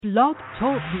Blog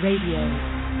Talk Radio.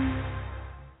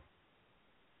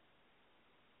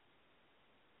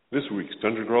 This week's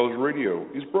Dungeon Crawlers Radio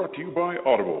is brought to you by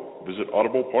Audible. Visit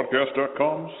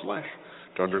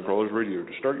audiblepodcast.com/Dungeon Crawlers Radio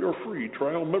to start your free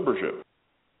trial membership.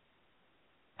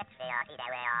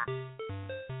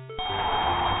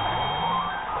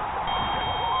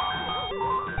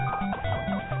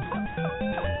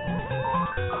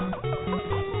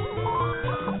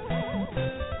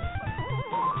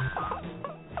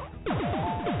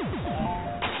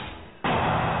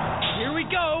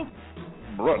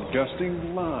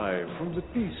 Broadcasting live from the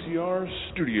DCR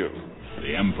studio.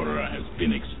 The Emperor has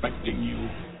been expecting you.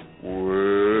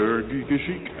 Where Geek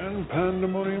and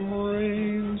Pandemonium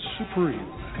reign supreme.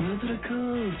 Come to the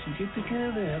coast and get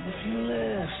together, have a few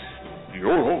laughs.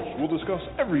 Your hosts will discuss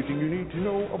everything you need to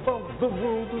know about the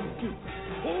world of geek.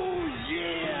 Oh,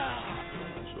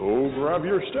 yeah! So grab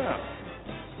your staff,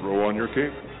 throw on your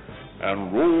cape,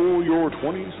 and roll your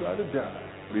 20-sided die,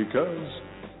 because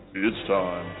it's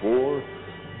time for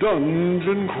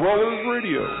Dungeon Crawlers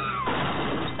Radio.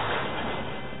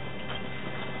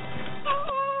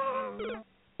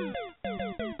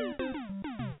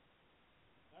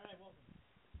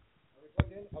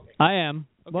 I am.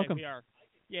 Okay, Welcome. we are.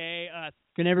 Yay, us.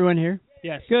 Can everyone hear?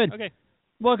 Yes. Good. Okay.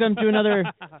 Welcome to another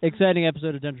exciting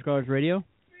episode of Dungeon Crawlers Radio.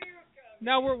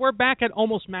 Now we're back at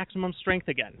almost maximum strength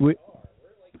again.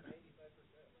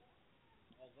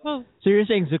 So you're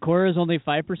saying Zakora is only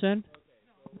 5%?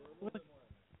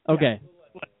 Okay.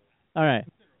 All right.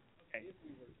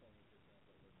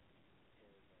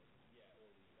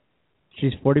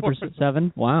 She's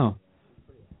 40%. Wow.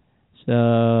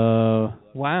 So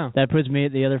Wow. that puts me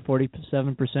at the other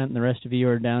 47%, and the rest of you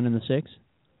are down in the 6.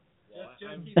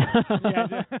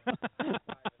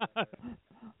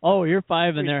 Oh, you're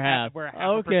 5 and they're half. We're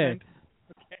half Okay.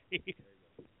 Okay.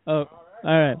 Oh, all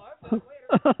right.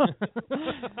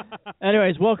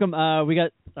 Anyways, welcome. We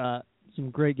got some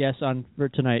great guests on for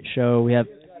tonight's show.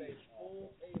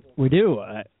 We do.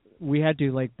 We had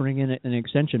to bring in an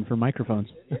extension for microphones.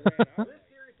 This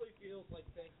seriously feels like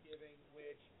Thanksgiving,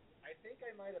 which I think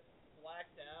I might have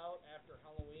blacked out after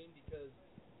Halloween because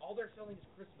all they're selling is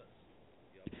Christmas.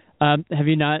 Have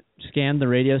you not scanned the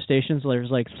radio stations?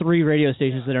 There's 3 radio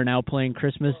stations that are now playing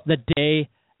Christmas the day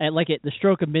at the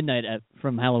stroke of midnight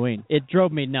from Halloween. It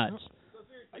drove me nuts. So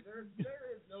seriously, there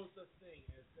is no such thing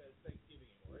as Thanksgiving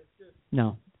anymore.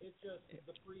 It's just the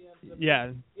preemptive.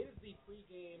 Yeah. It is the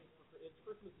pregame. It's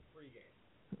Christmas is pregame.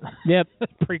 Yep.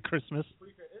 Pre-Christmas. It's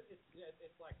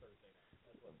Black Thursday now.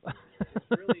 That's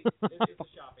what it is. It's a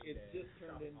shopping day. It just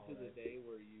turned into the day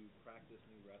where you practice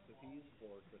new recipes for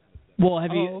Christmas dinner. Well,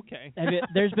 Okay.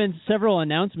 there's been several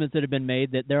announcements that have been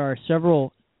made that there are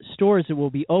several stores that will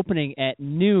be opening at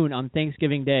noon on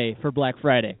Thanksgiving Day for Black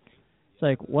Friday.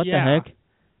 It's what the heck?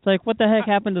 It's what the heck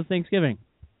happened to Thanksgiving?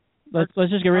 Let's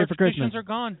just get ready for Christmas. Traditions are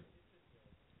gone.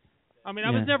 I mean,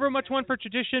 I was never much one for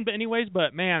tradition, but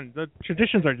man, the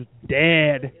traditions are just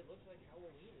dead. It looks like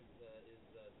Halloween is starting to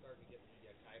get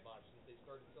the kibosh since they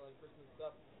started selling Christmas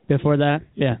stuff. Before that,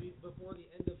 yeah. Before the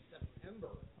end of September.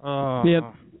 Yep.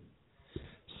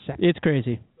 It's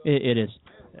crazy. It is.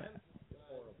 I've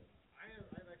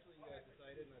actually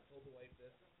decided, and I've told the wife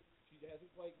this, she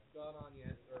hasn't quite gone on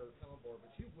yet, or come on board,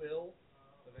 but she will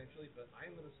eventually, but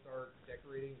I'm going to start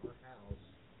decorating our house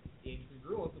in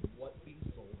congruence with what's being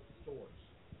sold at stores.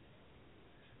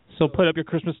 So put up your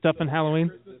Christmas stuff in Halloween?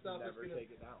 Christmas stuff is going to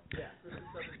take it down. Yeah, Christmas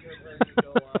stuff is going to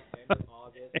go up end of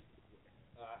August.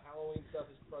 Halloween stuff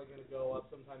is probably going to go up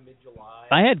sometime mid-July.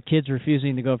 I had kids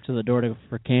refusing to go up to the door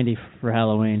for candy for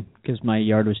Halloween because my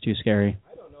yard was too scary.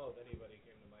 I don't know if anybody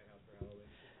came to my house for Halloween.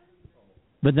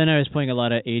 But then I was playing a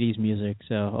lot of 80s music,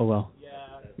 so oh well.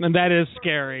 Yeah. And that is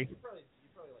scary. You probably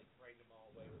frightened them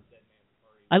all away with Dead Man's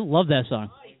Party. I love that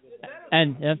song.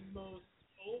 And The most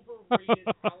overrated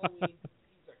Halloween piece of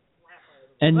crap I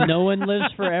ever and No One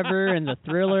Lives Forever and the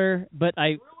Thriller, but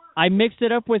I mixed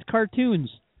it up with cartoons.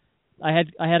 I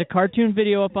had a cartoon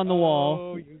video up on the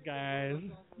wall. Oh, you guys.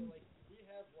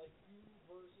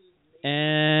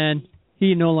 And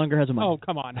he no longer has a mic. Oh,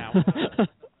 come on now.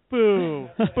 Boo.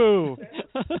 Boo.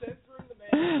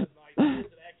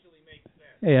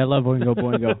 Hey, I love Boingo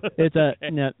Boingo. It's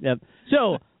yep.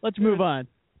 So let's move on.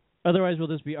 Otherwise, we'll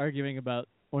just be arguing about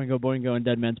Boingo Boingo and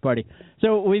Dead Man's Party.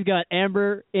 So we've got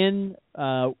Amber in,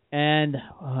 and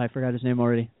I forgot his name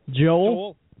already.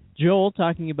 Joel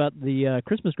talking about the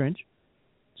Christmas Grinch.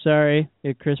 Sorry,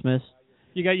 it's Christmas.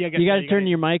 You got to turn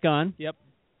your mic on. Yep.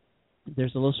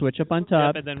 There's a little switch up on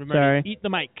top. Yep, and then remember Sorry. to eat the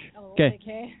mic. Okay.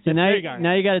 So now you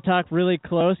got to talk really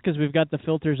close because we've got the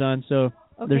filters on. So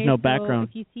Okay, there's no so background.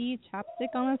 if you see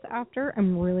chapstick on us after,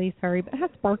 I'm really sorry, but it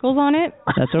has sparkles on it.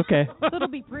 That's okay. So it'll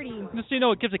be pretty. Just so you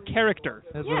know, it gives a character.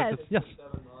 That's what it Yes. is.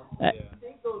 Yes.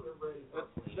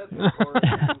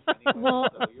 Well,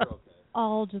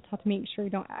 I'll just have to make sure you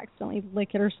don't accidentally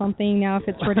lick it or something now if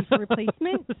it's ready for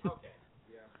replacement. It's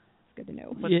good to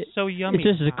know. But it's so yummy.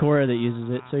 It's just Zakora that uses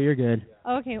it, so you're good.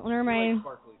 Okay, well, never mind.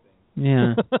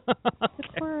 Yeah.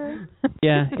 Zakora.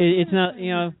 Yeah, it's not,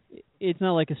 it's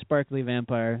not like a sparkly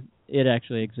vampire. It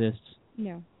actually exists.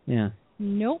 No. Yeah.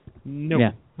 Nope. Nope.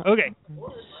 Yeah. Okay.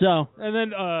 So. And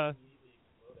then,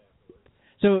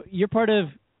 So you're part of,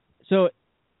 so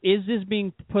is this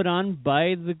being put on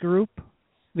by the group?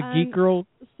 The Geek Girl?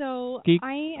 So Geek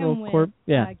I Girl am with Corp?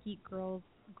 Yeah. Geek Girls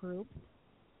group.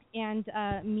 And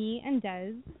me and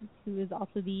Des, who is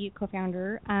also the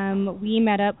co-founder, we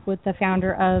met up with the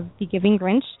founder of The Giving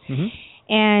Grinch. Mm-hmm.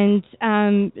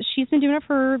 And she's been doing it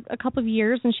for a couple of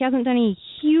years, and she hasn't done any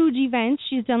huge events.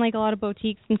 She's done like a lot of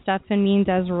boutiques and stuff, and me and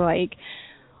Des were like,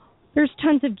 there's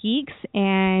tons of geeks,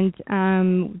 and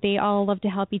they all love to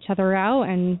help each other out.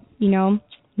 And,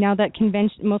 now that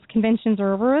most conventions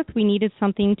are over with, we needed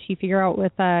something to figure out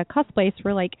with cosplay. So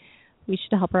we're like, we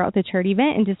should help her out with the charity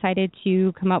event, and decided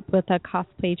to come up with a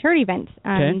cosplay charity event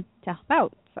to help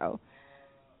out. So,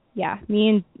 yeah, me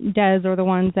and Des are the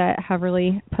ones that have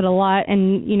really put a lot,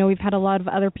 and, we've had a lot of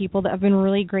other people that have been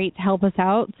really great to help us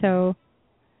out. So,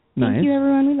 thank you,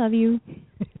 everyone. We love you.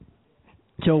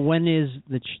 So when is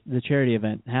the charity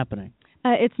event happening?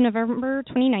 It's November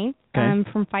 29th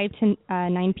from 5 to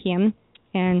 9 p.m.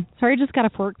 And sorry, I just got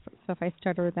off work, so if I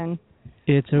stutter, then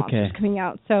it's okay. It's coming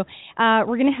out. So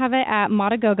we're going to have it at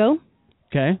Matagogo.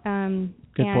 Okay.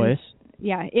 Good place.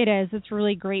 Yeah, it is. It's a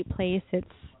really great place.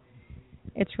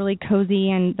 It's really cozy,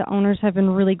 and the owners have been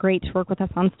really great to work with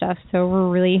us on stuff, so we're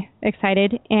really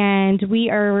excited. And we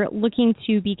are looking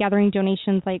to be gathering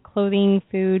donations like clothing,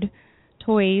 food,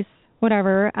 toys,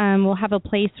 whatever. We'll have a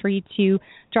place for you to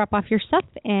drop off your stuff,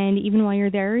 and even while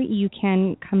you're there, you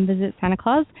can come visit Santa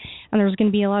Claus. And there's going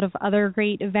to be a lot of other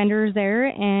great vendors there,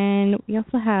 and we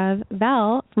also have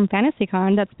Val from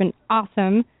FantasyCon. That's been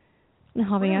awesome. We're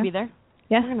going to be there.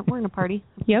 Yeah. We're going to party.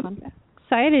 Yep.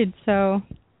 Excited. So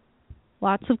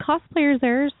lots of cosplayers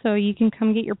there, so you can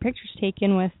come get your pictures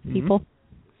taken with people. Is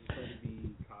this going to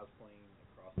be cosplaying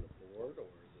across the board, or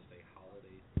is this a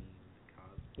holiday-themed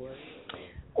cosplay?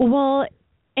 Well,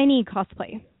 any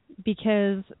cosplay,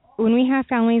 because when we have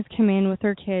families come in with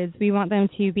their kids, we want them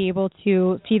to be able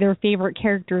to see their favorite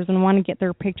characters and want to get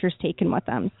their pictures taken with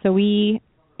them. So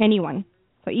anyone.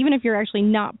 So even if you're actually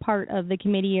not part of the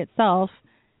committee itself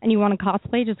and you want to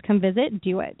cosplay, just come visit,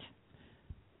 do it.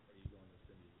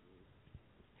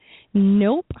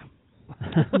 Nope.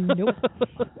 Nope.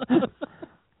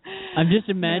 I'm just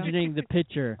imagining the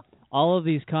picture. All of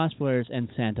these cosplayers and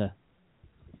Santa.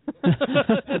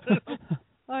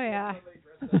 Oh, yeah.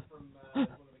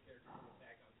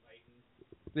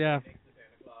 Yeah.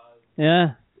 Yeah.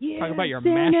 Talk about your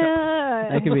Santa. mashup.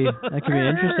 That could be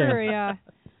interesting. Yeah.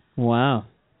 Wow.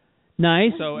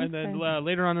 Nice. So, and then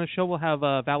later on in the show, we'll have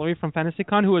Valerie from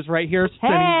FantasyCon, who is right here, sitting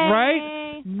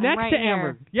right next to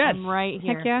Amber. Yes. I'm right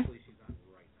here. Heck yeah.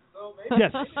 So maybe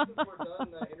Yes. since we're done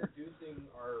introducing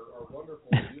our wonderful,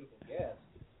 beautiful guests,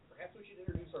 perhaps we should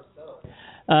introduce ourselves.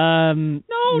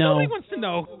 No, nobody wants to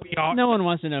know who we are. No one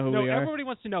wants to know who we are. Everybody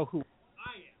wants to know who I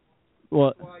am.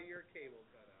 Well,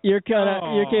 your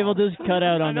cable just cut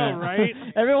out on I know, that. right?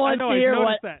 Everyone wants to hear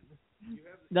what. That.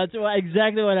 That's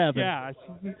exactly what happened. Yeah.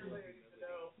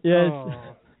 Yes.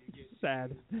 Oh,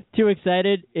 sad. Too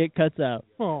excited, it cuts out.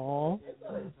 Aww.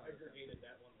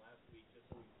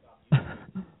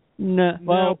 No,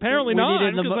 well, apparently we not.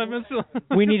 Needed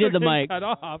we needed the mic. Cut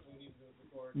off.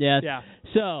 Yes. Yeah.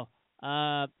 So,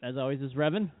 as always, this is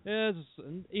Revan. Yes,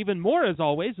 even more as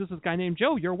always, this is a guy named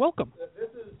Joe. You're welcome. This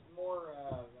is more,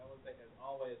 I wouldn't say as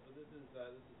always, but this is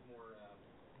more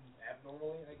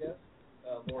abnormally, I guess.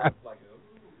 More like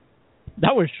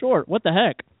That was short. What the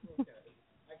heck? Okay.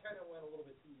 I kind of went a little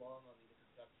bit too long on the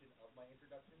introduction of my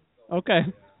introduction. So Okay.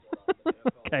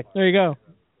 Okay. There you go.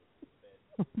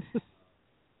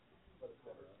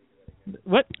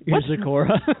 What? Here's Zakora.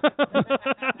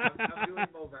 I'm doing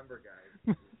Movember,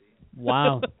 guys.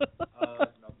 Wow. No,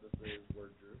 this is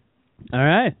Word Drew. All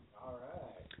right. All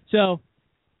right. So,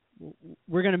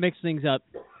 we're going to mix things up.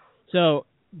 So,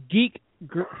 is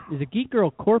it Geek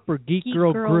Girl Corp or Geek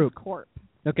Girl Girls Group? Corp.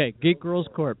 Okay, Geek Girls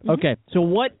Corp. Mm-hmm. Okay, so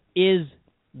what is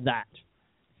that?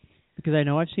 Because I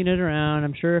know I've seen it around.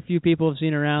 I'm sure a few people have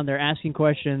seen it around. They're asking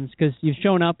questions because you've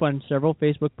shown up on several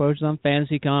Facebook posts on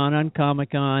FantasyCon, on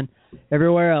Comic-Con,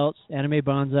 everywhere else, Anime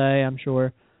Bonsai, I'm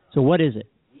sure. So what is it?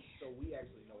 So we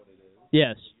actually know what it is.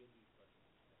 Yes.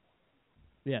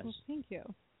 Yes. Well, thank you.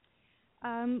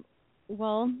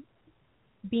 Well,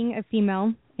 being a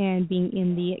female and being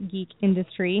in the geek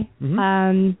industry,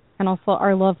 and also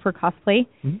our love for cosplay,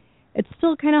 it's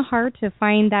still kind of hard to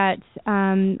find that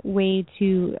way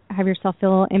to have yourself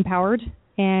feel empowered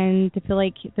and to feel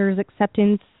like there's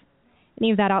acceptance,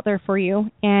 any of that out there for you.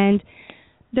 And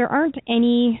there aren't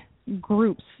any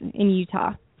groups in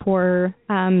Utah for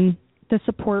the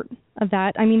support of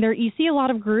that. I mean, you see a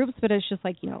lot of groups, but it's just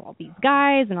like, all these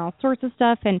guys and all sorts of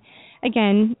stuff. And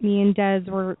again, me and Des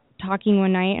were talking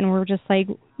one night, and we're just like,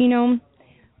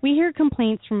 we hear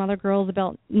complaints from other girls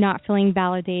about not feeling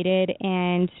validated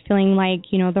and feeling like,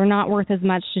 they're not worth as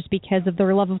much just because of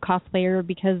their love of cosplay or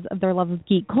because of their love of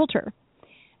geek culture.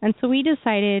 And so we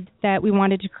decided that we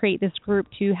wanted to create this group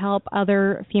to help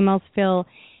other females feel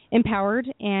empowered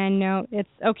and know it's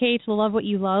okay to love what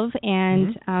you love.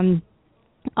 And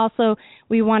also,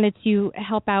 we wanted to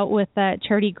help out with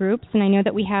charity groups. And I know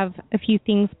that we have a few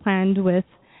things planned with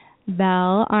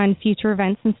Val on future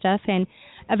events and stuff. And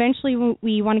eventually,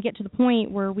 we want to get to the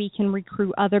point where we can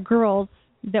recruit other girls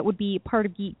that would be part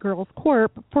of Geek Girls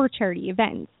Corp for charity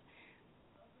events.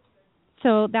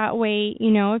 So that way,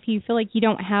 if you feel like you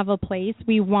don't have a place,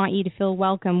 we want you to feel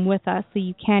welcome with us so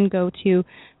you can go to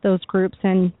those groups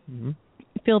and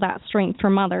feel that strength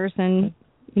from others and,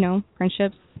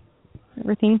 friendships,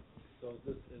 everything. So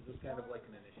is this kind of like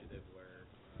an initiative where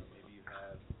maybe you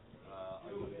have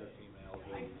a younger female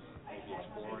who's maybe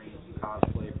exploring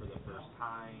cosplay for the first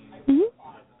time, doesn't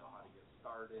know how to get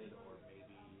started, or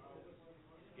maybe is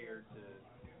scared to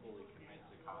fully commit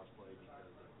to cosplay because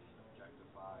of being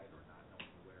objectified or not knowing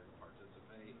where to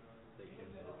participate? They can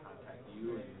contact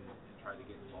you and try to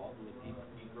get involved with Geek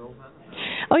Girls then?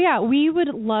 Oh, yeah, we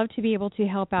would love to be able to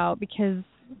help out because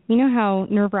we know how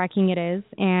nerve-wracking it is,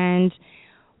 and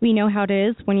we know how it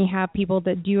is when you have people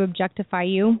that do objectify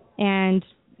you and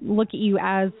look at you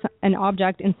as an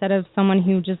object instead of someone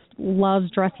who just loves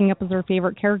dressing up as their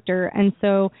favorite character. And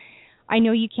so I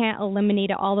know you can't eliminate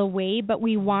it all the way, but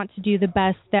we want to do the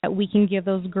best that we can give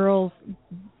those girls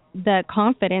the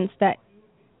confidence that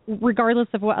regardless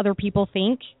of what other people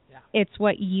think, it's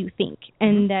what you think.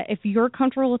 And that if you're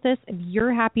comfortable with this, if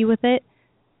you're happy with it,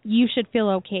 you should feel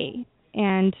okay.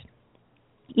 And,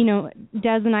 Des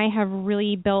and I have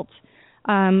really built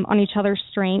on each other's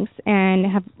strengths, and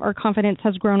our confidence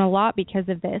has grown a lot because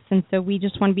of this. And so we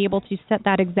just want to be able to set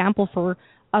that example for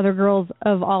other girls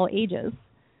of all ages.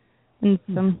 And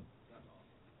so,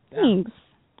 thanks.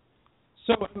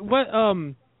 So what?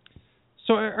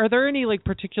 So are there any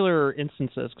particular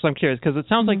instances? Because I'm curious, because it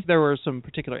sounds like there were some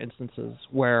particular instances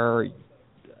where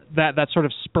that sort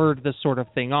of spurred this sort of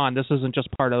thing on. This isn't just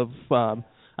part of,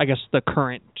 I guess, the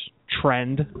current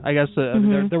trend. I guess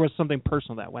there was something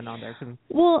personal that went on there.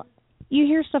 Well, you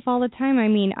hear stuff all the time. I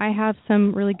mean, I have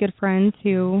some really good friends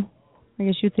who, I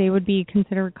guess you'd say, would be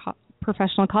considered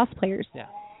professional cosplayers. Yeah.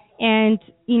 And,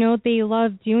 they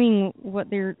love doing what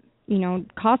they're,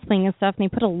 cosplaying and stuff, and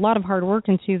they put a lot of hard work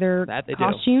into their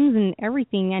costumes and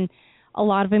everything, and a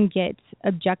lot of them get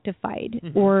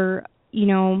objectified or,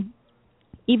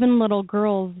 even little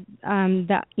girls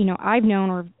that, I've known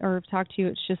or have talked to,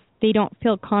 it's just they don't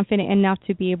feel confident enough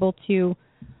to be able to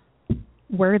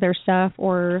wear their stuff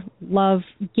or love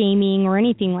gaming or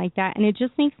anything like that. And it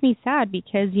just makes me sad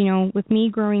because, with me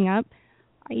growing up,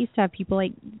 I used to have people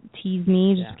tease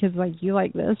me just because you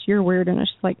like this, you're weird, and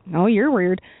it's just like, no, you're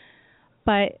weird.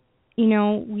 But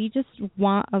we just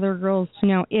want other girls to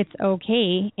know it's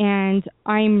okay. And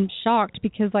I'm shocked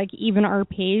because even our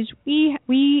page,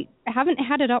 we haven't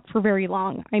had it up for very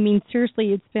long. I mean, seriously,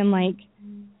 it's been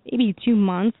maybe 2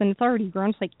 months, and it's already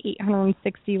grown to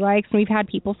 860 likes. And we've had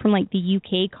people from the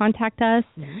UK contact us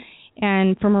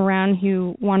and from around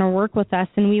who want to work with us,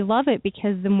 and we love it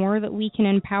because the more that we can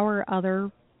empower other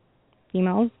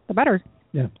females, the better.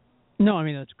 Yeah. No, I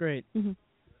mean, that's great.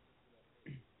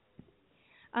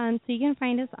 So you can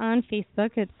find us on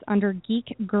Facebook. It's under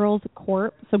Geek Girls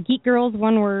Corp. So Geek Girls,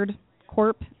 one word,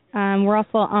 Corp. We're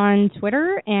also on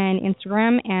Twitter and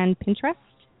Instagram and Pinterest.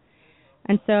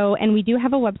 And we do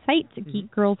have a website,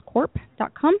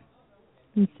 geekgirlscorp.com.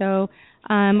 And so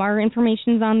our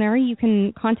information's on there. You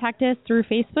can contact us through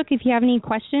Facebook if you have any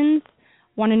questions,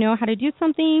 want to know how to do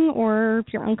something, or if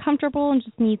you're uncomfortable and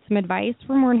just need some advice,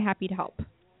 we're more than happy to help.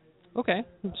 Okay,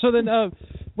 so then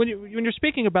when you're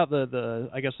speaking about the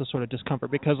I guess the sort of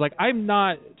discomfort, because I'm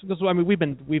not, because I mean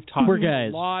we've talked to a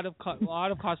lot of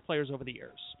cosplayers over the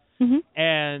years,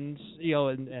 and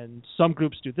and some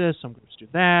groups do this, some groups do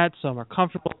that, some are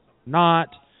comfortable, not.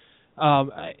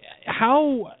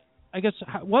 How guess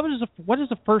what is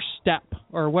the first step,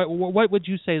 or what would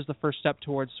you say is the first step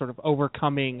towards sort of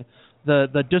overcoming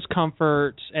the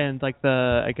discomfort and like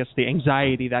the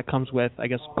anxiety that comes with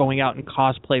going out and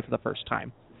cosplay for the first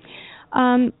time?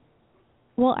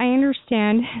 Well, I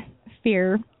understand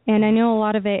fear, and I know a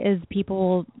lot of it is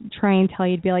people try and tell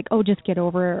you to be like, oh, just get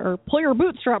over it, or pull your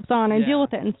bootstraps on and deal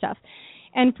with it and stuff.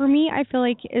 And for me, I feel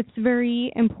like it's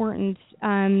very important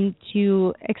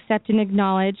to accept and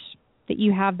acknowledge that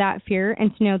you have that fear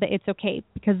and to know that it's okay,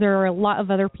 because there are a lot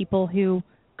of other people who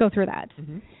go through that.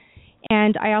 Mm-hmm.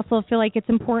 And I also feel like it's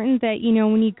important that,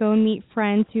 when you go and meet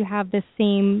friends who have the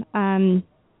same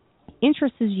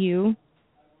interests as you,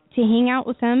 to hang out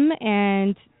with them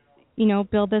and,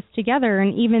 build this together.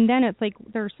 And even then, it's like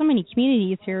there are so many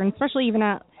communities here, and especially even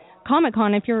at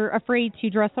Comic-Con, if you're afraid to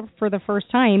dress up for the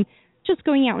first time, just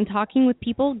going out and talking with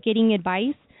people, getting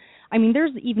advice. I mean,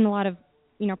 there's even a lot of,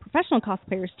 professional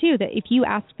cosplayers, too, that if you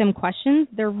ask them questions,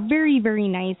 they're very, very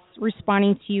nice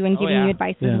responding to you and giving you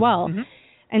advice as well. Mm-hmm.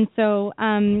 And so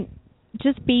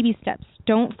just baby steps.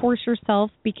 Don't force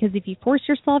yourself, because if you force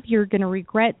yourself, you're going to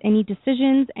regret any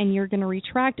decisions, and you're going to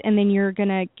retract, and then you're going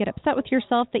to get upset with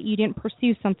yourself that you didn't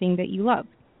pursue something that you love.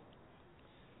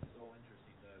 So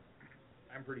interesting.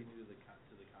 I'm pretty new to the con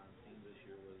scene. This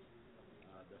year was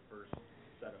the first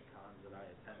set of cons that I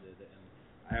attended, and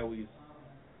I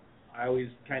always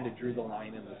kind of drew the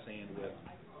line in the sand with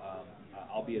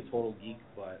I'll be a total geek,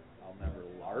 but I'll never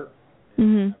LARP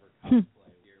and never cosplay.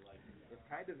 It's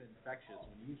kind of infectious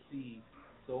when you see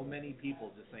so many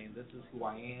people just saying, this is who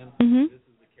I am, this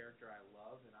is the character I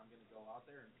love, and I'm going to go out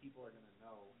there, and people are going to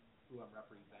know who I'm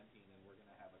representing, and we're going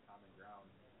to have a common ground.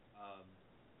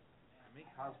 I make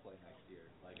cosplay next year.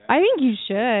 I think you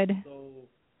should. So,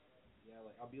 yeah,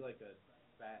 I'll be like a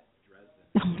fat Dresden.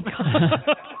 Oh my God.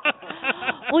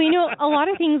 Well, a lot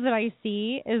of things that I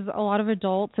see is a lot of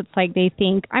adults, it's like they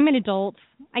think, I'm an adult,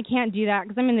 I can't do that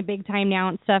because I'm in the big time now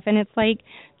and stuff. And it's like,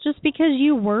 just because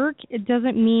you work, it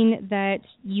doesn't mean that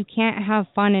you can't have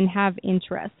fun and have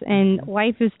interests. And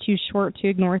life is too short to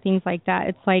ignore things like that.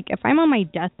 It's like, if I'm on my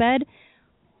deathbed,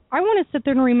 I want to sit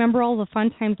there and remember all the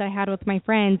fun times I had with my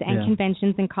friends and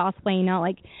conventions and cosplaying, not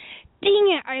like,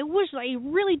 dang it, I wish I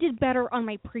really did better on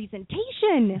my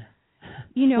presentation.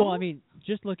 Well, I mean,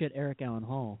 just look at Eric Allen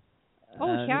Hall.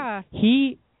 Oh, yeah.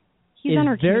 He's on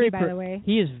our committee, by the way.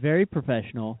 He is very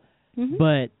professional,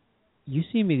 but you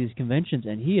see him at these conventions,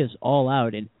 and he is all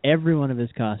out in every one of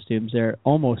his costumes. They're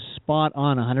almost spot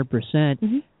on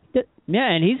 100%. Yeah,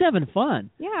 and he's having fun.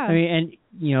 Yeah. I mean,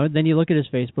 and, then you look at his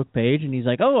Facebook page, and he's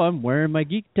like, oh, I'm wearing my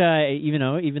geek tie, even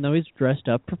though he's dressed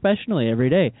up professionally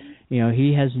every day.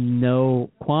 He has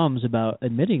no qualms about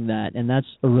admitting that, and that's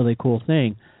a really cool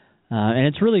thing. And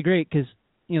it's really great because,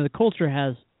 the culture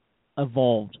has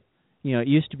evolved. It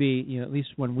used to be, at least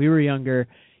when we were younger,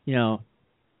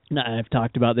 I've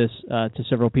talked about this to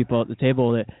several people at the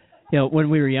table that, when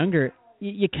we were younger,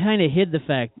 you kind of hid the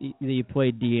fact that you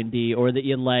played D&D or that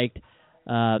you liked,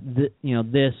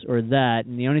 this or that,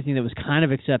 and the only thing that was kind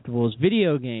of acceptable was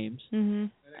video games.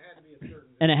 And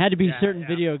it had to be certain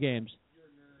video games.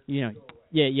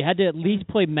 You had to at least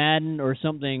play Madden or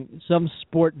something, some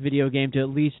sport video game to at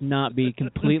least not be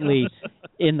completely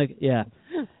in the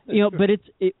but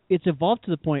it's evolved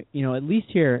to the point, at least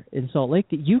here in Salt Lake,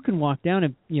 that you can walk down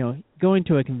and go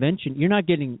into a convention. You're not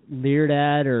getting leered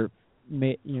at or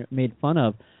made fun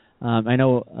of. I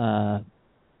know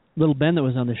Little Ben that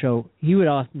was on the show, he would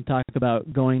often talk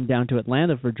about going down to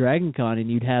Atlanta for Dragon Con, and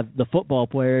you'd have the football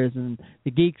players and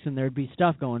the geeks, and there'd be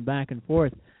stuff going back and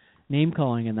forth, name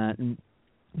calling and that. And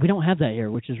we don't have that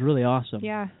here, which is really awesome.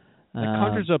 Yeah. It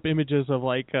conjures up images of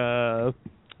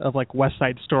West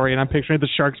Side Story, and I'm picturing the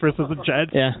Sharks versus the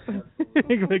Jets. Yeah.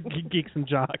 Geeks and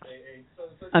jocks.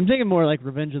 I'm thinking more like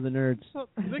Revenge of the Nerds.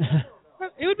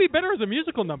 It would be better as a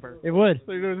musical number. It would.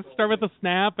 So you start with a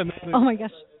snap and then oh my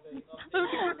gosh.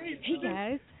 Hey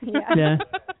guys. Yeah.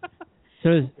 So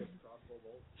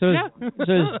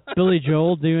is Billy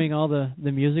Joel doing all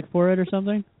the music for it or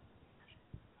something?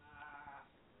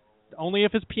 Only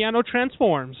if his piano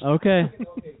transforms. Okay.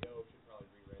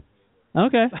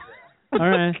 Okay. All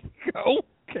right.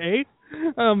 Okay.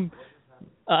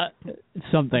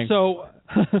 Something. So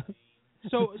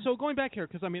going back here,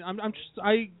 because I mean,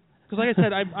 because like I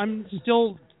said, I'm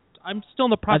still in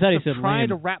the process of trying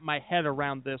to wrap my head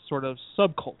around this sort of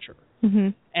subculture,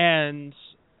 and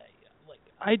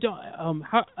I don't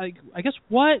I guess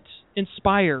what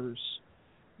inspires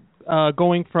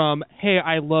going from, hey,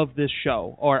 I love this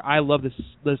show, or I love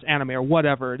this anime, or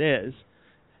whatever it is,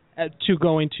 to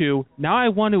going to, now I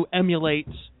want to emulate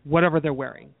whatever they're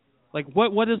wearing. Like,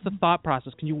 what is the thought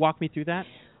process? Can you walk me through that?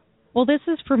 Well, this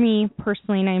is for me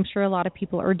personally, and I'm sure a lot of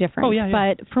people are different. Oh, yeah.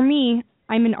 But for me,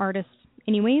 I'm an artist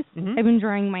anyways. Mhm. I've been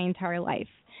drawing my entire life.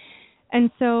 And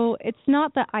so it's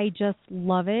not that I just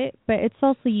love it, but it's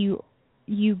also you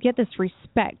get this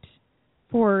respect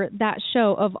for that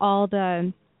show of all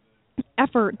the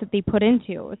effort that they put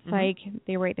into. It's like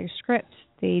they write their script,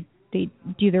 they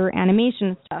do their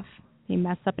animation stuff, they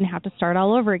mess up and have to start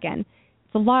all over again.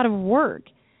 It's a lot of work.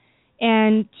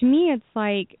 And to me, it's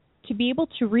like to be able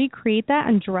to recreate that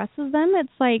and dress as them, it's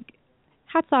like,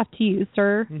 hats off to you,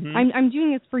 sir. I'm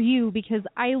doing this for you because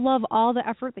I love all the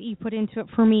effort that you put into it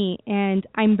for me, and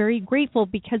I'm very grateful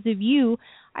because of you.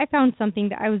 I found something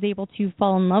that I was able to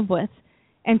fall in love with.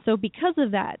 And so because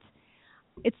of that,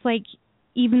 it's like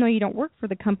even though you don't work for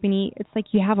the company, it's like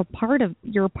you're a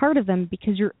part of them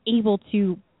because you're able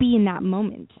to be in that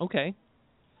moment. Okay.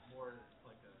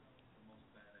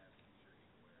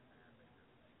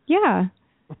 Yeah.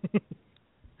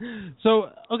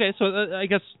 So I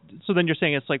guess then you're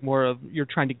saying it's like more of you're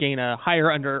trying to gain a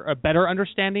better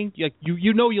understanding. Like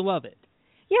you know you love it.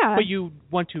 Yeah. But you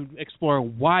want to explore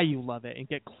why you love it and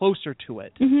get closer to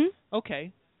it. Mhm.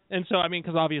 Okay. And so I mean,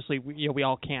 because obviously we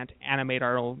all can't animate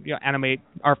animate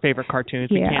our favorite cartoons.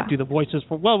 We can't do the voices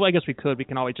for. Well, I guess we could. We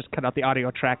can always just cut out the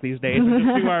audio track these days and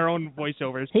just do our own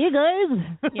voiceovers. Hey guys.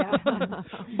 Yeah.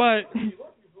 But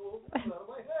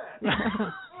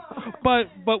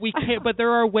we can't. But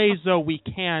there are ways though we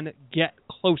can get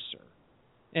closer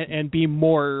and be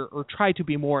more or try to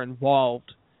be more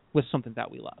involved with something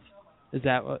that we love. Is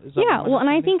that yeah? Well, and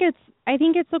I think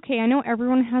it's okay. I know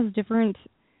everyone has different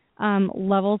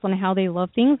levels on how they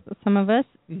love things, but some of us,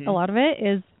 a lot of it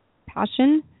is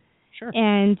passion. Sure.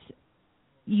 And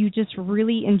you just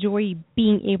really enjoy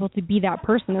being able to be that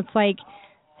person. It's like,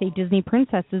 say, Disney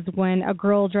princesses. When a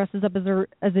girl dresses up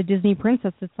as a Disney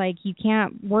princess, it's like you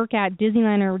can't work at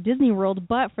Disneyland or Disney World,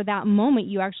 but for that moment,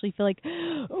 you actually feel like,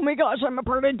 oh my gosh, I'm a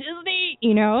part of Disney,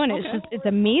 and it's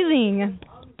amazing.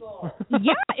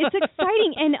 Yeah, it's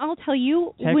exciting, and I'll tell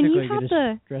you, when you have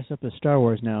dress up as Star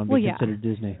Wars now and be considered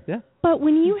Disney. Yeah. But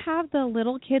when you have the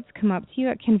little kids come up to you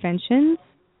at conventions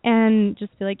and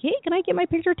just be like, hey, can I get my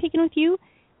picture taken with you?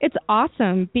 It's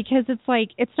awesome because it's like,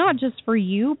 it's not just for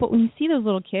you, but when you see those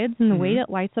little kids and the way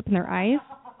that lights up in their eyes,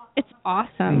 it's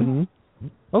awesome.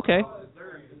 Okay. Is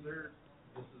there,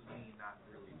 this is me not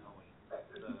really knowing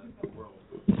the world,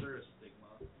 is there a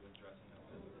stigma when dressing up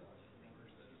as Disney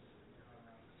versus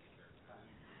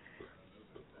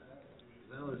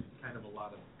I know there's kind of a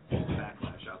lot of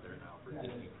backlash out there now for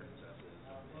Disney princesses.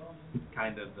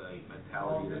 Kind of the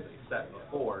mentality that they set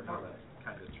before, now that's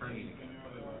kind of turning again.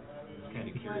 Kind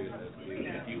of curious as to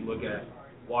if you look at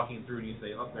walking through and you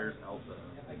say, oh, there's Elsa.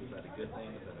 Is that a good thing?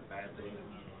 Is that a bad thing?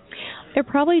 It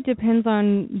probably depends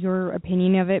on your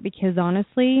opinion of it because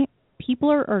honestly, people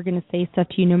are going to say stuff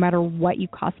to you no matter what you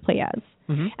cosplay as.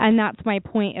 And that's my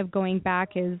point of going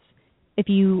back is if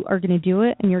you are going to do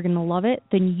it and you're going to love it,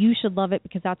 then you should love it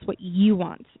because that's what you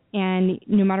want. And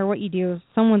no matter what you do,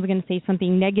 someone's going to say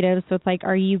something negative. So it's like,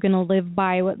 are you going to live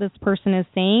by what this person is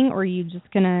saying or are you just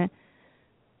going to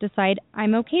decide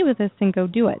I'm okay with this and go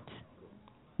do it?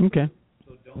 Okay.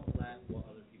 So don't let what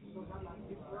other people do.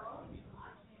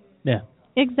 Yeah.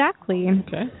 Exactly.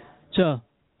 Okay. So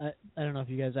I don't know if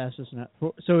you guys asked this or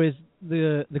not. So is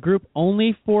the group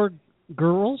only for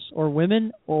girls or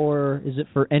women, or is it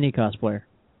for any cosplayer?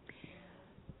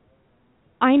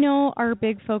 I know our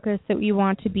big focus that we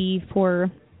want to be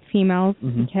for females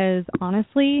because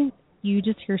honestly, you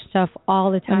just hear stuff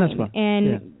all the time. And that's fun.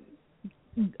 And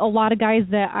a lot of guys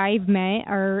that I've met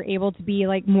are able to be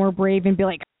like more brave and be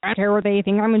like, I don't care what they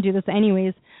think, I'm going to do this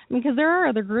anyways. I mean, because there are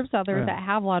other groups out there that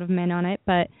have a lot of men on it,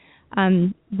 but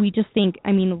we just think,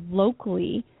 I mean,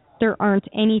 locally, there aren't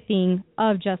anything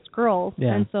of just girls,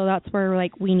 and so that's where we're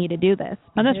like, we need to do this.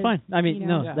 And that's fine. I mean,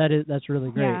 that's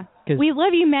really great. Yeah. We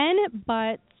love you men,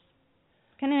 but it's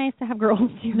kind of nice to have girls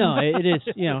too. No, it is,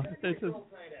 you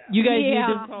guys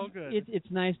need to, it's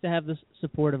nice to have the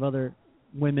support of other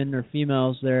women or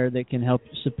females there that can help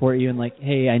support you and like,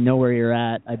 hey, I know where you're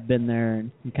at, I've been there,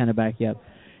 and kind of back you up.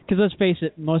 Because let's face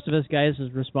it, most of us guys'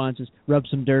 response is rub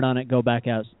some dirt on it, go back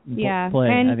out and play.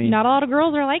 And I mean, not a lot of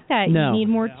girls are like that. No. You need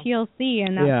more TLC,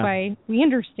 and that's why we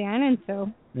understand, and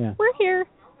so we're here.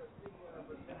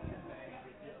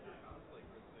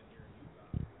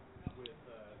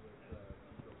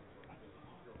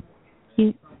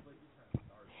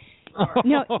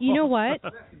 No, you know what?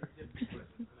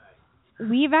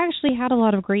 We've actually had a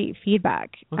lot of great feedback.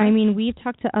 I mean, we've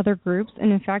talked to other groups,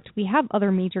 and in fact, we have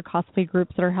other major cosplay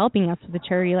groups that are helping us with the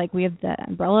charity. Like we have the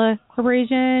Umbrella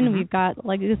Corporation, we've got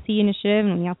Legacy Initiative,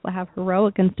 and we also have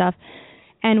Heroic and stuff.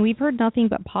 And we've heard nothing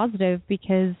but positive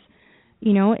because,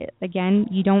 you know, again,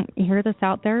 you don't hear this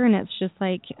out there, and it's just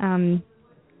like,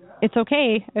 it's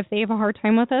okay. If they have a hard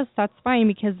time with us, that's fine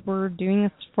because we're doing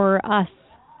this for us.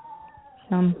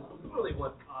 It's really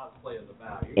what cosplay is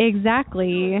about.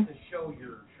 Exactly. To show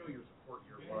your support,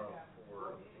 your love for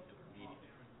a different medium.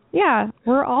 Yeah,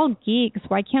 we're all geeks.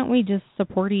 Why can't we just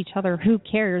support each other? Who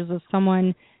cares if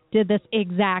someone did this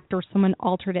exact or someone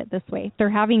altered it this way? They're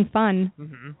having fun.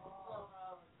 Mm-hmm.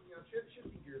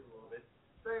 Shifting gears a little bit.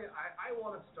 Say I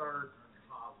want to start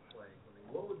cosplaying.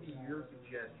 What would be your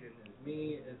suggestion as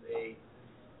me as a,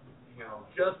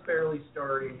 just barely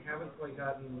starting, haven't quite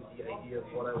gotten the idea of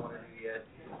what I want to do yet?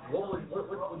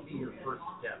 What would be your first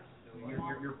steps?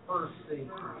 Your first thing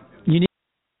for me to do? You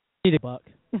need a buck.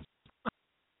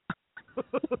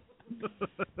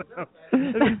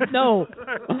 No,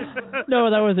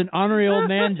 that was an ornery old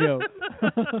man joke.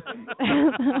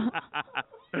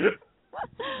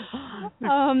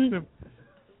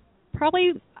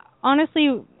 Probably,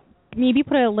 honestly, maybe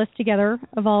put a list together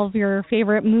of all of your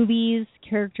favorite movies,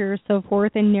 characters, so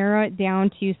forth, and narrow it down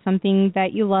to something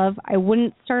that you love. I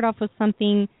wouldn't start off with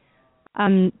something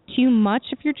too much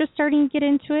if you're just starting to get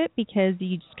into it, because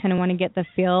you just kind of want to get the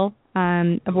feel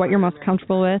of what you're most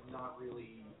comfortable with.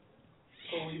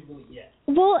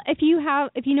 Well, if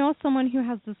you know someone who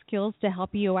has the skills to help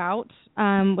you out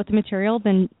with the material,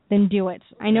 then do it.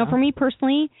 I know for me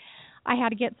personally, I had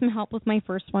to get some help with my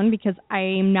first one because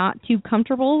I'm not too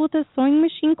comfortable with the sewing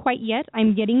machine quite yet.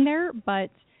 I'm getting there,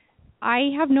 but I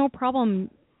have no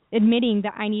problem admitting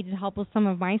that I needed help with some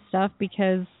of my stuff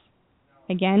because,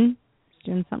 again, it's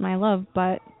doing something I love.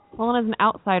 But well, and as an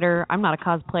outsider, I'm not a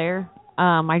cosplayer.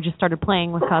 I just started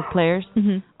playing with cosplayers,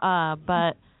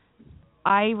 but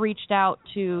I reached out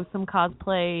to some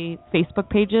cosplay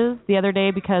Facebook pages the other day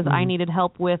because I needed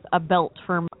help with a belt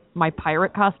for my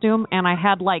pirate costume, and I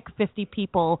had like 50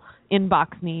 people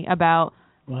inbox me about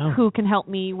who can help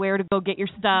me, where to go get your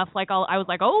stuff. I was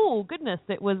like, oh goodness,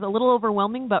 it was a little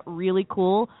overwhelming, but really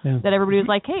cool that everybody was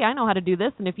like, hey, I know how to do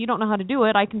this, and if you don't know how to do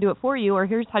it, I can do it for you, or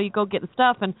here's how you go get the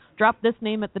stuff and drop this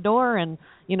name at the door, and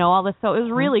all this. So it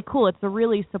was really cool. It's a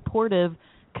really supportive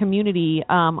community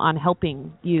on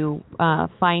helping you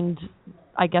find,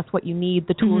 I guess, what you need,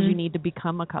 the tools you need to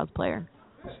become a cosplayer.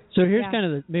 So here's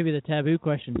kind of maybe the taboo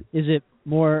question. Is it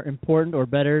more important or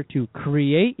better to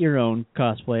create your own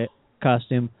cosplay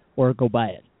costume or go buy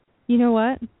it? You know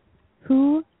what?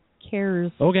 Who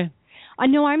cares? Okay. I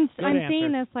know I'm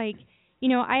saying this I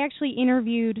actually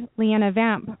interviewed Leanna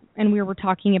Vamp, and we were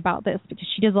talking about this because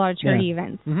she does a lot of charity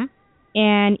events.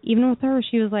 And even with her,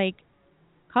 she was like,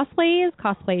 cosplay is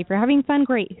cosplay. If you're having fun,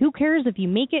 great. Who cares if you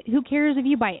make it? Who cares if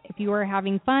you buy it? If you are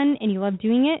having fun and you love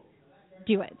doing it,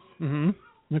 do it.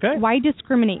 Okay. Why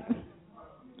discriminate?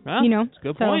 Well, that's a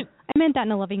good point. I meant that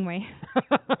in a loving way.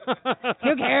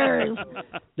 Who cares?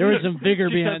 There was some vigor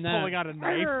behind that. Pulling out a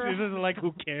knife. This isn't like,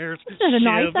 who cares? It's not a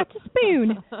knife, that's a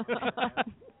spoon. Is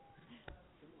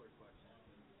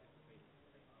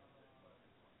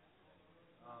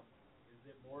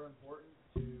it more important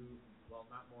to, well,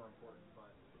 not more important,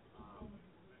 but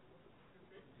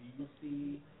do you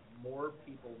see more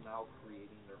people now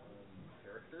creating their own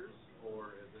characters,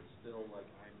 or is it still like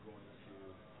I'm going to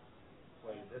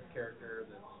play this character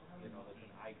that's that's an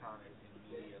icon in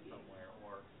media somewhere,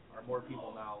 or are more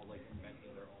people now like inventing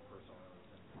their own personas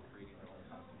and creating their own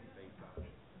costumes based on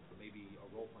maybe a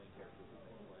role-playing character that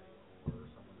they play, or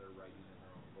someone they're writing in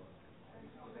their own book? Have you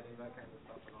seen any of that kind of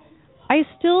stuff at all? I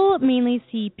still mainly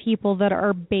see people that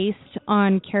are based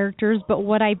on characters, but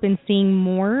what I've been seeing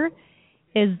more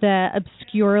is the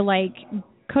obscure, like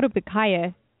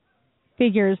Kotobikaya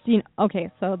figures.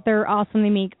 Okay, so they're awesome. They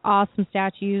make awesome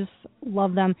statues.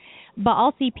 Love them. But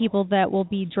I'll see people that will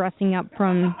be dressing up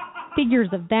from figures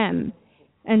of them.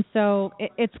 And so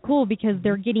it's cool because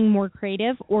they're getting more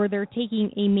creative, or they're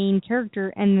taking a main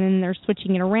character and then they're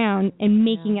switching it around and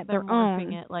making it their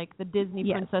own. It like the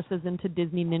Disney princesses into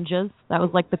Disney ninjas. That was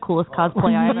like the coolest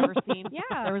cosplay I've ever seen.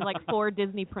 There was like 4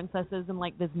 Disney princesses in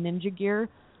like this ninja gear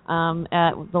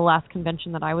at the last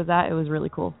convention that I was at. It was really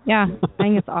cool. Yeah, I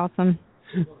think it's awesome.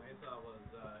 What I saw was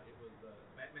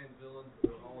Batman villains that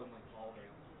were all in like ball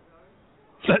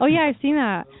gowns. Oh yeah, I've seen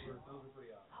that.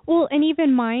 Well, and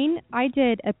even mine, I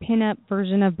did a pin-up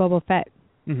version of Boba Fett.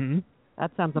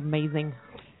 That sounds amazing.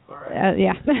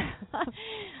 Yeah.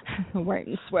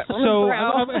 Wearing sweat. I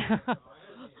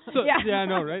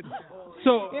know, right?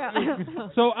 So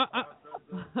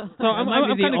I'm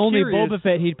the only curious. Boba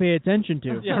Fett he'd pay attention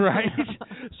to. Yeah, right.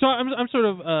 So I'm sort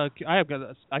of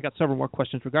I got several more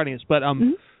questions regarding this, but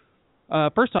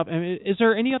first off, is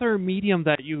there any other medium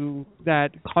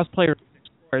that cosplayers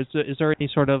Is there any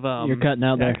sort of You're cutting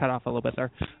out there. Cut off a little bit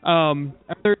there. Are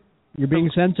there, You're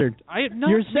being censored.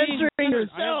 You're censoring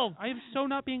yourself. I am so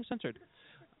not being censored.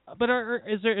 But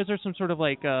is there some sort of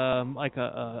like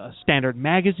a standard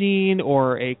magazine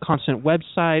or a constant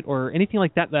website or anything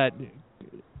like that that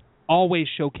always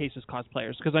showcases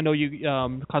cosplayers? Because I know you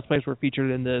cosplayers were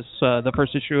featured in this the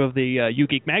first issue of the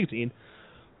YouGeek magazine.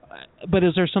 But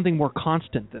is there something more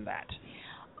constant than that?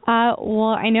 Well,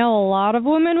 I know a lot of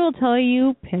women will tell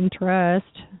you Pinterest.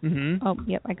 Mm-hmm. Oh,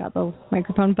 yep, I got the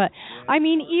microphone. But, I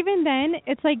mean, even then,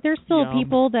 it's like there's still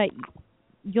people that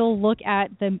you'll look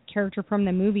at the character from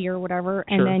the movie or whatever,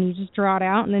 and then you just draw it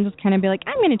out and then just kind of be like,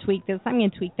 I'm going to tweak this, I'm going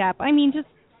to tweak that. But, I mean, just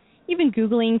even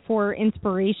Googling for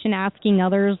inspiration, asking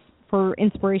others for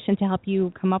inspiration to help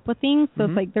you come up with things. So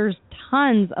it's like there's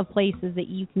tons of places that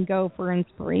you can go for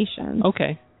inspiration.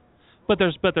 Okay. But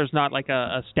there's not like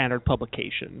a standard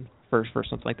publication for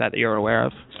something like that you're aware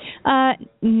of?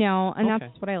 No, and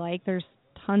that's what I like. There's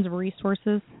tons of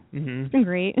resources. Mm-hmm. It's been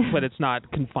great. But it's not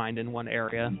confined in one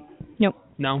area? Nope.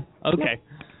 No? Okay.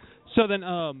 Nope. So then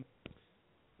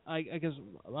I guess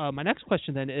my next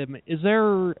question then, is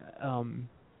there,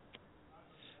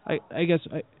 I guess,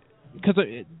 because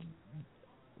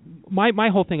my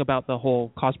whole thing about the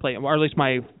whole cosplay, or at least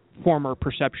my former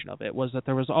perception of it, was that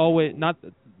there was always not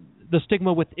the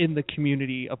stigma within the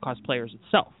community of cosplayers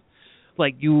itself.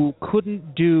 Like, you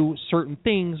couldn't do certain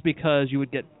things because you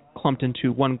would get clumped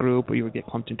into one group, or you would get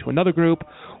clumped into another group,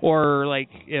 or like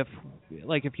if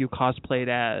you cosplayed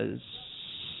as,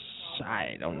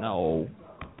 I don't know,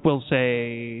 we'll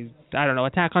say, I don't know,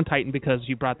 Attack on Titan, because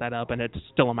you brought that up and it's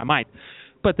still in my mind.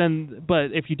 But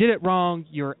if you did it wrong,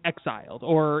 you're exiled.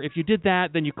 Or if you did that,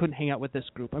 then you couldn't hang out with this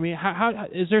group. I mean, how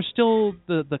is there still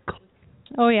the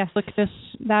oh yes, clickness?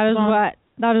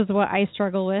 That is what I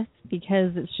struggle with,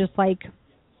 because it's just like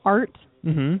art.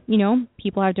 Mm-hmm. You know,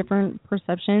 people have different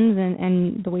perceptions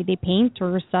and the way they paint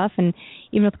or stuff. And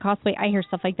even with cosplay, I hear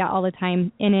stuff like that all the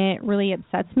time, and it really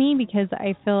upsets me, because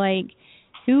I feel like,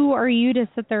 who are you to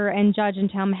sit there and judge and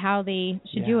tell them how they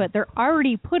should do it? They're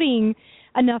already putting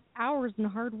enough hours and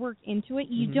hard work into it.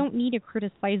 You don't need to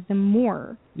criticize them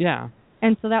more. Yeah.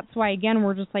 And so that's why, again,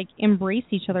 we're just like, embrace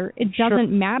each other. It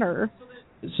doesn't matter.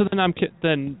 So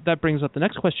then that brings up the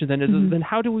next question. Then is then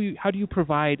how do you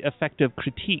provide effective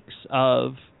critiques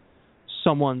of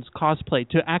someone's cosplay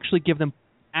to actually give them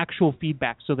actual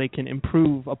feedback so they can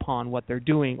improve upon what they're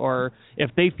doing? Or if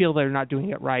they feel they're not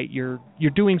doing it right, you're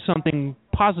doing something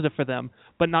positive for them,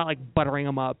 but not like buttering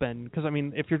them up. And because I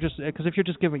mean, if you're just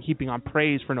heaping on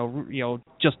praise for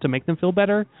just to make them feel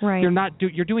better, right,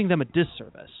 you're doing them a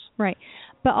disservice. Right.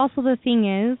 But also the thing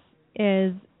is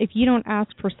if you don't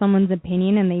ask for someone's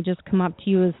opinion and they just come up to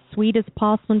you as sweet as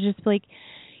possible and just be like,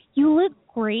 you look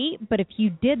great, but if you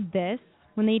did this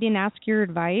when they didn't ask your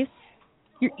advice,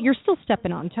 you're still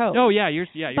stepping on toes. Oh yeah, you're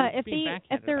but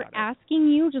if they're asking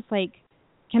you just like,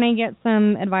 can I get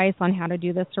some advice on how to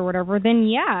do this or whatever, then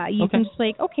you can just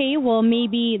like, okay, well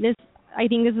maybe I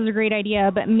think this is a great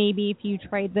idea, but maybe if you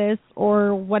tried this,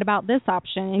 or what about this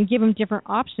option, and give them different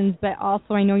options. But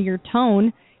also, I know your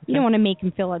tone. You don't want to make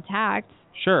them feel attacked.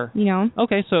 Sure. You know.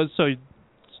 Okay, so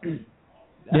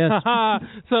yes.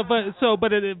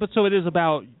 but it is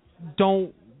about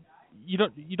you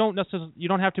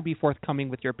don't have to be forthcoming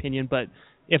with your opinion, but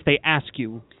if they ask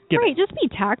you, give it. Just be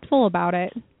tactful about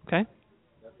it. Okay.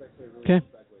 That's actually a really okay.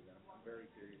 good segue then. I'm very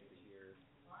curious to hear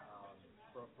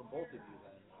from both of you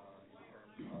then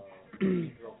in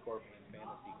terms of Girls Corp and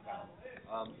Fantasy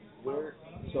Con.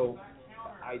 So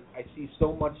I see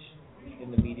so much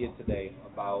in the media today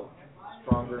about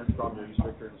stronger and stronger,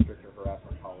 stricter and stricter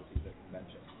harassment policies at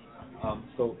conventions.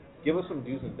 So give us some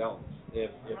do's and don'ts.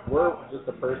 If we're just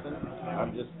a person,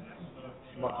 I'm just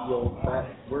schmucky old fat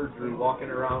word Drew walking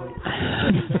around,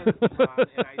 and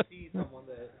I see someone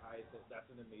that I said that's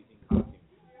an amazing costume.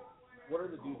 What are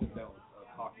the do's and don'ts of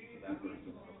talking to that person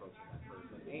and approaching that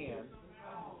person? And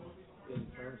in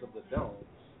terms of the don'ts,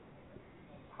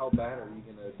 how bad are you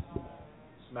going to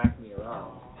smack me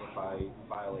around if I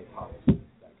violate policy?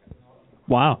 That kind of stuff.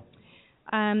 Wow.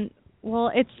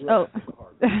 Well, it's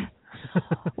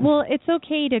well, it's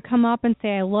okay to come up and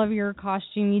say, I love your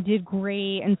costume, you did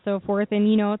great, and so forth. And,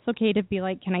 it's okay to be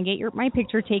like, can I get my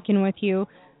picture taken with you?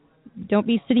 Don't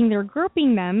be sitting there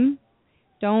groping them.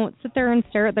 Don't sit there and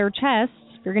stare at their chest.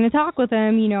 If you're going to talk with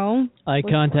them, eye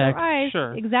contact. Eyes.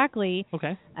 Sure. Exactly.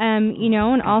 Okay.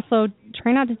 And also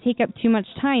try not to take up too much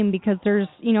time, because there's,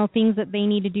 things that they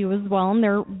need to do as well, and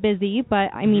they're busy.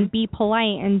 But, I mean, be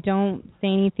polite and don't say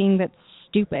anything that's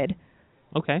stupid.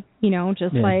 Okay.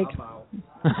 Just like...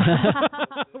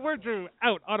 Word Drew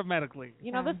out automatically.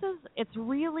 You know, it's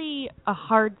really a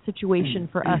hard situation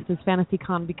for us as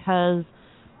FantasyCon because,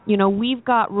 you know, we've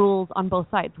got rules on both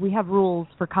sides. We have rules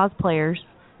for cosplayers,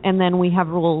 and then we have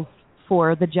rules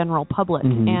for the general public.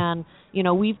 Mm-hmm. And, you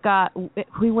know,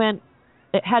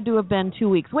 it had to have been 2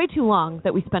 weeks, way too long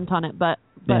that we spent on it, but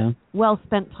well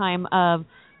spent time of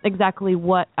exactly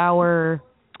what our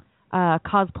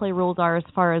cosplay rules are as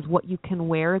far as what you can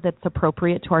wear that's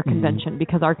appropriate to our convention,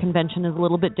 because our convention is a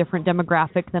little bit different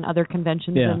demographic than other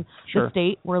conventions in the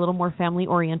state. We're a little more family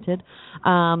oriented.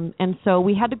 And so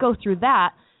we had to go through that,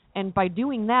 and by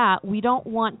doing that, we don't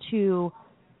want to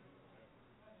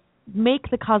make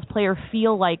the cosplayer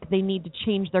feel like they need to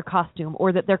change their costume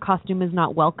or that their costume is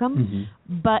not welcome,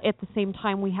 but at the same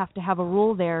time we have to have a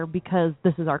rule there because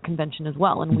this is our convention as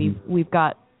well, and we've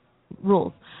got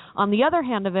rules. On the other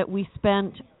hand of it, we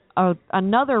spent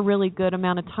another really good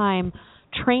amount of time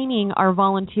training our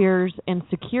volunteers and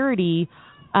security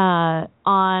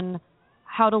on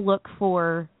how to look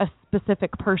for a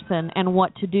specific person and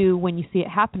what to do when you see it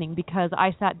happening, because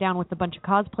I sat down with a bunch of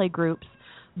cosplay groups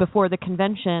before the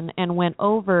convention and went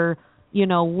over, you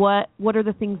know, what are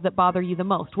the things that bother you the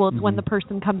most? Well, it's when the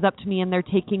person comes up to me and they're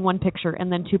taking one picture and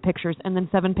then two pictures and then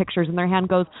 7 pictures, and their hand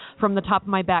goes from the top of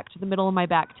my back to the middle of my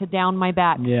back to down my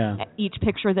back. Each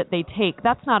picture that they take,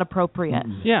 that's not appropriate.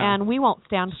 And we won't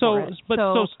stand for it.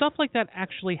 So stuff like that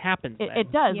actually happens.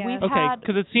 It does. Yeah. We've okay,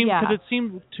 because it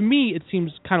seemed to me it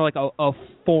seems kind of like a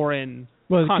foreign.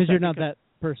 Well, because you're not that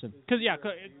person. Because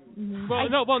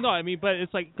no. I mean, but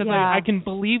it's like because I can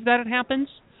believe that it happens,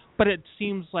 but it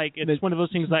seems like it's one of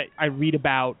those things that I read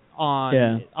about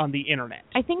on the internet.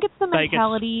 I think it's the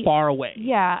mentality. Like it's far away.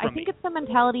 Yeah, I think it's the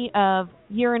mentality of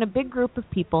you're in a big group of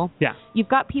people. Yeah. You've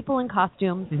got people in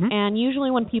costumes, and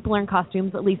usually when people are in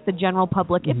costumes, at least the general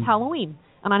public, it's Halloween,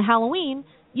 and on Halloween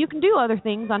you can do other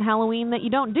things on Halloween that you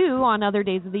don't do on other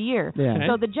days of the year. Yeah.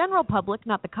 So the general public,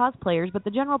 not the cosplayers, but the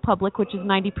general public, which is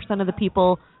 90% of the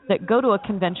people that go to a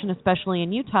convention, especially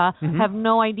in Utah, have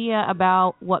no idea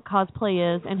about what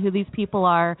cosplay is and who these people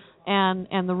are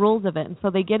and the rules of it. And so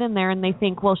they get in there and they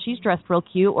think, well, she's dressed real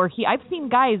cute, or I've seen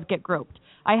guys get groped.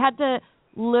 I had to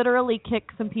literally kick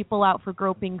some people out for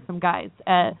groping some guys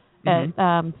at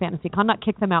FantasyCon. Not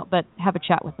kick them out, but have a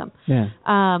chat with them. Yeah.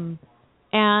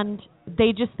 And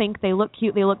they just think they look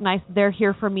cute, they look nice, they're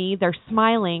here for me, they're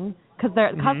smiling, because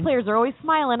cosplayers are always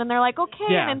smiling, and they're like, okay,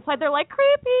 and inside they're like,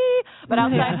 creepy, but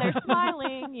outside they're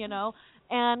smiling, you know,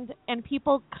 and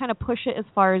people kind of push it as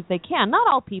far as they can. Not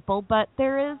all people, but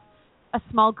there is a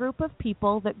small group of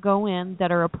people that go in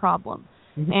that are a problem.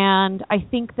 And I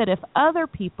think that if other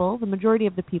people, the majority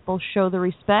of the people, show the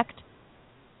respect,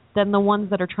 then the ones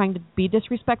that are trying to be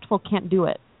disrespectful can't do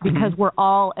it, because we're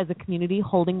all, as a community,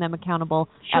 holding them accountable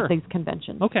at these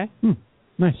conventions. Okay.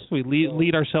 Nice. So we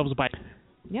lead ourselves by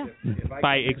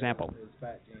By example. Is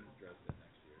Fat James dressed in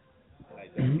next year? And I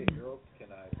don't get groped, can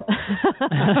I?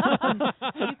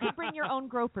 You could bring your own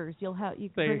gropers. You can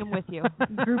bring them with you.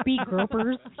 Groupie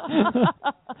gropers.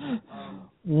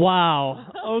 Wow.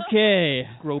 Okay.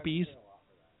 Gropies.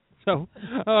 So,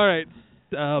 all right.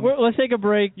 Let's take a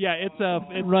break. Yeah, it's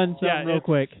run something real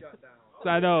quick.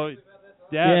 I know.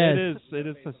 Yeah, it is.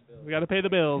 We got to pay the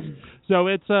bills. So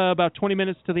it's about 20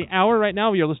 minutes to the hour right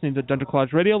now. You're listening to Dungeon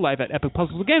College Radio live at Epic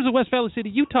Puzzle Games in West Valley City,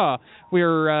 Utah. We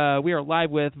are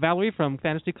live with Valerie from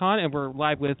FantasyCon, and we're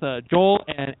live with Joel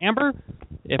and Amber,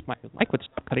 if my mic would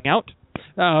stop cutting out,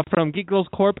 from Geek Girls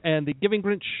Corp and the Giving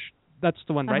Grinch. That's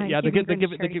the one, right? Yeah, the Giving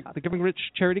Grinch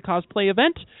charity cosplay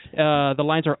event. The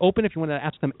lines are open if you want to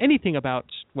ask them anything about,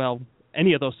 well,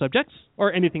 any of those subjects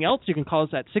or anything else. You can call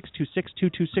us at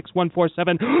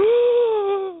 626-226-147.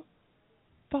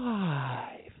 5.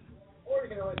 Or you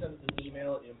can always send us an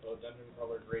email at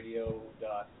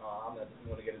info@dungeoncoloredradio.com. That's if you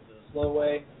want to get into the slow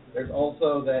way. There's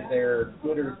also their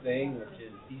Twitter thing, which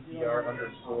is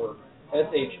DCR_SHOW.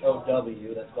 That's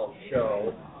spelled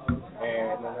show.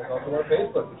 And then there's also our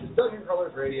Facebook, which is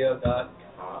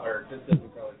DungeonColorsRadio.com, or just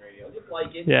Dungeon Colors Radio. Just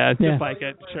like it. Yeah, just like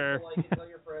it. Sure. Like it, tell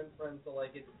your friends to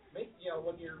like it. Make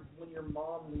when your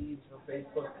mom leaves her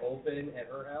Facebook open at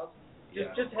her house,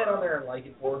 just head on there and like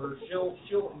it for her. She'll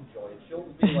enjoy it. She'll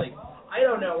be like, I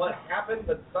don't know what happened,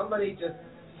 but somebody just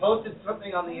posted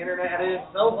something on the internet and it is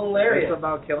so hilarious. It's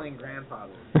about killing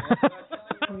grandfathers.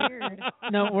 Weird.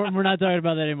 No, we're not talking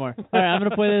about that anymore. All right, I'm going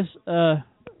to play this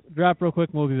drop real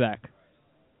quick, and we'll be back.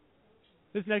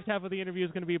 This next half of the interview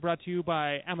is going to be brought to you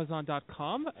by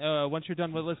Amazon.com. Once you're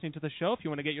done with listening to the show, if you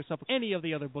want to get yourself any of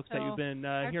the other books that you've been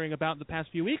hearing about in the past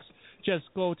few weeks, just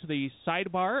go to the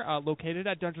sidebar located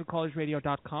at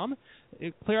DungeonCollegeRadio.com.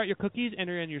 Clear out your cookies,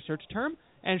 enter in your search term,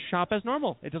 and shop as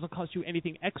normal. It doesn't cost you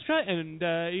anything extra, and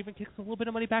even kicks a little bit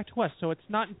of money back to us. So it's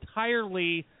not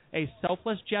entirely a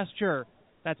selfless gesture.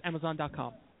 That's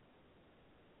Amazon.com.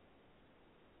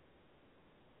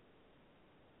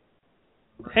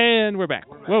 And we're back.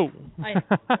 Whoa. I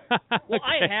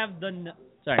have the.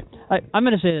 Sorry, I'm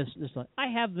going to say this. I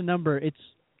have the number. It's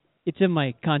in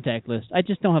my contact list. I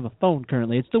just don't have a phone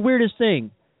currently. It's the weirdest thing.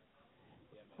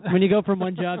 When you go from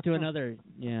one job to another,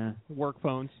 yeah. Work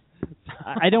phones.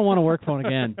 I don't want a work phone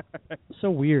again.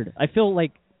 So weird. I feel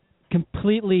like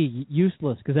completely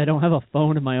useless because I don't have a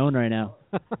phone of my own right now.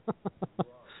 You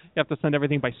have to send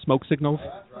everything by smoke signals.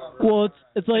 Well,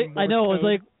 it's like I know. It's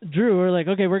like Drew. We're like,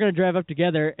 okay, we're gonna drive up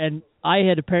together, and I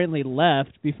had apparently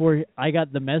left before I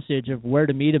got the message of where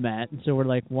to meet him at, and so we're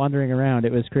like wandering around.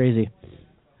 It was crazy.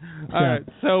 All right.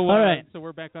 So all right. So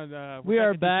we're back on. We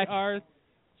are back.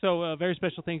 So very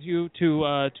special thanks you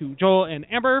to Joel and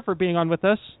Amber for being on with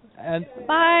us. And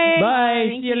bye. Bye.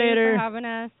 Thank See you later. For having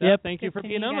us. Yep. Thank you for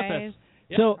being on with us.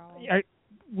 Yep. So,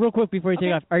 real quick before you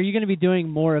take off, are you going to be doing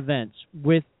more events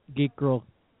with Geek Girl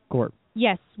Corp?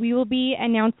 Yes, we will be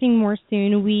announcing more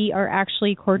soon. We are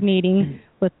actually coordinating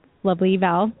with lovely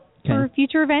Val for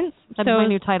future events. That's my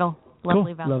new title,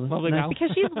 Lovely cool. Val. Lovely Val.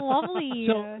 Because she's lovely.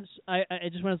 So I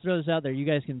just want to throw this out there. You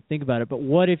guys can think about it, but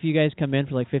what if you guys come in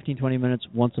for like 15, 20 minutes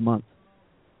once a month?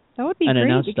 That would be and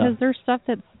great because stuff. there's stuff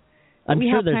that's I'm we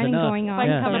sure have there's planning enough. going If on. I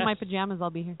can come in my pajamas,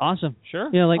 I'll be here. Awesome. Sure.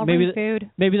 You know, like I'll maybe bring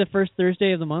food. maybe the first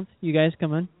Thursday of the month, you guys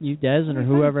come in, you Des and or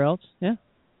whoever else. Yeah.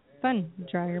 Fun.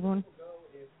 Try everyone.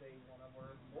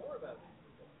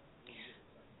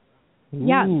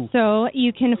 Yeah, so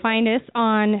you can find us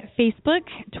on Facebook,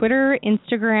 Twitter,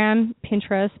 Instagram,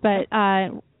 Pinterest, but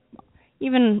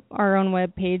even our own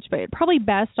webpage, but probably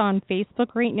best on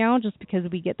Facebook right now just because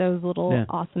we get those little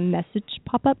awesome message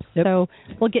pop-ups. Yep. So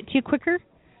we'll get to you quicker.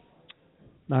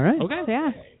 All right. Okay. So,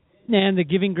 yeah. And the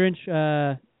Giving Grinch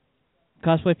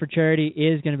cosplay for charity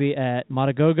is going to be at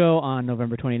Matagogo on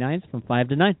November 29th from 5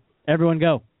 to 9. Everyone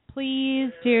go.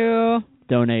 Please do.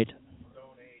 Donate.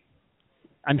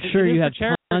 I'm sure you have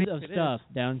charity. tons of stuff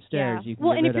downstairs. You can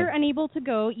Well, get and if rid you're of. unable to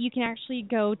go, you can actually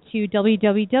go to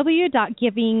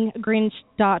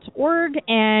www.givinggrinch.org,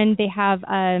 and they have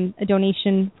a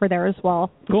donation for there as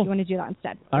well if you want to do that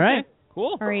instead. All right.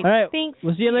 Cool. All right. All right. Thanks.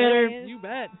 We'll see you later. You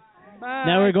bet. Bye.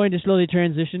 Now we're going to slowly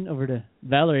transition over to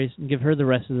Valerie's and give her the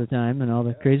rest of the time and all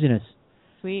the craziness.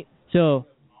 Sweet. So.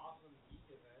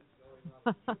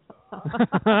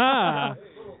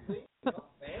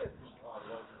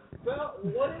 Well,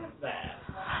 what is that?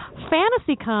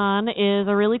 FantasyCon is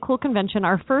a really cool convention.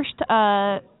 Our first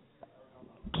FantasyCon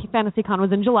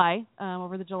was in July,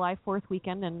 over the July 4th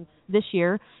weekend and this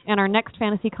year. And our next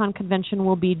FantasyCon convention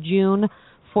will be June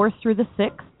 4th through the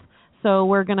 6th. So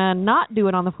we're going to not do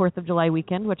it on the 4th of July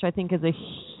weekend, which I think is a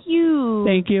huge...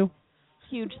 Thank you.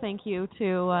 Huge thank you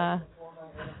to...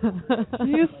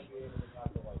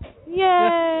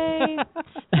 Yay!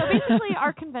 So basically,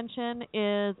 our convention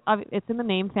is, it's in the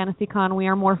name, FantasyCon. We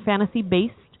are more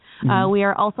fantasy-based. Mm-hmm. We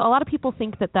are also, a lot of people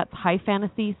think that that's high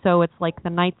fantasy, so it's like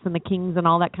the knights and the kings and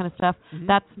all that kind of stuff. Mm-hmm.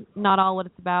 That's not all what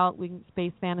it's about.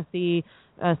 Space fantasy,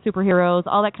 superheroes,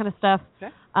 all that kind of stuff.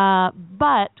 Okay.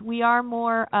 But we are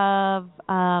more of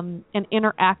an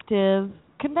interactive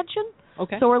convention.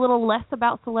 Okay. So we're a little less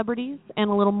about celebrities and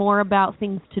a little more about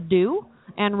things to do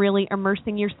and really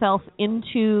immersing yourself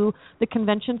into the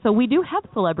convention. So we do have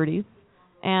celebrities,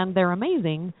 and they're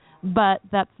amazing, but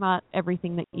that's not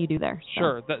everything that you do there. So,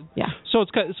 Sure. Yeah. So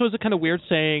it's kind of weird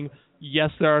saying, yes,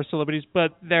 there are celebrities,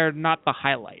 but they're not the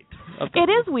highlight. It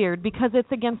is weird because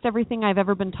it's against everything I've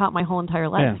ever been taught my whole entire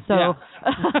life. Yeah. So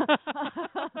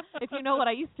if you know what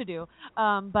I used to do.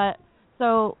 But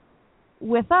so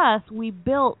with us, we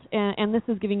built, and this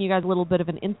is giving you guys a little bit of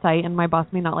an insight, and my boss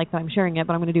may not like that I'm sharing it,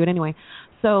 but I'm going to do it anyway.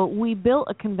 So we built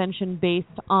a convention based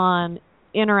on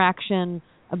interaction,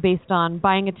 based on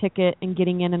buying a ticket and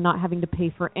getting in and not having to pay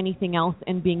for anything else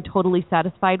and being totally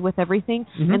satisfied with everything.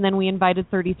 Mm-hmm. And then we invited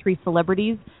 33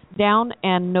 celebrities down,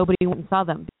 and nobody went and saw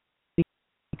them.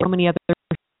 So many other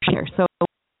here. So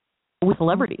with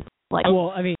celebrities.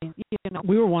 Well, I mean, you know,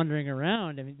 we were wandering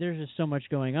around. I mean, there's just so much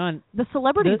going on. the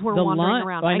celebrities were wandering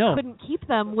around. I know. couldn't keep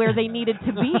them where they needed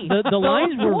to be. The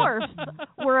lines Those were dwarfs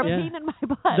were a Yeah. pain in my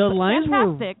butt. The lines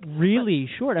Fantastic, were really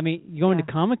short. I mean, going to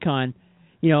Comic-Con,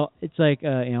 it's like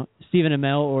Stephen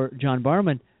Amell or John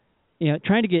Barman,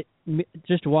 trying to get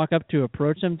just to walk up to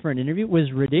approach them for an interview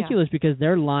was ridiculous because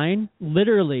their line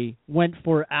literally went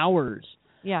for hours.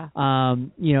 Yeah.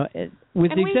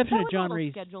 With and the exception that of was John a little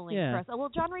Reese. scheduling Yeah. for us. Well,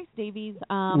 John Reese Davies,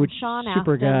 Which Sean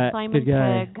super Astin, guy, Simon good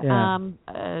guy, Pegg,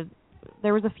 yeah.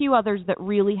 There was a few others that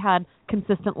really had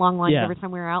consistent long lines Yeah. every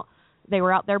time we were out. They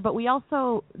were out there, but we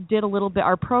also did a little bit.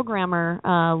 Our programmer,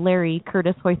 Larry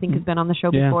Curtis, who I think has been on the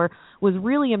show Yeah. before, was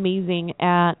really amazing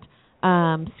at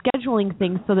scheduling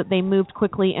things so that they moved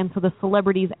quickly, and so the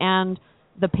celebrities and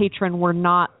the patron were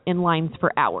not in lines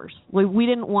for hours. We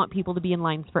didn't want people to be in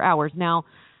lines for hours. Now,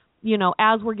 you know,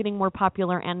 as we're getting more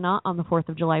popular and not on the 4th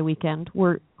of July weekend,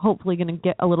 we're hopefully going to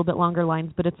get a little bit longer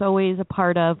lines, but it's always a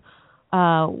part of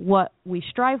what we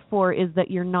strive for is that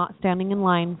you're not standing in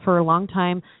line for a long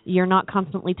time. You're not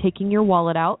constantly taking your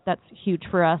wallet out. That's huge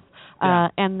for us.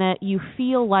 And that you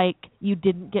feel like you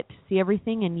didn't get to see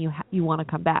everything and you want to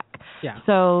come back. Yeah.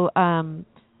 So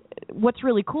what's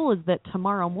really cool is that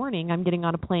tomorrow morning I'm getting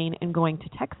on a plane and going to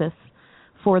Texas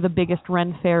for the biggest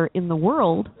Ren Fair in the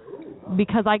world,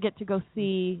 because I get to go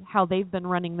see how they've been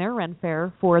running their Ren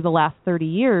Fair for the last 30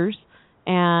 years,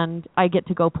 and I get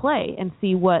to go play and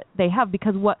see what they have,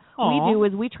 because what we do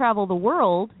is we travel the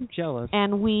world. I'm jealous.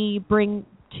 And we bring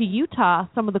to Utah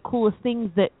some of the coolest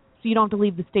things that so you don't have to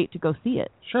leave the state to go see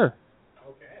it. Sure.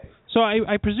 Okay. So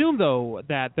I presume, though,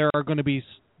 that there are going to be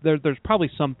there's probably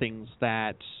some things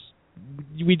that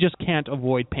we just can't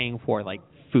avoid paying for, like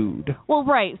food. Well,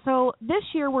 right. So this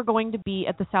year we're going to be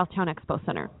at the Southtown Expo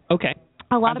Center. Okay.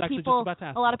 A lot of people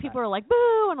are like,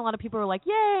 boo, and a lot of people are like,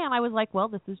 yay, and I was like, well,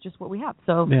 this is just what we have.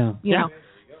 So, you know.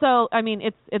 So, I mean,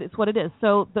 it's what it is.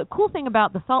 So the cool thing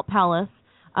about the Salt Palace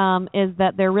is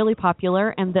that they're really popular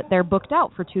and that they're booked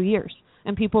out for 2 years.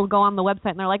 And people go on the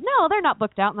website and they're like, no, they're not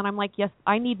booked out. And then I'm like, yes,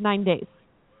 I need 9 days.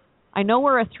 I know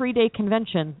we're a 3-day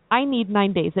convention. I need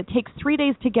 9 days. It takes 3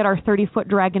 days to get our 30-foot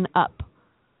dragon up,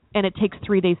 and it takes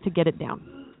 3 days to get it down.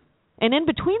 And in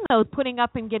between those, putting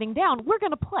up and getting down, we're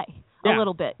going to play a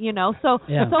little bit, you know. So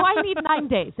I need 9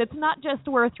 days. It's not just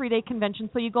we're a 3-day convention.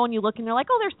 So you go and you look and you're like,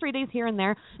 oh, there's 3 days here and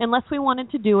there. Unless we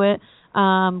wanted to do it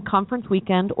conference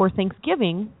weekend or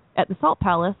Thanksgiving at the Salt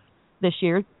Palace this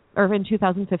year or in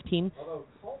 2015. Although,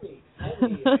 call me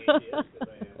an atheist, 'cause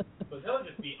I am. But that would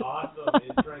just be awesome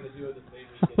is trying to do it the same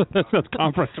weekend. That's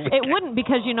conference weekend. It wouldn't,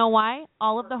 because you know why?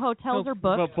 All of the hotels are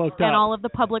booked and all of the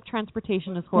public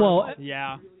transportation is horrible. Well,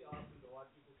 yeah.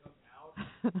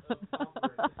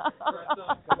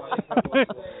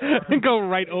 Go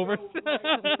right over.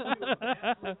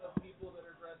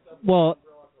 Well,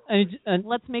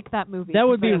 let's make that movie. That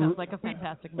would be sounds like a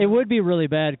fantastic movie. It would be really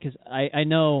bad because I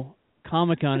know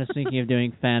Comic-Con is thinking of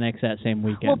doing FanX that same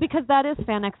weekend. Well, because that is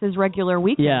FanX's regular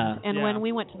weekend. Yeah. And when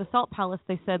we went to the Salt Palace,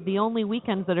 they said the only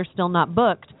weekends that are still not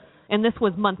booked, and this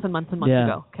was months and months and months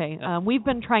ago. Okay, we've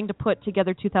been trying to put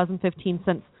together 2015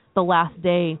 since the last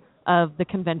day of the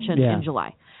convention in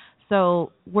July.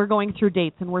 So we're going through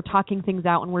dates and we're talking things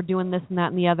out and we're doing this and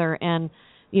that and the other. And,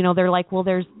 you know, they're like, well,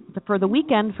 there's for the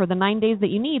weekend, for the 9 days that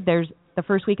you need, there's the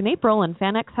first week in April and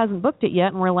FanX hasn't booked it yet.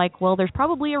 And we're like, well, there's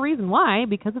probably a reason why,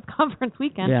 because it's conference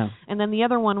weekend. Yeah. And then the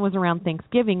other one was around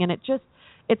Thanksgiving. And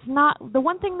it's not, the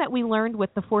one thing that we learned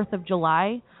with the 4th of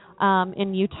July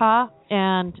in Utah,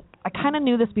 and I kind of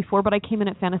knew this before, but I came in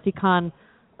at FantasyCon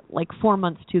like 4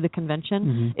 months to the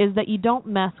convention, is that you don't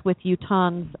mess with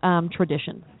Utahns'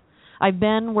 traditions. I've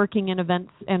been working in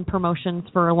events and promotions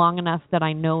for long enough that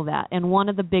I know that. And one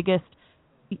of the biggest,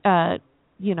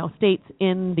 states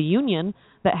in the union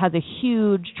that has a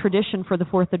huge tradition for the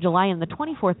 4th of July and the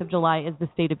 24th of July is the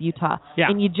state of Utah. Yeah.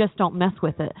 And you just don't mess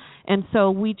with it. And so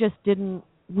we didn't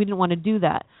want to do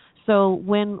that. So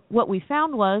what we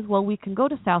found was, well, we can go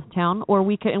to Southtown, or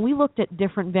and we looked at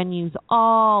different venues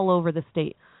all over the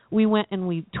state. We went and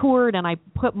we toured, and I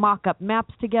put mock-up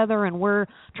maps together, and we're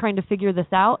trying to figure this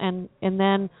out. And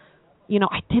then,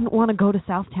 I didn't want to go to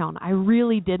Southtown. I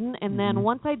really didn't. And then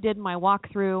once I did my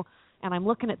walkthrough, and I'm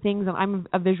looking at things, and I'm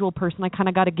a visual person, I kind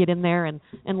of got to get in there and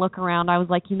look around. I was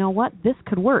like, you know what? This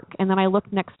could work. And then I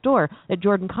looked next door at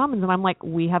Jordan Commons, and I'm like,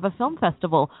 we have a film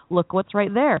festival. Look what's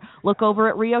right there. Look over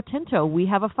at Rio Tinto. We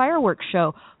have a fireworks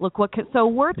show. So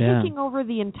we're taking over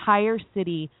the entire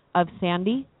city of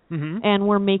Sandy. And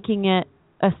we're making it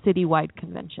a citywide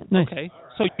convention. Nice. Okay.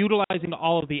 So utilizing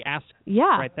all of the assets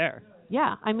right there.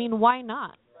 Yeah. I mean, why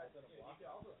not?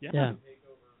 Yeah.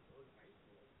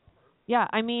 Yeah.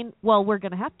 I mean, well, we're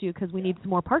going to have to because we need some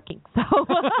more parking. So,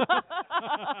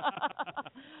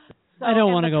 I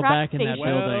don't want to go track back in that station,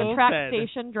 building. The track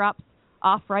station drops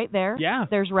off right there. Yeah.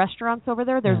 There's restaurants over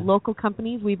there. There's local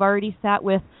companies. We've already sat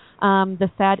with the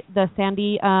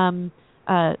Sandy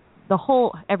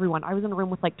everyone. I was in a room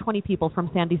with like 20 people from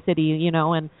Sandy City,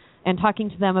 and talking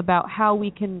to them about how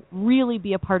we can really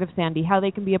be a part of Sandy, how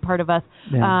they can be a part of us.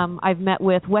 Yeah. I've met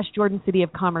with West Jordan City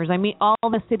of Commerce. I meet all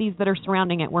the cities that are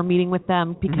surrounding it. We're meeting with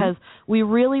them because we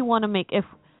really want to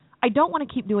I don't want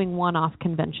to keep doing one-off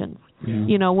conventions.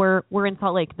 You know, we're in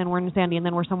Salt Lake, then we're in Sandy, and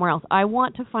then we're somewhere else. I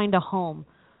want to find a home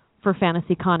for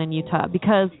FantasyCon in Utah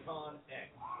because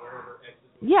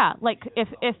like if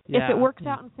it works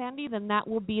out in Sandy, then that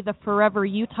will be the forever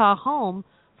Utah home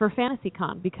for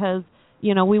FantasyCon because,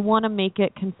 you know, we want to make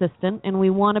it consistent and we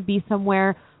want to be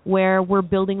somewhere where we're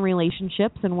building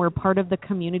relationships and we're part of the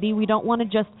community. We don't want to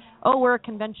just, we're a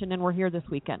convention and we're here this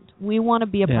weekend. We want to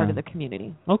be a part of the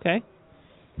community. Okay.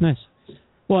 Nice.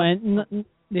 Well, and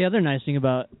the other nice thing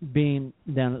about being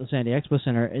down at the Sandy Expo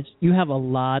Center is you have a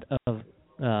lot of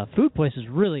food places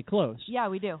really close. Yeah,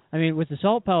 we do. I mean, with the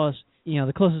Salt Palace, you know,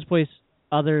 the closest place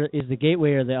other is the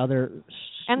Gateway or the other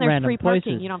and there's random free places.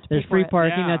 Parking. You don't have to pay there's for free it.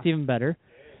 parking. That's even better.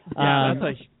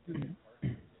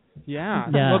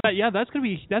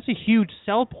 That's a huge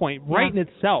sell point in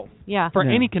itself. For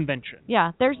any convention.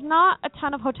 Yeah, there's not a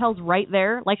ton of hotels right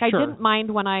there. Like I didn't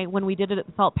mind when we did it at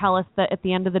the Salt Palace that at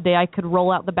the end of the day I could roll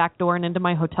out the back door and into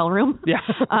my hotel room. Yeah.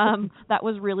 That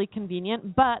was really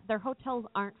convenient. But their hotels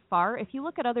aren't far. If you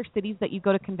look at other cities that you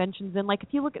go to conventions in, like if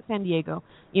you look at San Diego,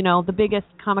 you know, the biggest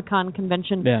Comic-Con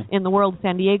convention in the world,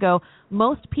 San Diego,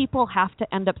 most people have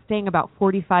to end up staying about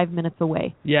 45 minutes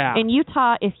away. Yeah. In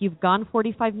Utah, if you've gone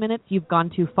 45 minutes, you've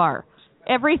gone too far.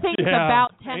 Everything's about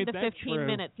 10 to 15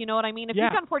 minutes. You know what I mean? If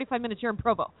you've gone 45 minutes, you're in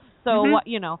Provo. So what,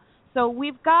 you know? So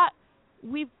we've got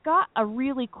a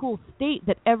really cool state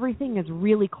that everything is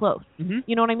really close.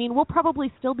 You know what I mean? We'll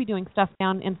probably still be doing stuff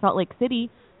down in Salt Lake City,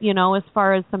 you know, as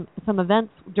far as some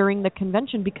events during the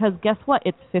convention because guess what?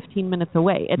 It's 15 minutes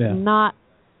away. It's not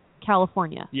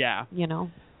California. Yeah. You know.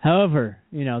 However,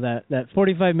 you know, that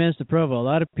 45 minutes to Provo, a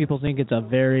lot of people think it's a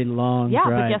very long drive.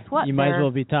 Yeah, but guess what? You might as well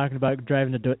be talking about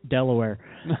driving to Delaware.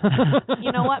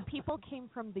 You know what? People came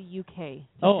from the UK.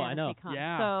 I know.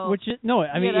 Yeah. So, which is,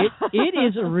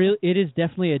 it is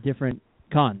definitely a different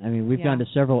con. I mean, we've gone to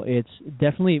several. It's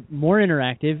definitely more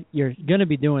interactive. You're going to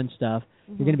be doing stuff.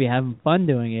 You're going to be having fun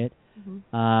doing it.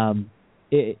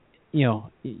 You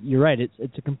know, you're right.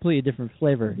 It's a completely different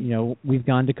flavor. You know, we've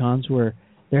gone to cons where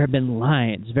there have been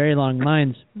lines, very long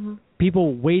lines,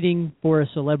 people waiting for a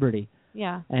celebrity.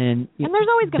 Yeah. And there's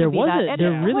always going to be that.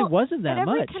 There really wasn't that much.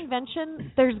 At every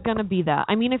convention, there's going to be that.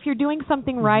 I mean, if you're doing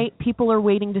something right, people are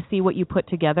waiting to see what you put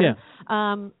together.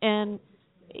 Yeah. And,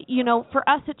 you know, for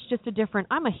us, it's just a different.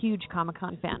 I'm a huge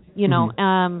Comic-Con fan. You know,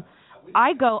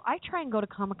 I try and go to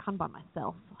Comic-Con by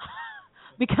myself.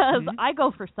 Because I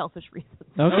go for selfish reasons.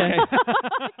 Okay.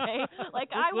 Okay. Like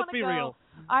I want to go. Real.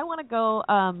 I want to go.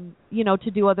 You know, to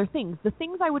do other things. The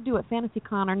things I would do at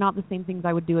FantasyCon are not the same things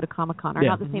I would do at a Comic-Con. Are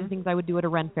not the same things I would do at a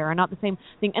Ren Fair. Are not the same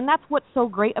thing. And that's what's so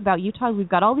great about Utah. We've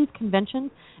got all these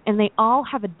conventions, and they all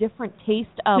have a different taste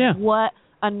of what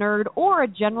a nerd or a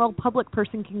general public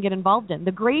person can get involved in.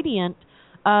 The gradient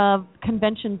of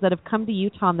conventions that have come to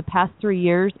Utah in the past 3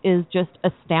 years is just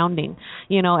astounding.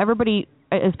 You know, everybody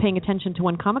is paying attention to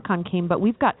when Comic-Con came, but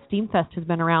we've got SteamFest has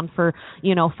been around for,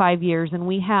 5 years, and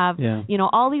we have,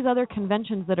 all these other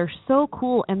conventions that are so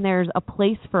cool, and there's a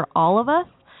place for all of us.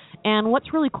 And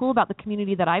what's really cool about the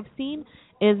community that I've seen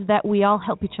is that we all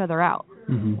help each other out.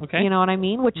 Okay. You know what I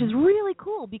mean? Which is really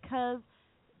cool because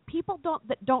people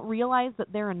that don't realize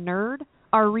that they're a nerd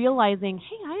are realizing,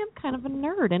 hey, I am kind of a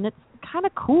nerd, and it's kind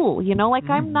of cool. You know, like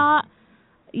I'm not...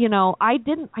 You know, I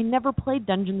never played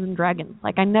Dungeons and Dragons.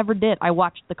 Like, I never did. I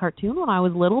watched the cartoon when I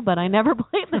was little, but I never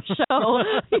played the show,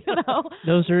 you know.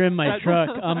 Those are in my truck,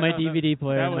 on my DVD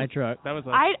player in my truck. That was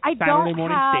I Saturday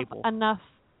morning staple. I don't have enough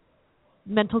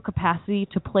mental capacity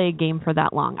to play a game for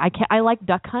that long. I like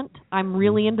Duck Hunt. I'm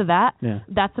really into that. Yeah.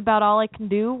 That's about all I can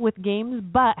do with games.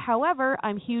 But, however,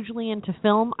 I'm hugely into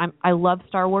film. I love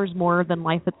Star Wars more than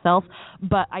life itself,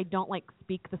 but I don't,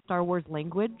 speak the Star Wars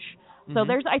language. So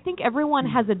I think everyone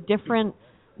has a different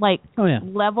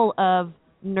level of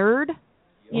nerd,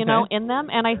 you know, in them.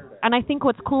 And I think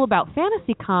what's cool about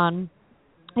FantasyCon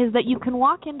is that you can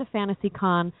walk into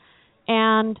FantasyCon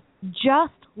and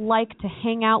just like to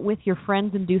hang out with your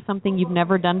friends and do something you've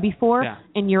never done before,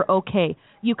 and you're okay.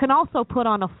 You can also put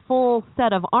on a full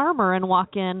set of armor and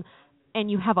walk in, and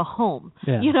you have a home,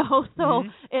 you know. So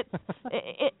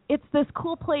it's this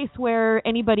cool place where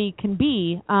anybody can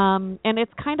be, and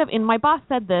it's kind of. And my boss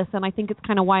said this, and I think it's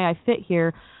kind of why I fit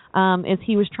here. Is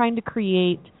he was trying to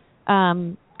create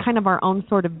kind of our own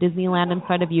sort of Disneyland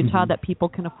inside of Utah that people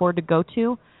can afford to go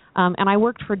to, and I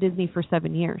worked for Disney for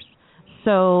 7 years,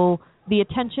 so the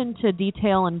attention to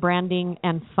detail and branding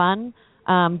and fun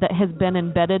that has been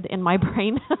embedded in my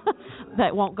brain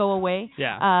that won't go away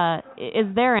is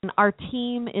there, and our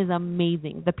team is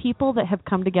amazing. The people that have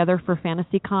come together for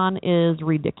FantasyCon is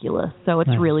ridiculous, so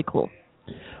it's really cool.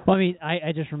 Well, I mean,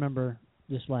 I just remember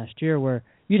this last year where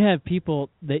you'd have people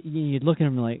that you'd look at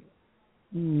them like,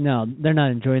 no, they're not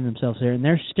enjoying themselves there, and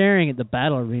they're staring at the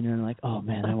battle arena and like, oh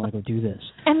man, I want to go do this.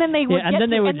 And then they would and then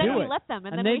they would and then do we it. let them,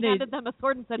 and then they we handed them a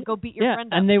sword and said, go beat your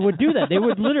friend up. and they would do that. They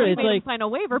would literally, we it's made like them sign a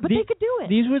waiver, but they could do it.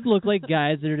 These would look like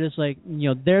guys that are just like,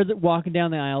 they're walking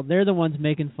down the aisle. They're the ones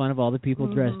making fun of all the people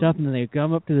dressed up, and then they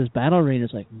come up to this battle arena.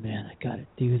 It's like, man, I got to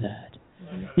do that.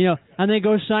 And they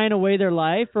go sign away their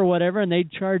life or whatever, and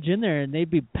they'd charge in there, and they'd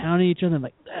be pounding each other. I'm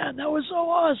like, man, that was so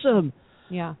awesome.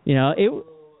 Yeah. It.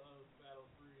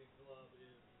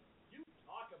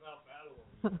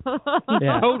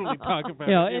 Totally talk about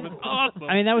it. It was awesome.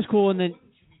 I mean, that was cool. And then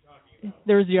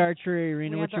there was the archery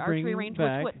arena, which you bring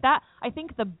back. I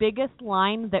think the biggest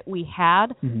line that we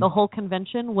had the whole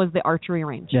convention was the archery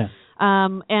range. Yeah.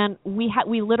 And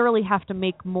we literally have to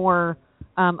make more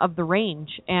of the range.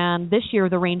 And this year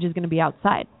the range is going to be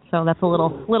outside. So that's a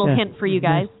little hint for you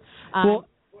guys.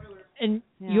 And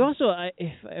you also,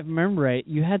 if I remember right,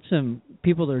 you had some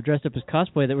people that were dressed up as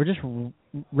cosplay that were just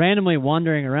randomly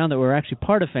wandering around that were actually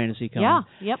part of FantasyCon. Yeah,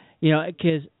 yep.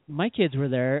 Because my kids were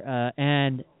there,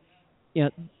 and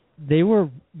there was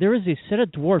a set of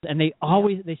dwarves, and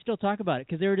they still talk about it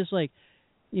because they were just like,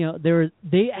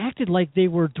 they acted like they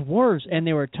were dwarves, and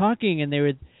they were talking, and they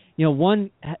would,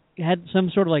 one had some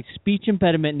sort of like speech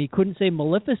impediment, and he couldn't say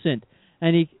Maleficent,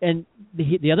 and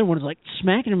the other one was like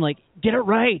smacking him like, get it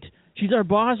right. She's our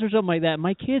boss or something like that.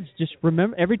 My kids just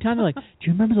remember every time they're like, do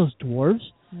you remember those dwarves?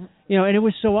 And it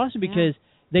was so awesome because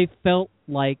they felt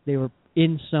like they were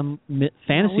in some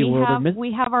fantasy world.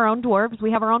 We have our own dwarves.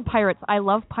 We have our own pirates. I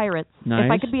love pirates. Nice.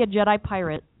 If I could be a Jedi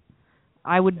pirate,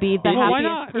 I would be the happiest why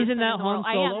not? person Isn't that in the Han world.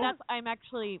 Solo? I'm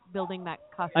actually building that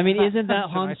costume. I mean, isn't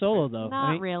that Han Solo, though?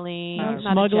 Not really. He's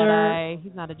not Smuggler. a Jedi.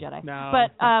 He's not a Jedi. No.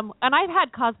 But and I've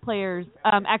had cosplayers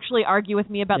actually argue with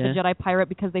me about the Jedi pirate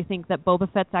because they think that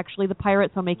Boba Fett's actually the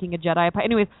pirate, so making a Jedi pirate.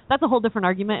 Anyways, that's a whole different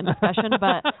argument and discussion,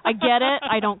 but I get it.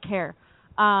 I don't care.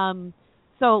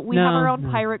 So we have our own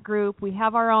pirate group. We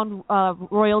have our own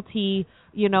royalty.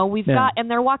 We've got, and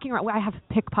they're walking around. I have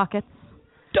pickpockets.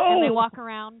 And they walk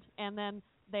around, and then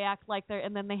they act like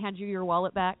and then they hand you your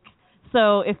wallet back.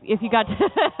 So if you got,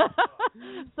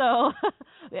 so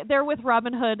they're with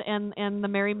Robin Hood and the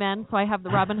Merry Men. So I have the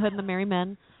Robin Hood and the Merry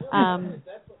Men. That's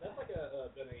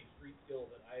like been a street skill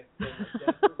that I've been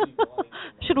desperately wanting.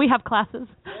 Should we have classes?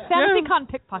 FantasyCon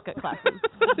pickpocket classes.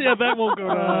 That won't go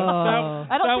down.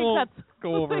 I don't think that's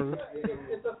go over.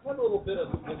 It's a fun little bit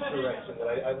of misdirection that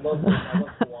I love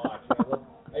to watch.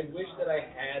 I wish that I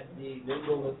had the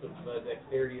nimbleness of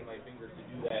dexterity in my fingers to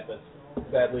do that, but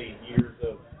sadly, years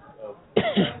of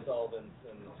solvents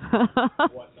and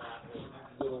whatnot and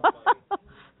little my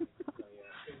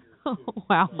fingers.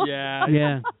 Wow.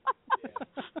 Yeah.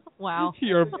 Wow.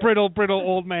 You're a brittle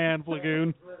old man,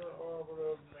 Flagoon.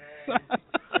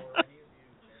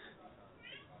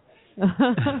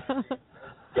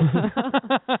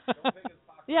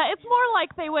 Yeah, it's more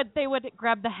like they would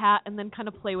grab the hat and then kind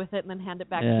of play with it and then hand it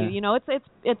back to you.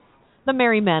 It's the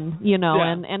Merry Men,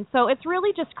 and so it's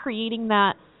really just creating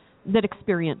that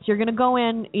experience. You're going to go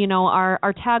in,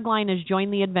 our tagline is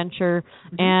join the adventure,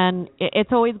 and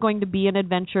it's always going to be an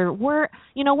adventure. We're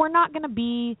not going to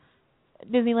be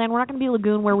Disneyland. We're not going to be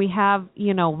Lagoon where we have,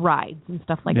 rides and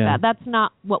stuff like that. That's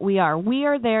not what we are. We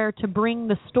are there to bring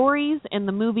the stories and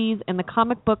the movies and the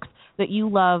comic books that you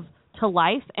love to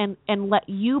life and let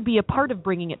you be a part of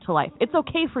bringing it to life. It's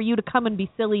okay for you to come and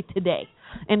be silly today.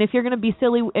 And if you're going to be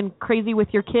silly and crazy with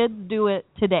your kids, do it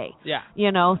today. Yeah.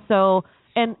 So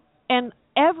and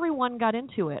everyone got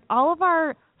into it. All of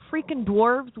our freaking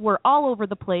dwarves were all over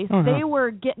the place. They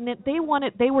were getting it. They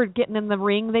were getting in the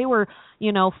ring. They were,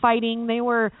 fighting. They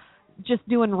were just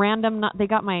doing random. They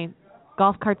got my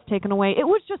golf carts taken away. It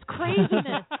was just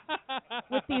craziness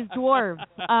with these dwarves.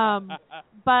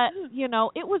 But,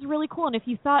 it was really cool. And if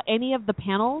you saw any of the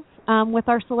panels with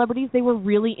our celebrities, they were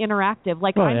really interactive.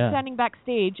 Like I'm standing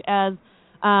backstage as,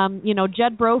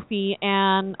 Jed Brophy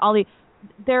and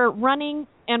they're running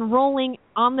and rolling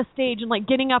on the stage and like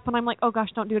getting up, and I'm like, oh gosh,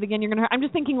 don't do it again. You're gonna hurt. I'm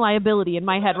just thinking liability in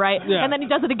my head, right? Yeah. And then he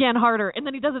does it again harder, and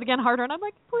then he does it again harder, and I'm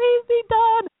like, please be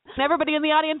done. And everybody in the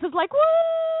audience is like, woo!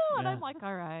 And I'm like,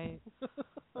 all right.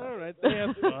 All right, they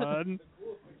have fun. The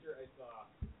coolest picture I saw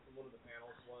from one of the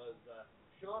panels was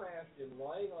Sean Ashton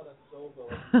lying on a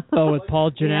sofa. With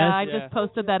Paul Giannis. Yeah, I just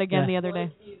posted that again the other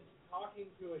day. Like he's talking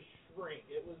to a shrink.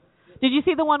 It was. Did you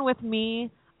see the one with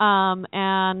me?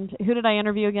 And who did I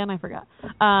interview again? I forgot.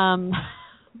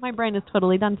 My brain is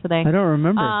totally done today. I don't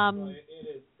remember.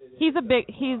 He's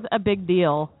a big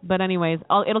deal. But anyways,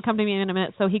 it'll come to me in a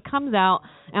minute. So he comes out,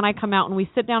 and I come out, and we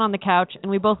sit down on the couch, and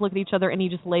we both look at each other, and he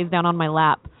just lays down on my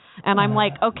lap. And I'm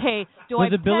like, okay, do Was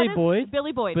I it Billy Boyd?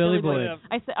 Billy Boyd. Billy Boyd. Boyd.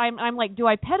 I said, I'm like, do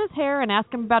I pet his hair and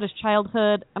ask him about his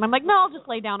childhood? And I'm like, no, I'll just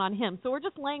lay down on him. So we're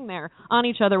just laying there on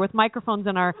each other with microphones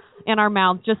in our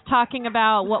mouths, just talking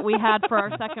about what we had for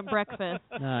our second breakfast.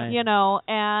 Nice. You know,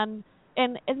 and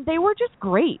they were just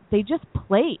great. They just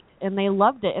played and they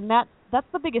loved it. And that's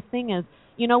the biggest thing is,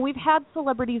 you know, we've had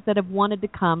celebrities that have wanted to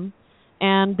come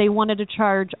and they wanted to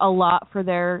charge a lot for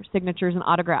their signatures and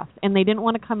autographs, and they didn't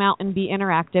want to come out and be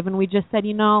interactive. And we just said,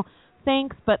 you know,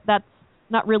 thanks, but that's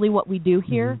not really what we do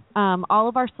here. All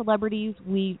of our celebrities,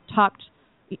 we talked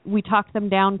them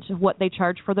down to what they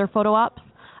charge for their photo ops.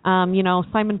 You know,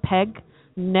 Simon Pegg,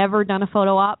 never done a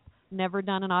photo op, never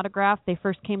done an autograph. They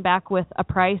first came back with a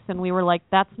price, and we were like,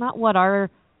 that's not what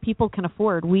our people can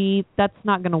afford. That's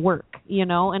not going to work, you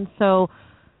know. And so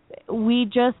we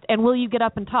just, and will you get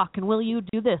up and talk, and will you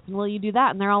do this, and will you do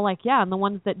that? And they're all like, yeah. And the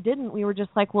ones that didn't, we were just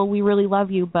like, well, we really love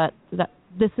you, but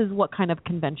this is what kind of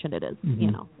convention it is,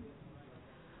 you know.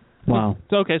 Wow.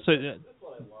 So, okay, so That's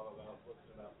what I love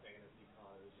about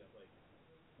FantasyCon is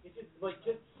just it's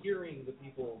just hearing the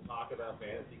people talk about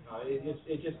FantasyCon.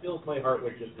 It just fills my heart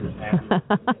with just this happiness.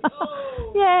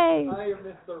 Oh, yay! I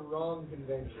missed the wrong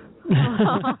convention.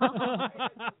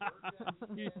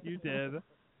 you did.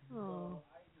 Oh.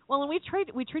 Well, and we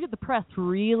treated the press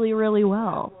really, really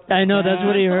well. I know, that's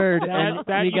what he heard.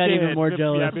 That he got even more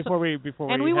jealous. Yeah, before we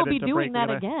and we will be doing break, that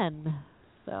again.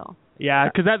 So. Yeah,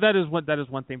 because that is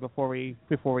one thing before we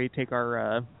take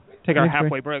our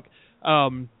halfway break.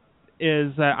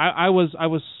 Is that I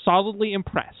was solidly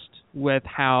impressed with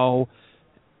how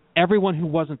everyone who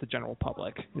wasn't the general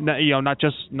public, you know, not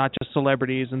just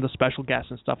celebrities and the special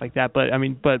guests and stuff like that, but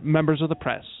members of the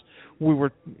press, we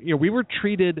were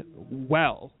treated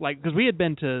well, like, because we had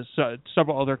been to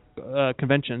several other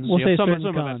conventions. We'll say some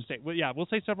certain cons. We'll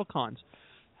say several cons.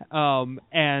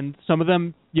 And some of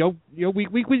them,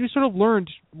 we sort of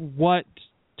learned what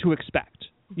to expect.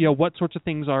 You know, what sorts of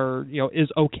things are, you know,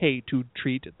 is okay to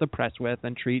treat the press with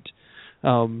and treat,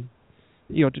 to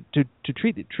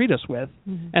treat us with.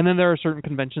 Mm-hmm. And then there are certain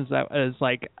conventions that is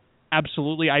like,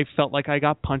 absolutely, I felt like I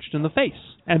got punched in the face,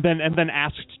 and then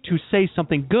asked to say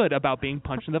something good about being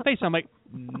punched in the face. I'm like,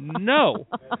 no,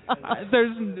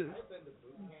 there's. I've been to boot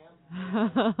camp.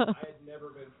 I had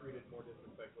never been treated more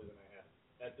disrespectfully than I have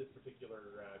at this particular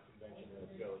convention that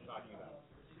Joe is talking about.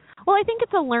 Well, I think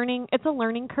it's a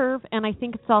learning curve, and I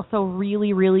think it's also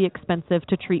really, really expensive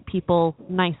to treat people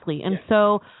nicely. And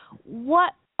so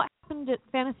what happened at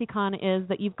FantasyCon is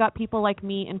that you've got people like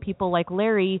me and people like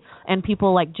Larry and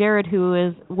people like Jared,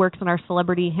 who works in our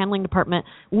celebrity handling department.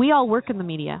 We all work in the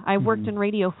media. I've worked in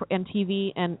radio and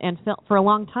TV and film for a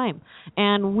long time,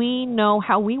 and we know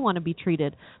how we want to be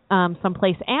treated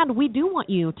someplace, and we do want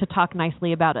you to talk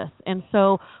nicely about us. And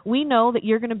so we know that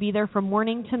you're going to be there from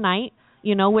morning to night,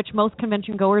 you know, which most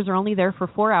convention goers are only there for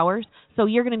 4 hours. So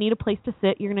you're going to need a place to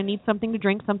sit. You're going to need something to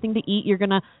drink, something to eat. You're going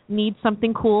to need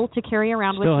something cool to carry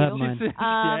around Still with have you.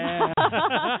 mine.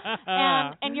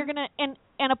 And you're going to and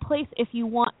a place if you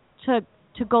want to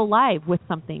go live with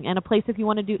something, and a place if you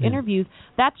want to do interviews.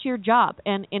 That's your job.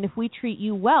 And if we treat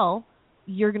you well,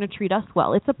 you're going to treat us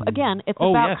well. It's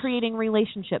about creating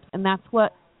relationships, and that's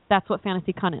what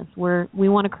FantasyCon is. We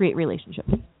want to create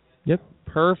relationships. Yep.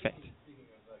 Perfect.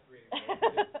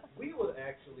 We would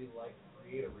actually like to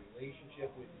create a relationship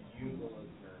with you, the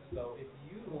listener. So if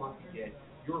you want to get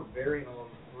your very own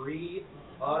free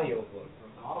audiobook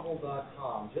from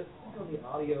Audible.com, just click on the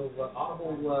Audible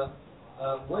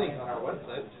link on our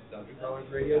website, which is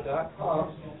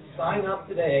DungeonCrawlersRadio.com. Sign up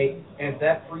today, and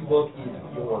that free book is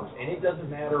yours. And it doesn't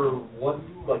matter what,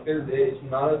 like, it's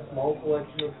not a small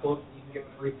collection of books that you can get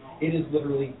for free. It is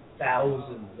literally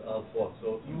thousands of books.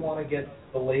 So if you want to get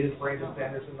the latest Brandon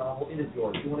Sanderson novel, it is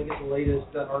yours. You want to get the latest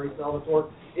Ari Salvatore,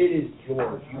 it is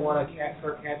yours. You want to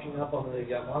start catching up on the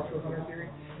Monster Hunter series,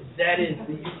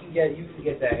 you can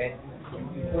get that, and you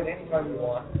can do it anytime you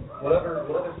want. Whatever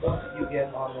books you get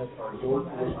on this are yours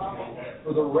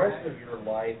for the rest of your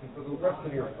life, and for the rest of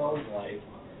your phone life,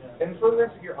 and for the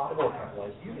rest of your Audible account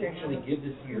life. You can actually give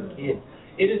this to your kid.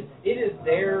 It is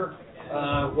their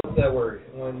what's that word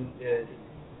when.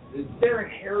 It's their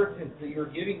inheritance that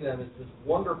you're giving them is this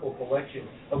wonderful collection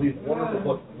of these wonderful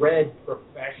books read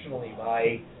professionally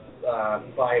by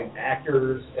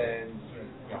actors and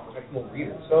professional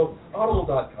readers. So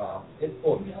Audible.com, it's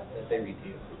books that they read to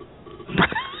you.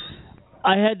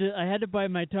 I had to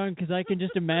bite my tongue because I can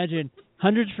just imagine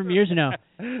hundreds from years now.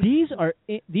 These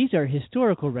are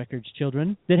historical records,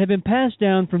 children, that have been passed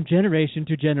down from generation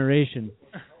to generation.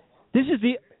 This is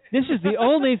the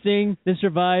only thing that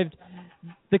survived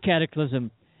the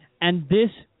cataclysm. And this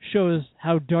shows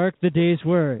how dark the days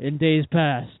were in days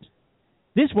past.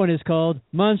 This one is called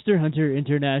Monster Hunter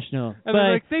International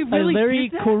by they really Larry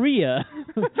did that? Correia.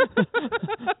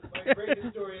 My great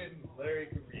historian, Larry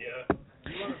Correia.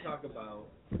 You want to talk about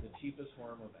the cheapest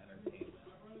form of entertainment?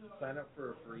 Sign up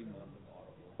for a free month of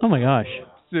Audible. Oh my gosh.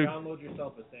 Download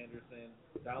yourself a Sanderson.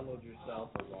 Download yourself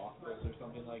a Rothfuss or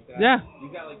something like that. Yeah.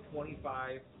 You got like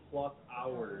 25 plus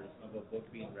hours of a book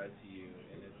being read to you,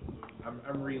 and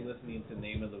I'm re-listening to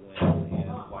Name of the Wind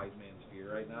and Wise Man's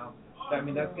Fear right now. I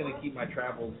mean, that's going to keep my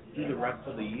travels through the rest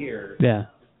of the year. Yeah.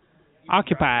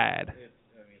 Occupied.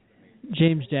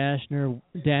 James Dashner,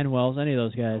 Dan Wells, any of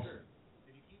those guys.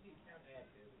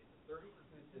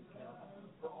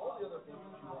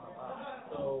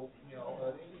 So, you know,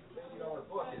 an $80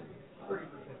 book is 30%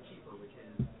 cheaper, which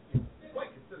is quite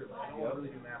considerable. I don't really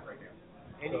do math right now.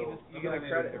 And you get a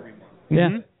credit every month. Yeah.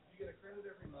 You get a credit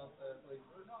every month. Like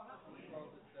first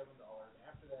month is $7.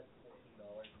 After that, it's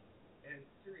 $14. And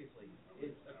seriously,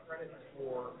 it's a credit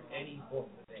for any book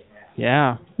that they have.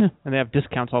 Yeah. And they have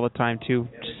discounts all the time too,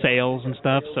 sales and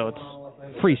stuff. So it's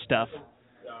free stuff.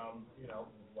 You know,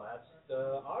 last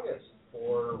August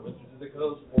for Wizards of the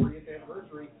Coast 40th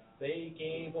anniversary, they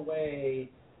gave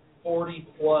away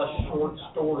 40-plus short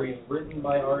stories written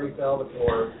by Ari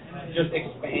Salvatore, just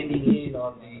expanding in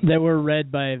on the... That were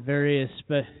read by various...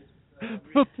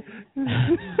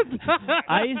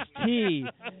 Ice-T.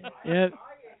 Yep.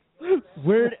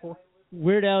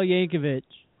 Weird Al Yankovic.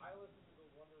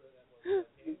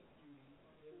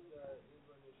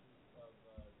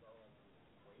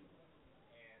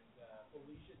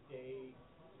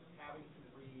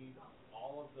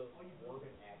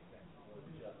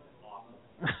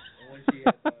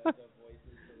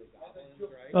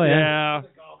 Oh yeah.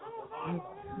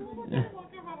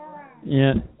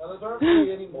 Yeah. Now, those aren't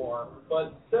free anymore,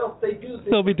 but they do.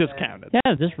 They'll be discounted.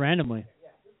 Yeah, just randomly.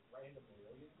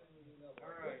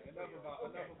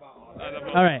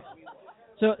 All right.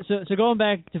 So going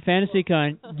back to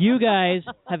FantasyCon, you guys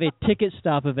have a ticket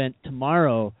stop event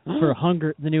tomorrow for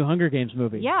the new Hunger Games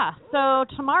movie. Yeah. So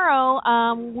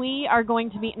tomorrow we are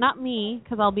going to be, not me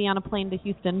because I'll be on a plane to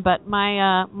Houston, but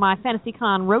my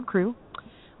FantasyCon road crew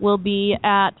will be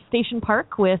at Station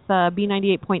Park with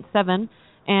B98.7.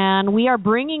 And we are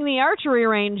bringing the archery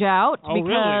range out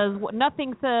because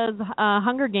nothing says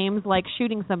Hunger Games like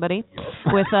shooting somebody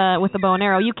with a bow and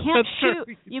arrow. You can't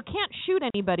shoot. You can't shoot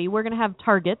anybody. We're going to have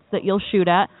targets that you'll shoot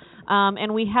at.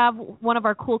 And we have one of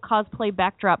our cool cosplay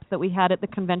backdrops that we had at the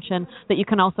convention that you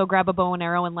can also grab a bow and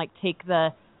arrow and like take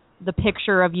the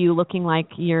picture of you looking like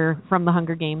you're from the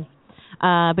Hunger Games.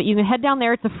 But you can head down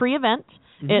there. It's a free event.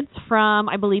 Mm-hmm. It's from,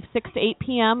 I believe, 6 to 8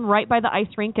 p.m. right by the ice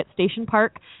rink at Station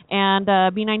Park. And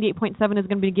B98.7 is going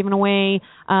to be giving away,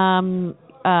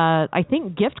 I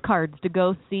think, gift cards to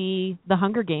go see the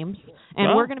Hunger Games.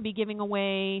 And we're going to be giving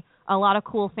away a lot of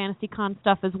cool FantasyCon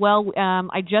stuff as well.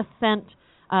 I just sent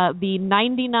the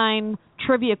 99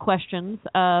 trivia questions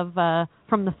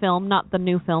from the film, not the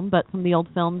new film, but from the old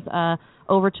films,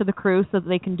 over to the crew so that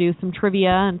they can do some trivia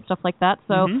and stuff like that.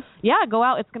 So, yeah, go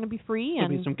out. It's going to be free. There'll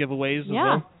be some giveaways as well.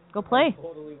 Yeah, go play. I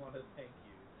totally want to thank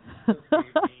you. This gave me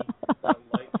a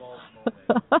light bulb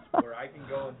moment where I can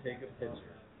go and take a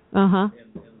picture and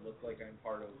look like I'm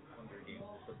part of Hunger Games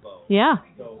with the bow. Yeah.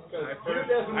 So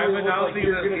I'm announcing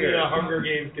you're going to be here. a Hunger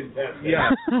Games contestant.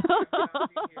 Yeah.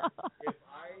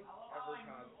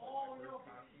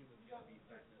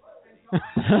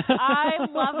 I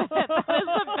love it. That is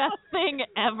the best thing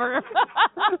ever.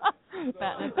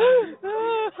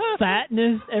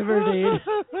 Fatness ever,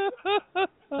 dude.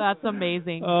 That's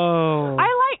amazing. Oh.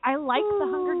 I like the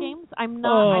Hunger Games. I've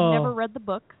never read the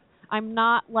books. I'm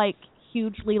not like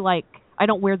hugely like I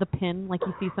don't wear the pin like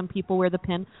you see some people wear the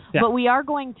pin. Yeah. But we are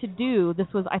going to do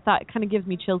I thought it kind of gives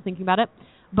me chills thinking about it.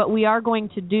 But we are going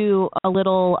to do a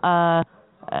little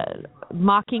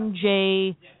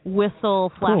Mockingjay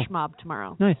whistle flash mob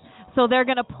tomorrow. Nice. So they're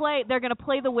gonna play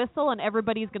the whistle and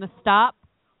everybody's gonna stop,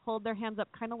 hold their hands up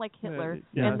kind of like Hitler,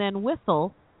 and then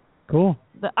whistle. Cool.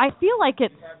 I feel like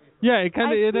it's it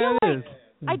kind of is.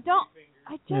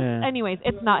 Anyways,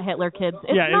 it's not Hitler, kids.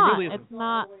 It's not. It really it's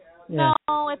not. Yeah.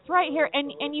 No, it's right here,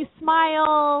 and you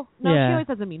smile. No, she always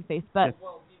has a mean face, but.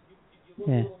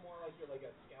 Yeah.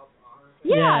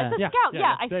 Yeah, it's a scout.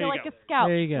 Yeah, I feel like a scout.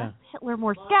 There you go. That's Hitler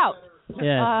more scout.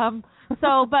 Yeah.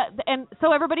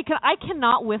 So everybody I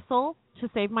cannot whistle to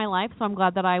save my life, so I'm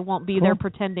glad that I won't be there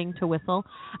pretending to whistle.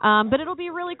 But it'll be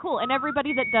really cool, and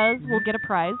everybody that does will get a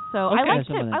prize. So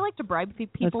I like to bribe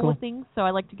people with things, so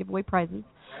I like to give away prizes.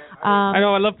 I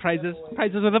know, I love prizes.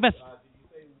 Prizes are the best.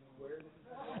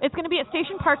 It's going to be at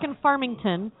Station Park in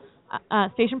Farmington.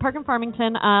 Station Park in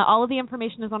Farmington. All of the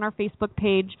information is on our Facebook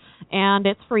page, and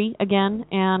it's free again.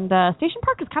 And Station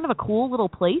Park is kind of a cool little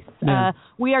place. Yeah.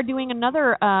 We are doing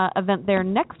another event there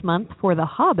next month for The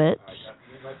Hobbit.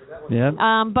 Yeah.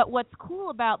 But what's cool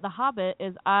about The Hobbit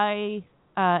is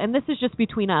and this is just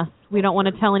between us. We don't want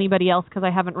to tell anybody else because I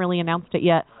haven't really announced it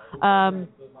yet.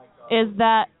 Is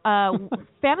that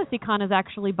FantasyCon is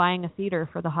actually buying a theater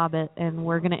for The Hobbit, and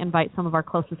we're going to invite some of our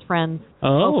closest friends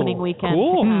opening weekend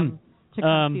cool. to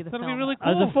come see the That'll film. be really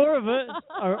cool. Are the four of us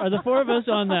are the four of us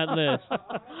on that list?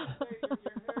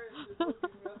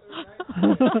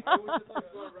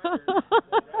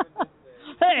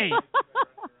 Hey.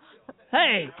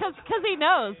 Because he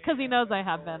knows I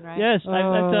have been, right? Yes,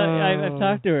 I've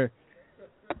talked to her.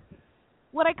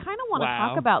 What I kind of want to Wow.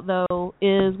 talk about, though,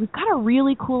 is we've got a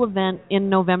really cool event in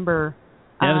November.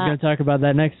 Yeah, I was going to talk about that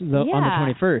on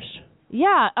the 21st.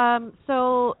 Yeah,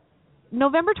 so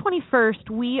November 21st,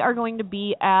 we are going to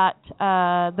be at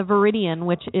the Viridian,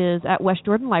 which is at West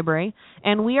Jordan Library,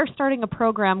 and we are starting a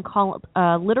program called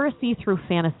Literacy Through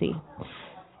Fantasy.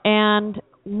 And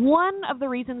one of the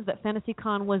reasons that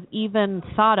FantasyCon was even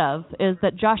thought of is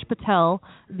that Josh Patel,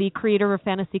 the creator of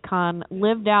FantasyCon,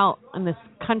 lived out in this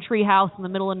country house in the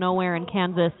middle of nowhere in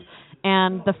Kansas,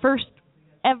 and the first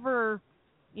ever,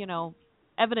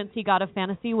 evidence he got of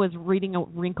fantasy was reading A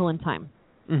Wrinkle in Time,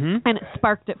 and it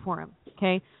sparked it for him.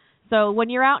 Okay, so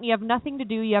when you're out and you have nothing to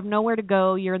do, you have nowhere to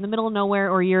go, you're in the middle of nowhere,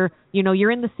 or you're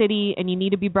in the city and you need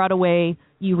to be brought away,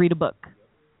 you read a book.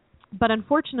 But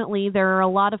unfortunately, there are a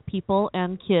lot of people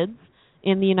and kids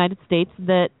in the United States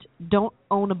that don't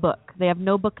own a book. They have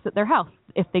no books at their house.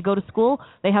 If they go to school,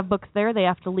 they have books there. They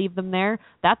have to leave them there.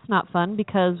 That's not fun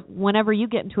because whenever you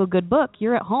get into a good book,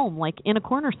 you're at home, like in a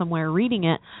corner somewhere, reading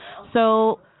it.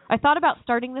 So I thought about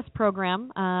starting this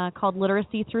program called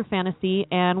Literacy Through Fantasy,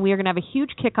 and we are going to have a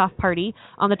huge kickoff party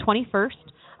on the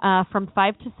 21st from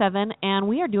 5 to 7, and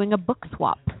we are doing a book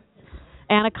swap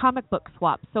and a comic book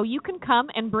swap. So you can come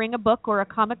and bring a book or a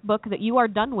comic book that you are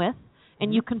done with,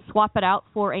 and you can swap it out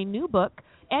for a new book,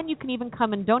 and you can even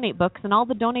come and donate books, and all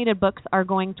the donated books are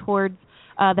going towards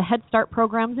the Head Start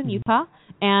programs in Utah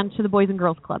and to the Boys and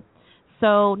Girls Club.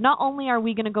 So not only are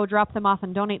we going to go drop them off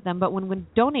and donate them, but when we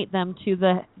donate them to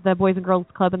the Boys and Girls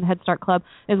Club and the Head Start Club,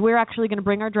 is we're actually going to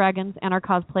bring our dragons and our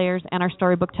cosplayers and our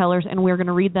storybook tellers, and we're going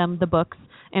to read them the books,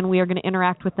 and we are going to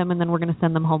interact with them, and then we're going to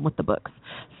send them home with the books.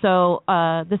 So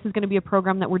this is going to be a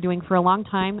program that we're doing for a long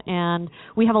time, and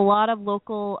we have a lot of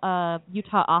local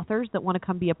Utah authors that want to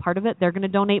come be a part of it. They're going to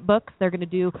donate books. They're going to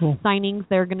do signings.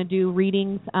 They're going to do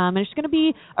readings. And it's going to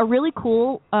be a really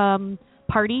cool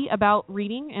party about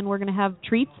reading, and we're going to have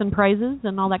treats and prizes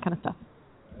and all that kind of stuff.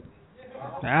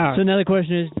 Wow. So now the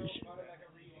question is,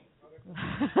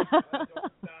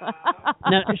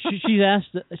 now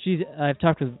I've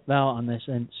talked with Val on this,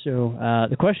 and so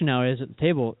the question now is, at the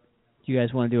table, do you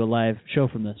guys want to do a live show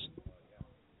from this?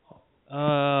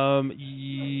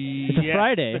 It's a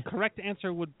Friday. The correct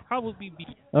answer would probably be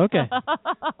okay.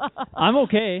 I'm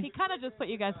okay. He kind of just put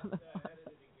you guys on the spot.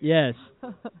 Yes.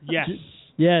 Yes.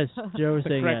 Yes, Joe was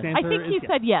saying correct yes. answer I think he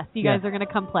said yes. You guys are going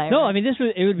to come play. No, right? I mean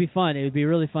it would be fun. It would be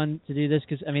really fun to do this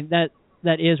because I mean that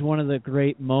is one of the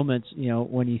great moments,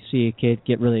 when you see a kid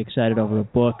get really excited over a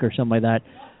book or something like that.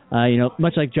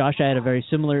 Much like Josh, I had a very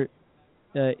similar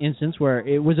instance where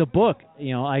it was a book.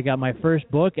 I got my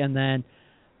first book and then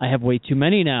I have way too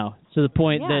many now, to the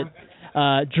point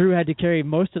that Drew had to carry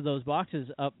most of those boxes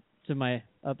up to my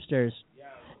upstairs.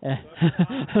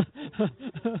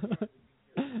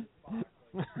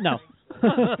 No.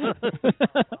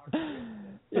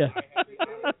 Yeah.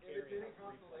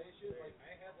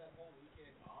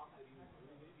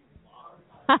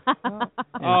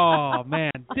 Oh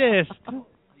man, disc.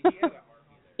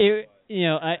 I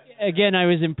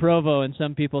was in Provo, and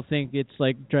some people think it's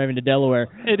like driving to Delaware.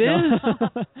 It is.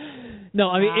 No,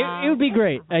 I mean it would be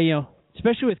great.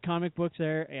 Especially with comic books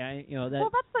there. Well,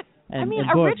 that's like. And books,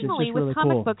 originally it's just with really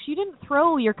comic cool. books, you didn't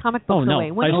throw your comic books no,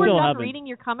 away. When I you were still done haven't. reading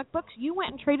your comic books, you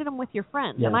went and traded them with your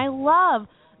friends. Yeah. And I love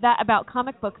that about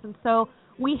comic books. And so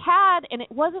we had, and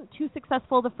it wasn't too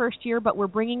successful the first year, but we're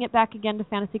bringing it back again to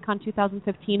FantasyCon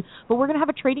 2015. But we're going to have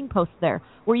a trading post there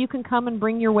where you can come and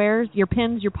bring your wares, your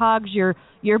pins, your pogs,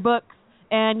 your books.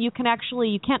 And you can't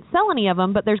sell any of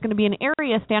them, but there's going to be an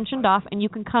area stanchioned off, and you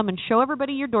can come and show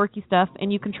everybody your dorky stuff,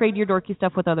 and you can trade your dorky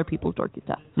stuff with other people's dorky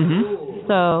stuff. Mm-hmm.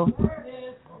 So,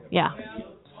 yeah.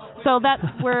 So that's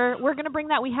we're going to bring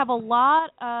that. We have a lot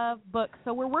of books.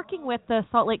 So we're working with the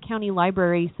Salt Lake County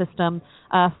Library System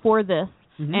for this,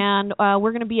 and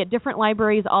we're going to be at different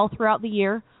libraries all throughout the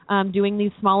year. doing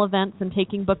these small events and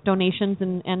taking book donations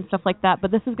and stuff like that.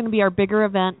 But this is going to be our bigger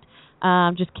event,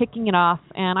 just kicking it off.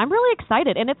 And I'm really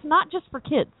excited. And it's not just for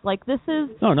kids. Like, this is,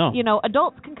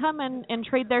 adults can come and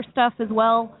trade their stuff as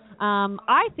well.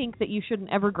 I think that you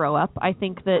shouldn't ever grow up. I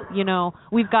think that,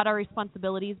 we've got our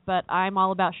responsibilities, but I'm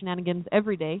all about shenanigans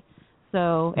every day.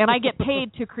 So, and I get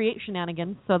paid to create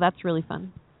shenanigans, so that's really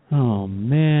fun. Oh,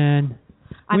 man.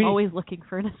 I'm always looking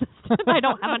for an assistant. I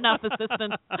don't have enough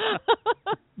assistants.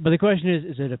 But the question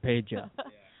is it a paid job?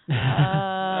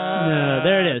 No,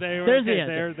 there it is. There's the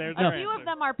answer. A few of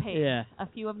them are paid. Yeah. A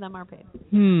few of them are paid.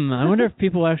 I wonder if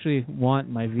people actually want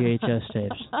my VHS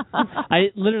tapes.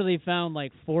 I literally found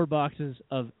like 4 boxes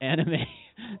of anime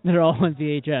that are all on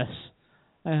VHS.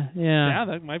 Yeah,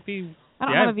 that might be. I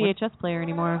don't have a VHS player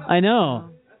anymore. I know.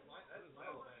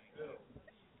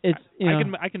 It's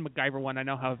I can MacGyver one. I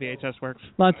know how VHS works.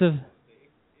 Lots of.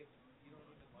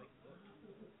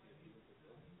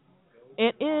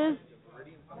 It is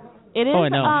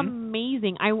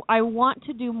amazing. I want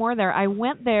to do more there. I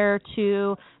went there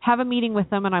to have a meeting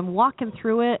with them, and I'm walking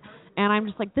through it, and I'm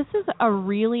just like, this is a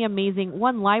really amazing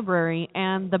library,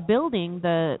 and the building,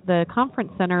 the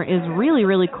conference center is really,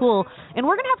 really cool. And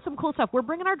we're going to have some cool stuff. We're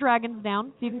bringing our dragons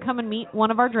down, so you can come and meet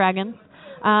one of our dragons.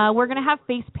 We're going to have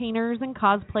face painters and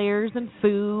cosplayers and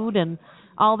food and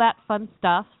all that fun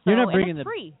stuff. So, you're not bringing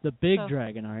the big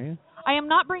dragon, are you? I am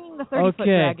not bringing the 30-foot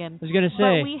dragon. I was going to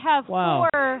say. But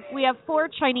we have four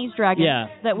Chinese dragons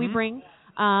that we bring,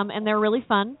 and they're really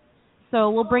fun.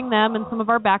 So we'll bring them and some of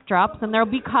our backdrops, and there'll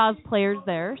be cosplayers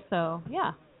there. So,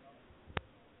 yeah.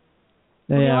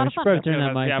 Yeah, a lot of fun. Turn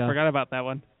that mic I off. forgot about that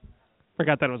one.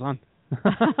 Forgot that it was on.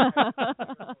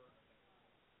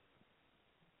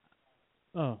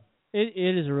 Oh, it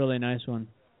is a really nice one.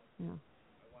 Yeah.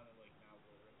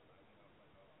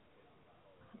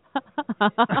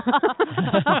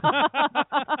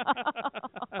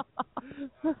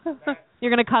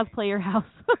 You're going to cosplay your house.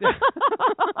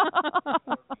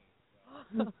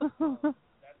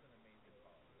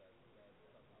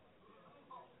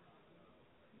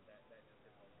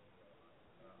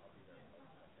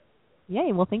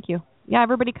 Yay, well, thank you. Yeah,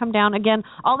 everybody come down. Again,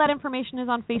 all that information is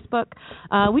on Facebook.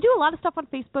 We do a lot of stuff on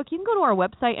Facebook. You can go to our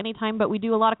website anytime, but we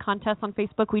do a lot of contests on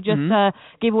Facebook. We just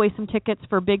gave away some tickets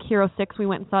for Big Hero 6. We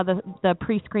went and saw the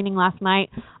pre-screening last night.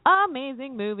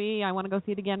 Amazing movie. I want to go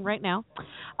see it again right now.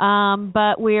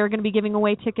 But we're going to be giving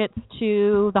away tickets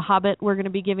to The Hobbit. We're going to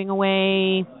be giving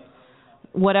away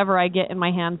whatever I get in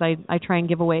my hands, I try and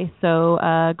give away. So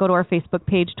go to our Facebook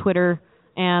page, Twitter,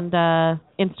 and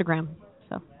Instagram.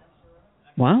 So.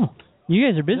 Wow. You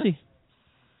guys are busy.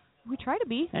 We try to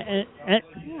be.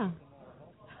 Yeah.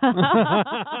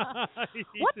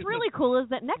 What's really cool is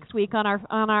that next week on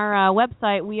our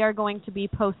website we are going to be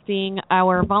posting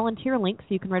our volunteer link, so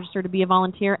you can register to be a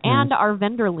volunteer, and our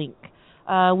vendor link.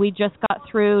 We just got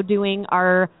through doing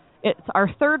our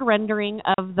third rendering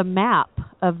of the map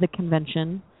of the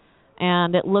convention,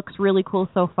 and it looks really cool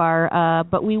so far.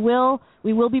 But we will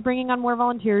be bringing on more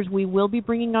volunteers. We will be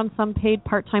bringing on some paid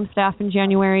part-time staff in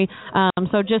January.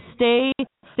 So just stay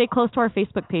close to our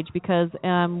Facebook page, because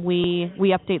we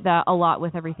update that a lot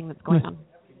with everything that's going on.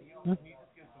 Can you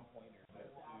give some pointers as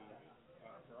to,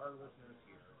 for our listeners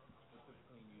here,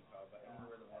 specifically in Utah, but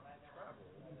anywhere that wants to travel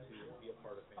to be a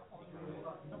part of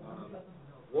FantasyCon,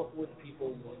 what would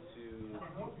people need to,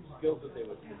 skills that they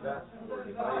would possess or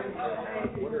desires they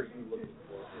have, what are you looking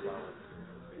for volunteers?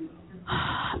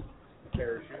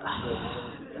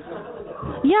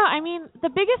 Yeah, I mean, the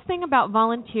biggest thing about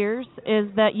volunteers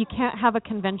is that you can't have a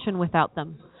convention without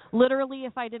them. Literally,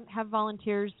 if I didn't have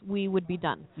volunteers, we would be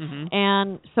done.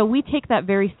 And so we take that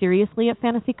very seriously at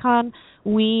FantasyCon.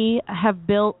 We have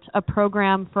built a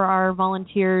program for our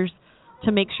volunteers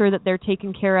to make sure that they're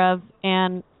taken care of,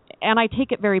 and I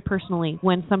take it very personally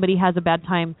when somebody has a bad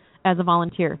time as a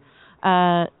volunteer.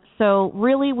 So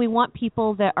really, we want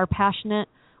people that are passionate.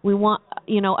 We want,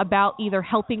 about either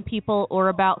helping people or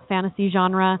about fantasy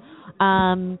genre.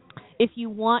 If you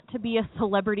want to be a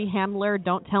celebrity handler,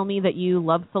 don't tell me that you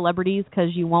love celebrities,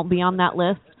 because you won't be on that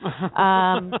list.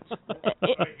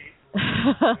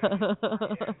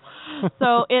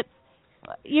 So it's,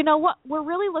 what we're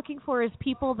really looking for is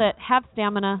people that have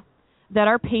stamina, that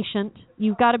are patient.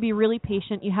 You've got to be really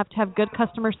patient. You have to have good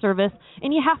customer service,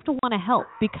 and you have to want to help,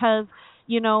 because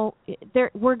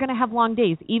we're going to have long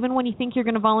days. Even when you think you're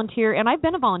going to volunteer, and I've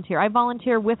been a volunteer. I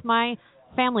volunteer with my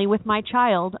family, with my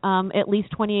child, at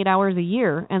least 28 hours a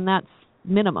year, and that's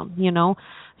minimum,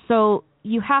 So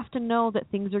you have to know that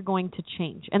things are going to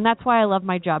change, and that's why I love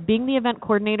my job. Being the event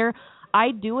coordinator,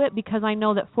 I do it because I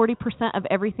know that 40% of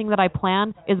everything that I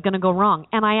plan is going to go wrong,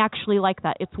 and I actually like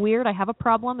that. It's weird. I have a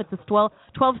problem. It's a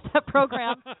 12-step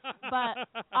program,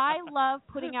 but I love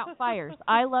putting out fires.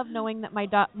 I love knowing that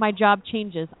my job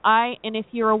changes. And if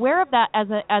you're aware of that as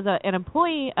an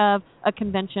employee of a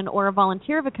convention or a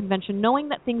volunteer of a convention, knowing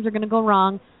that things are going to go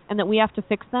wrong and that we have to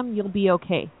fix them, you'll be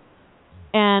okay.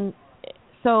 And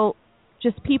so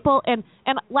just people, and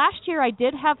last year I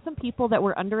did have some people that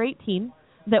were under 18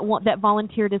 that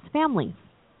volunteered as families,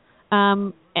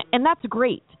 and that's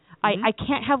great. Mm-hmm. I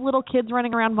can't have little kids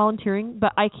running around volunteering,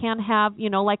 but I can have,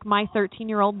 like my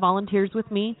 13-year-old volunteers with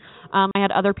me. I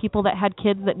had other people that had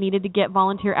kids that needed to get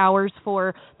volunteer hours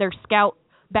for their scout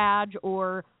badge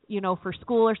or, for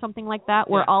school or something like that.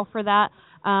 We're all for that.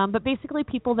 But basically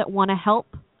people that want to help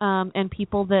and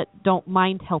people that don't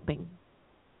mind helping.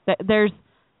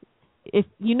 If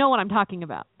you know what I'm talking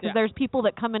about, because there's people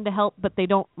that come in to help, but they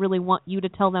don't really want you to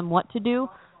tell them what to do.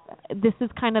 This is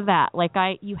kind of that. Like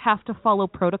you have to follow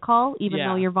protocol, even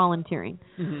though you're volunteering.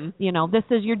 Mm-hmm.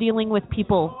 You're dealing with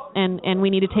people, and we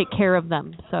need to take care of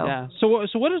them. So So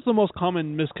what is the most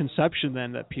common misconception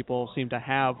then that people seem to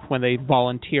have when they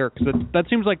volunteer? Because that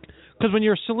seems like when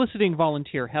you're soliciting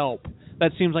volunteer help,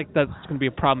 that seems like that's going to be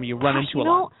a problem you run into a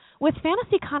lot. With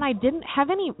FantasyCon, I didn't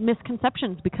have any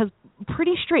misconceptions because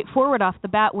pretty straightforward off the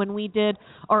bat when we did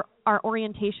our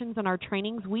orientations and our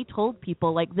trainings, we told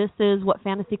people, like, this is what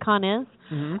FantasyCon is.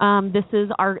 Mm-hmm.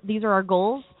 These are our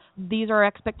goals. These are our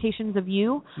expectations of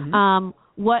you. Mm-hmm.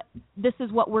 This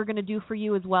is what we're going to do for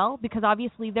you as well, because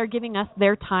obviously they're giving us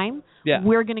their time. Yeah.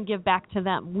 We're going to give back to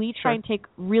them. We try and take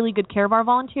really good care of our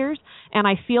volunteers, and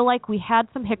I feel like we had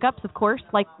some hiccups, of course,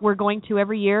 like we're going to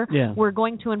every year. Yeah. We're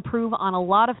going to improve on a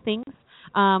lot of things.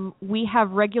 We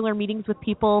have regular meetings with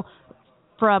people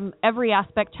from every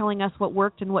aspect telling us what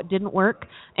worked and what didn't work,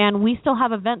 and we still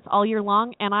have events all year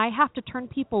long, and I have to turn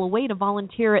people away to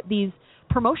volunteer at these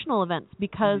promotional events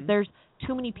because there's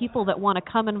too many people that want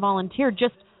to come and volunteer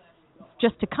just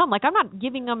to come. Like, I'm not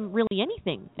giving them really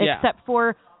anything except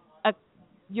for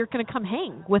you're going to come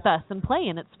hang with us and play,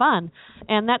 and it's fun.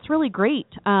 And that's really great.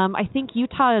 I think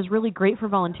Utah is really great for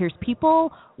volunteers.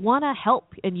 People want to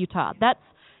help in Utah. That's,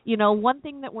 one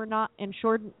thing that we're not in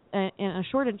a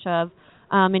shortage of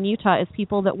in Utah is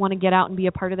people that want to get out and be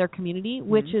a part of their community,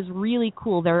 which is really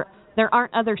cool. There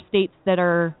aren't other states that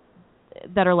are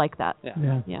like that.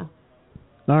 Yeah.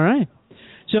 All right.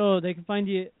 So they can find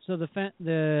you. So the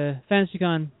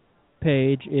FantasyCon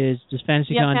page is just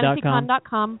fantasycon.com.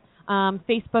 FantasyCon.com.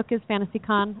 Facebook is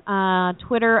FantasyCon.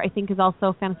 Twitter, I think, is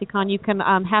also FantasyCon. You can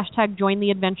hashtag join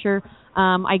the adventure.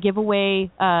 I give away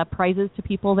prizes to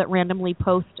people that randomly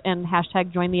post and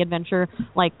hashtag join the adventure,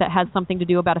 like that has something to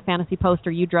do about a fantasy post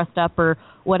or you dressed up or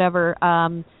whatever.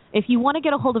 If you want to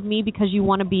get a hold of me because you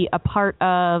want to be a part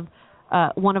of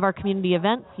one of our community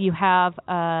events, you have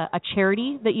a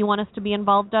charity that you want us to be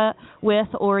involved with,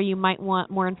 or you might want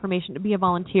more information to be a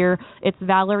volunteer, it's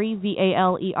Valerie,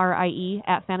 Valerie,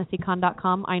 at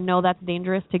fantasycon.com. I know that's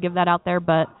dangerous to give that out there,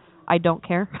 but I don't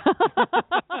care.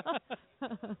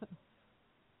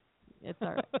 It's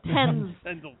all right. Tens.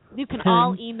 You can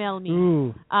all email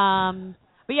me.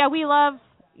 But yeah, we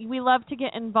love to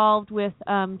get involved with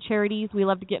charities. We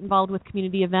love to get involved with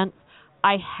community events.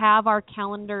 I have our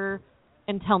calendar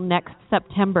until next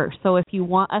September. So if you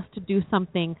want us to do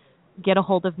something, get a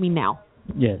hold of me now.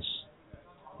 Yes.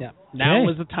 Yeah. Now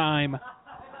is the time.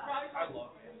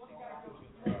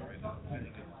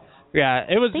 Yeah,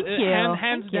 it was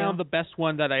hands down the best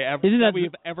one that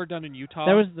we've ever done in Utah.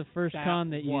 That was the first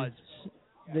con that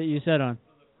you said on.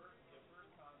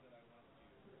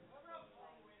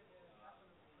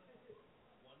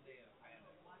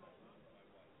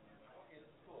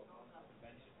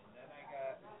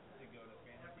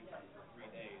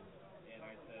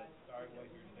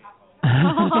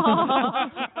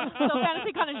 So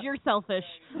FantasyCon is your selfish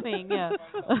thing, yeah.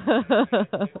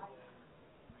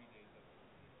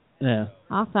 Yeah.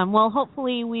 Awesome. Well,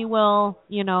 hopefully we will,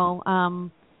 you'll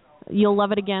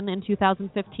love it again in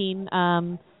 2015.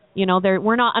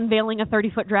 We're not unveiling a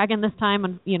 30-foot dragon this time,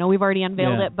 and we've already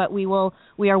unveiled it, but we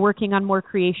are working on more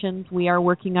creations. We are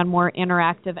working on more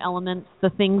interactive elements.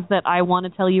 The things that I want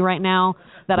to tell you right now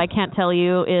that I can't tell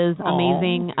you is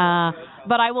amazing.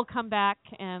 But I will come back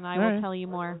and I will tell you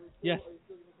more. Yes.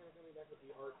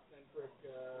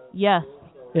 Yes.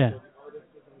 Yeah.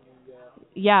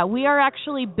 Yeah, we are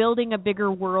actually building a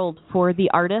bigger world for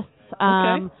the artists.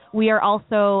 We are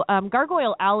also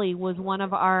Gargoyle Alley was one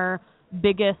of our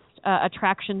biggest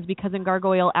attractions because in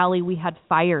Gargoyle Alley we had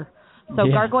fire. So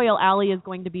Gargoyle Alley is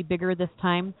going to be bigger this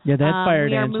time. Yeah, that's fire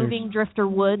We dancers. are moving Drifter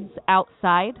Woods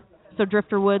outside So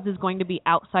Drifter Woods is going to be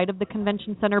outside of the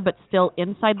convention center, but still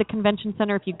inside the convention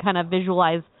center. If you kind of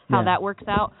visualize how that works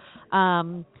out,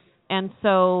 and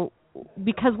so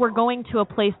because we're going to a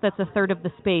place that's a third of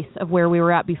the space of where we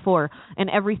were at before, and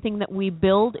everything that we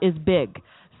build is big.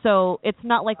 So it's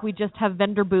not like we just have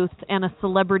vendor booths and a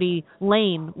celebrity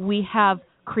lane. We have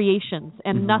creations,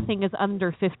 and nothing is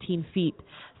under 15 feet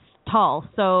tall.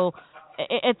 So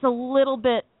it's a little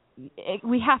bit,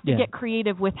 we have to get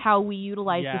creative with how we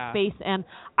utilize the space. And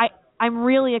I'm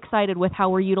really excited with how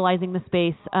we're utilizing the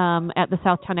space at the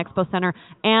Southtown Expo Center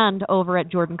and over at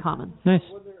Jordan Commons. Nice.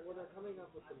 When they're coming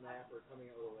up with the map or coming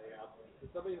up with the layout, does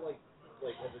somebody like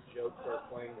as a joke start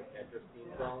playing the Tetris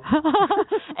theme song?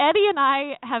 Eddie and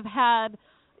I have had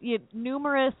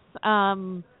numerous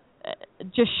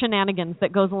just shenanigans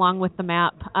that goes along with the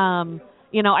map.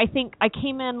 I think I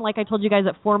came in, like I told you guys,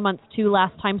 at 4 months too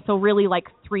last time, so really like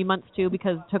 3 months too,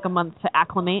 because it took a month to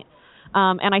acclimate.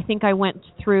 And I think I went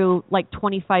through like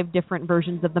 25 different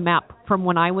versions of the map from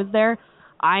when I was there.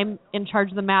 I'm in charge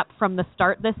of the map from the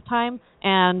start this time,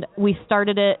 and we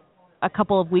started it a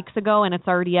couple of weeks ago, and it's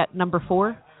already at number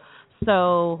 4.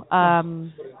 So,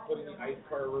 putting the ice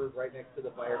carvers right next to the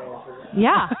fire dancers.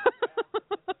 Yeah.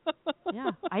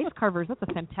 Yeah, ice carvers. That's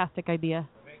a fantastic idea.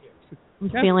 I'm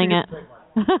stealing it.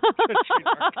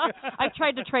 I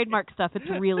tried to trademark stuff. It's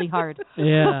really hard.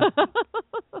 Yeah.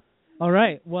 All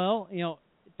right. Well,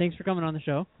 thanks for coming on the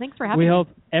show. Thanks for having me. We hope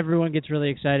everyone gets really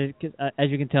excited. 'Cause, as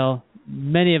you can tell,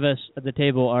 many of us at the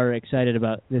table are excited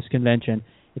about this convention.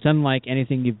 It's unlike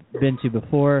anything you've been to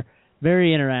before.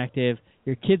 Very interactive.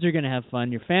 Your kids are going to have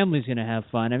fun. Your family's going to have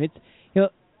fun. I mean,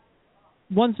 it's,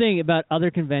 one thing about other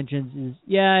conventions is,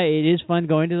 it is fun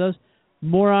going to those.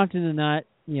 More often than not,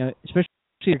 especially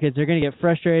your kids, they're going to get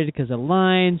frustrated because of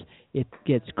lines. It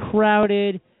gets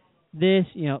crowded. This,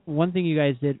 one thing you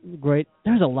guys did great,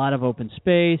 there's a lot of open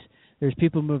space. There's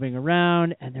people moving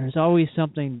around, and there's always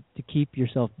something to keep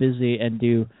yourself busy and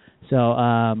do. So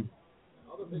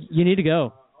you need to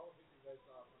go.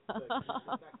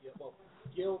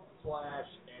 Guild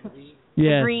 / Envy.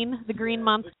 Yeah. The green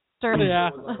monster. Yeah.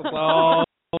 Oh.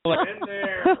 In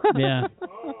there. Yeah.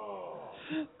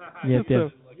 Yeah, Yep.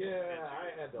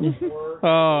 I had the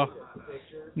worst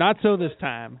picture. Not so this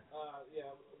time.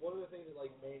 One of the things that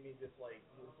made me just want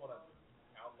to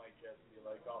out my chest and be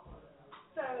like, oh,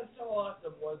 that is so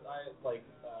awesome. Was I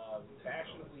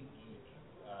Fashionably Geek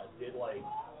did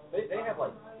they have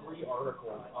 3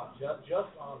 articles on just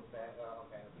on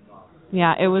Fantasy Comics.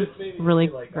 Yeah, it was really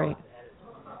great. Oh, that is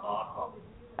awesome.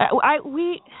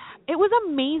 It was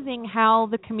amazing how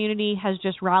the community has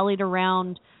just rallied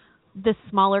around this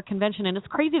smaller convention, and it's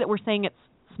crazy that we're saying it's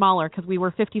smaller because we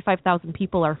were 55,000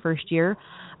 people our first year,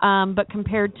 but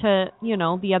compared to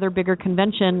the other bigger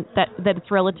convention, that it's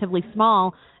relatively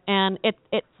small, and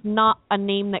it's not a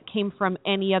name that came from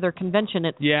any other convention.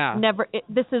 It's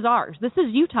this is ours. This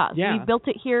is Utah's. Yeah. We built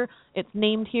it here. It's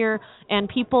named here, and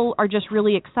people are just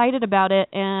really excited about it,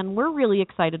 and we're really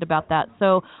excited about that.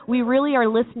 So we really are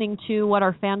listening to what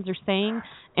our fans are saying,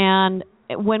 and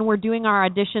when we're doing our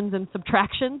additions and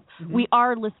subtractions, we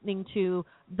are listening to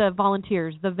the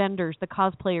volunteers, the vendors, the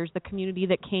cosplayers, the community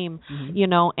that came,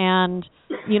 and,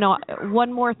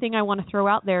 one more thing I want to throw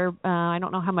out there, I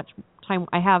don't know how much time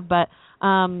I have, but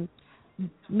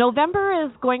November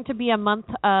is going to be a month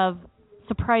of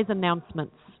surprise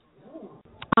announcements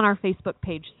on our Facebook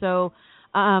page. So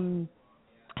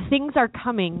things are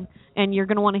coming, and you're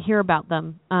going to want to hear about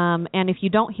them. And if you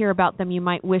don't hear about them, you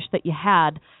might wish that you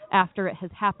had after it has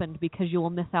happened, because you will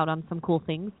miss out on some cool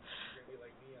things.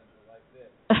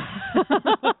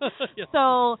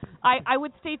 So I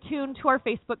would stay tuned to our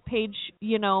Facebook page,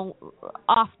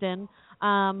 often.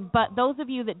 But those of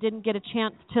you that didn't get a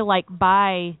chance to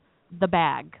buy the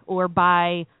bag or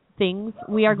buy things,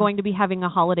 we are going to be having a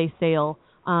holiday sale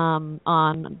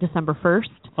on December 1st.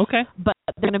 Okay. But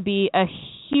there's going to be a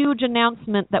huge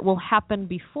announcement that will happen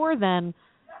before then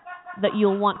that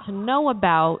you'll want to know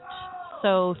about.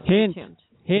 So stay tuned.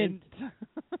 Hint.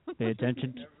 Pay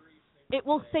attention. It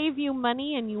will save you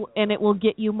money, and it will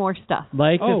get you more stuff.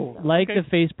 The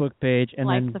Facebook page,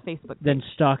 and then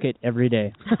stock it every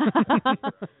day.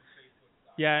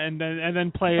 Yeah, and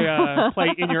then play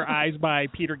 "In Your Eyes" by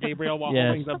Peter Gabriel while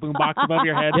holding the boombox above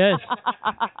your head. Yes.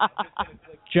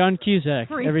 John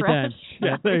Cusack every time.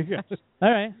 Yeah, there you go.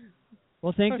 All right.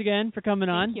 Well, thanks again for coming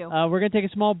on. Thank you. We're going to take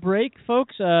a small break,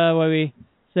 folks, while we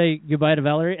say goodbye to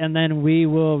Valerie, and then we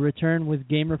will return with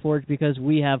Game Reforged, because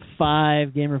we have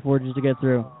 5 Game Reforges to get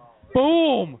through.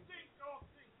 Boom!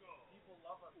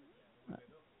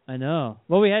 I know.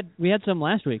 Well, we had some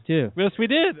last week too. Yes, we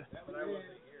did.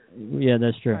 Yeah,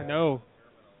 that's true. I know.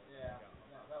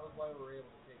 That was my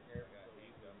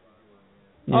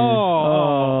Yeah.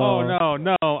 Oh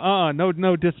no,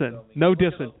 no dissing. No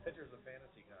dissing.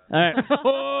 All right.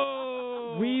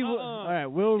 Oh, All right,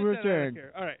 we'll return.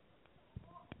 All right.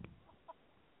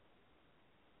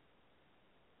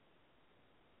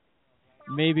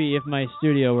 Maybe if my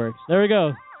studio works. There we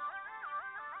go.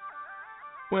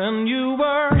 When you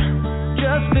were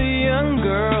just a young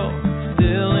girl,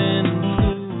 still in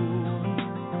school,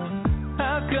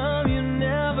 how come you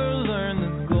never learned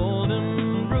the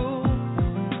golden rule?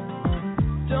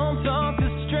 Don't talk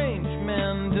to strange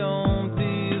men, don't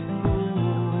be a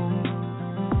fool.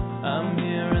 I'm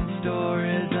hearing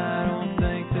stories, I don't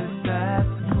think that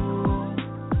that's cool.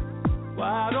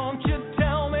 Why don't you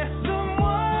tell me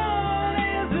someone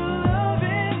is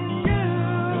loving you?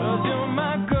 'Cause you're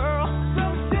my girl,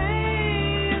 some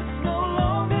say it's no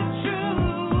longer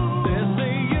true.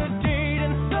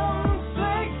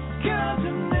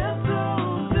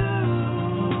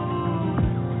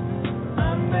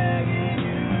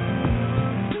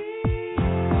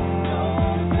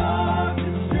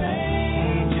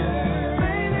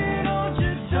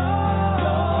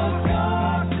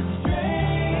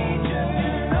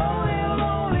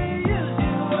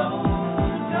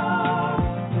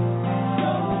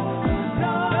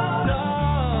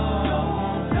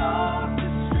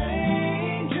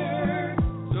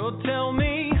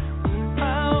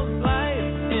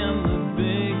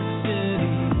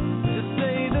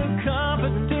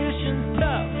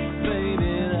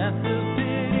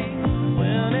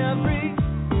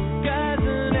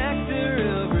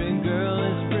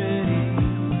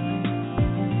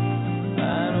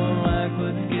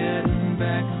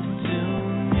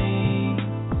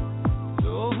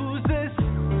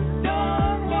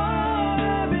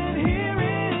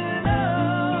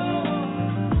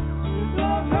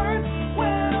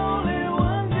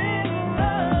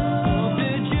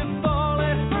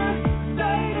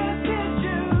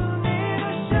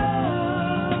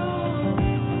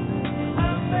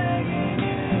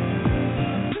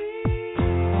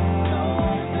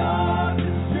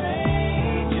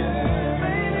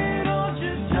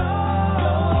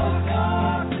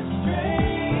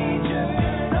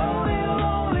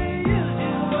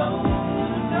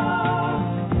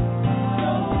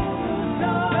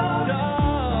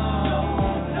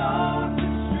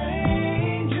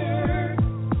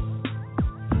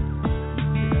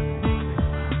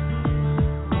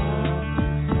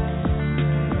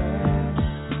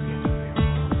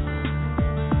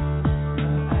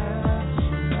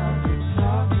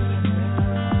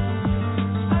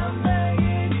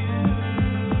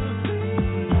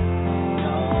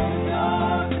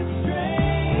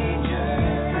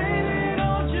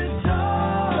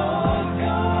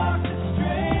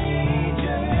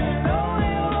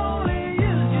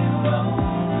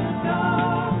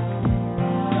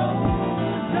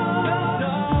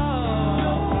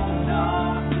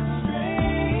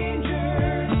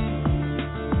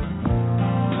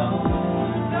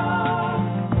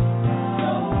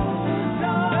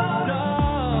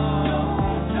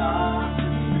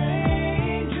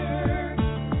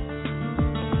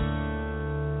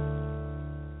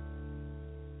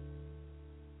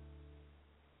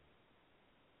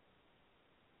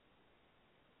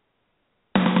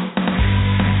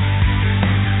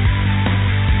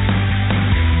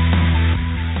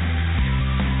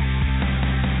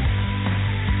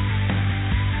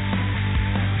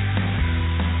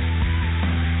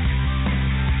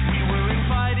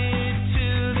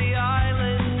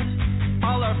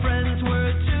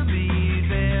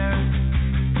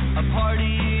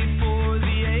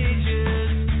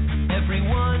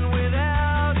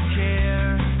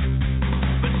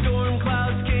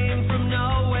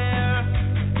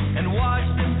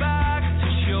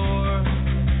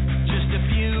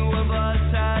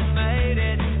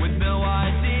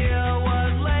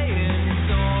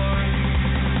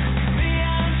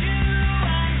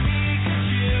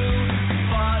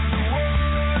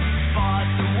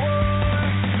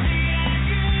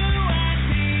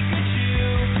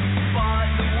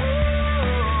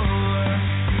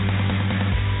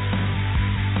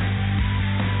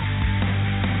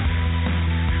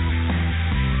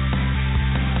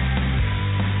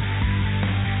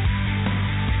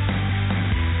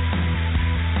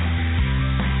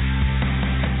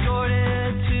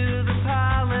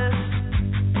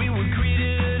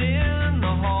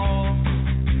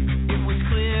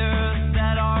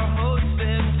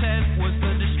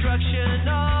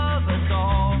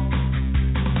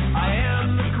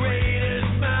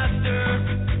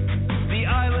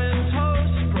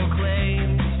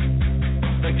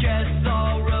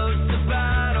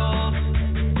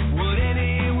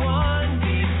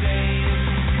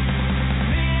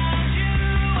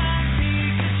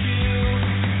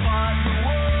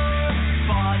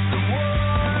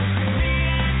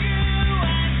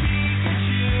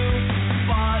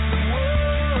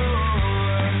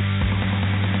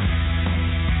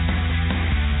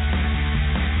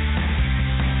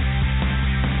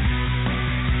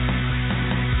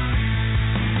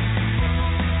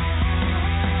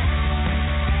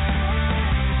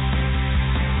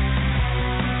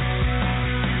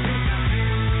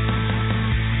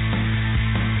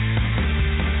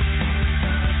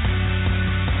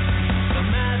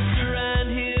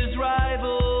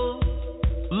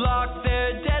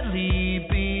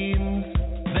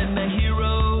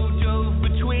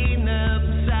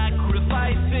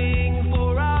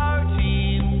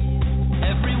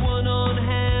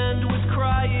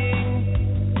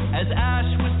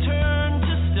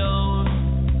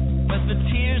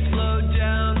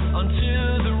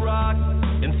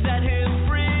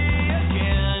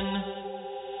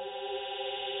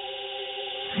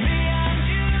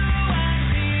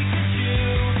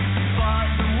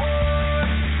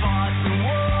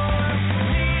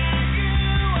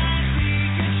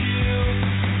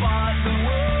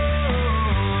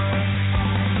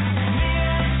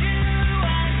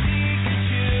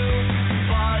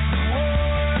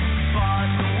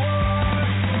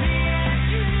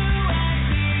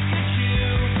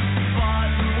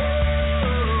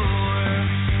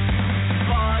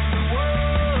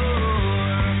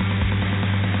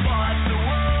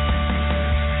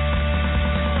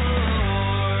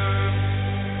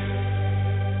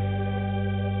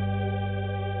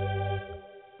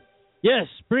 Yes,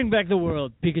 bring back the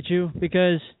world, Pikachu,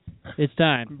 because it's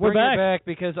time. We're Bring back. it back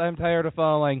because I'm tired of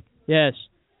falling. Yes.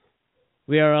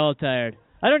 We are all tired.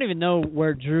 I don't even know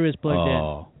where Drew is plugged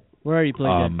in. Where are you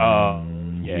plugged in?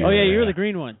 Yeah. Oh, yeah, you're the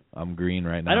green one. I'm green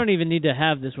right now. I don't even need to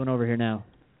have this one over here now.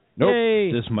 Nope.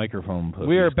 Yay. This microphone.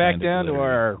 We are is back kinda down to glittery.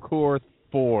 our core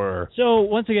 4. So,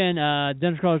 once again,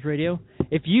 Dungeon Crawlers Radio.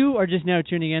 If you are just now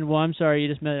tuning in, well, I'm sorry, you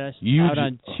just met us out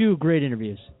on 2 great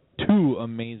interviews. 2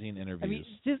 amazing interviews. I mean,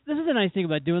 this is the nice thing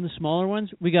about doing the smaller ones.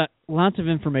 We got lots of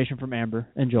information from Amber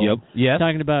and Joel. Yep. Yes.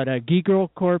 Talking about Geek Girl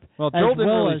Corp. Well, as Joel didn't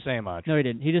well really as, say much. No, he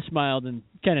didn't. He just smiled and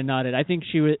kind of nodded. I think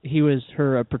he was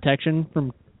her protection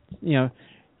from,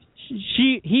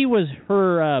 he was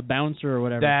her bouncer or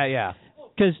whatever. Yeah.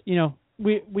 Because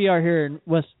we are here in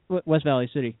West Valley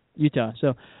City, Utah.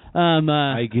 So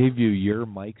I gave you your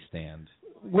mic stand.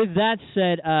 with that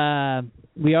said,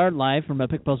 we are live from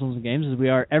Epic Puzzles and Games, as we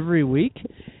are every week,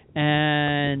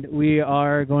 and we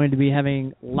are going to be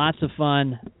having lots of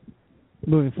fun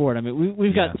moving forward. I mean,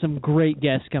 we've got some great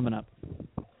guests coming up.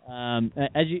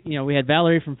 As we had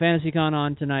Valerie from FantasyCon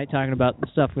on tonight talking about the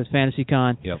stuff with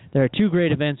FantasyCon. Yep. There are 2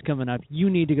 great events coming up. You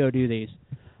need to go do these,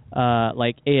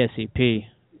 like ASCP.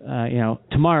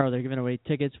 Tomorrow they're giving away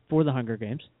tickets for the Hunger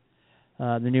Games,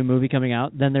 the new movie coming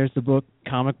out. Then there's the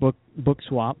comic book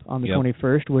swap on the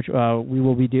 21st, which we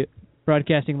will be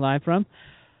broadcasting live from.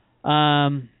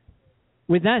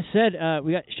 With that said,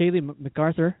 we got Shaylee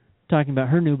MacArthur talking about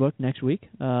her new book next week,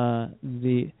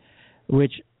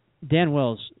 which Dan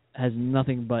Wells has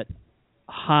nothing but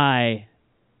high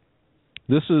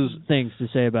things to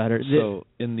say about her. So,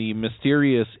 in the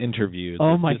mysterious interview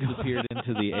that disappeared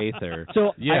into the aether.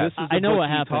 So, this is I know book what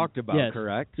you happened. talked about, yes.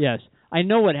 correct? Yes. I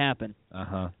know what happened.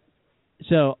 Uh-huh.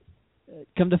 So,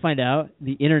 come to find out,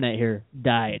 the internet here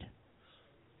died.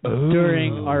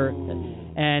 During our...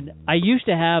 And I used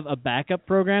to have a backup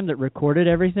program that recorded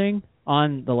everything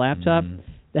on the laptop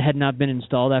that had not been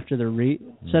installed after the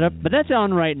setup. But that's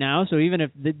on right now, so even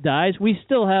if it dies, we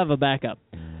still have a backup.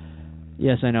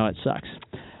 Yes, I know, it sucks.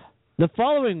 The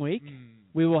following week,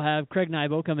 we will have Craig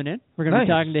Nybo coming in. We're going to be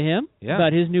talking to him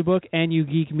about his new book, And You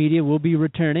Geek Media will be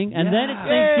returning. And then it's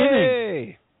Thanksgiving.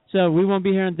 Yay! So we won't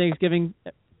be here on Thanksgiving.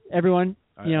 Everyone,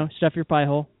 stuff your pie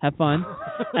hole, have fun,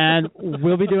 and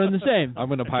we'll be doing the same. I'm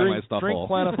going to pie my stuff Drink hole.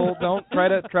 plentiful. Don't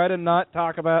try to not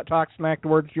talk smack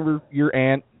towards your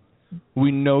aunt.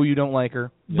 We know you don't like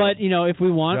her. But if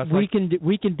we want, Just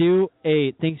we can do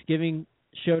a Thanksgiving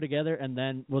show together, and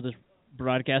then we'll just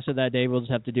broadcast it that day. We'll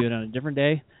just have to do it on a different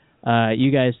day.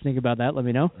 You guys think about that. Let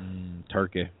me know.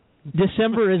 Turkey.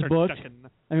 December is booked.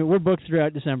 I mean, we're booked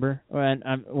throughout December,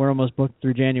 and we're almost booked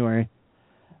through January.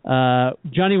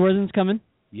 Johnny Worthen's coming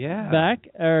back,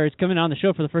 or it's coming on the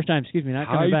show for the first time. Excuse me, not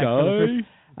coming back. For the first.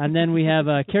 And then we have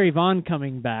Carrie Vaughn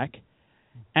coming back.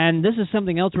 And this is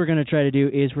something else we're going to try to do,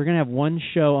 is we're going to have one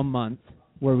show a month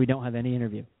where we don't have any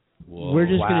interview. Whoa. We're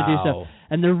just going to do stuff.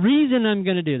 And the reason I'm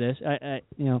going to do this,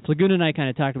 Flagoon and I kind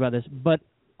of talked about this, but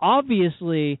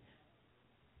obviously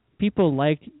people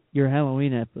liked your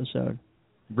Halloween episode.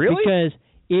 Really? Because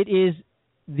it is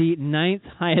the 9th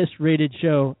highest rated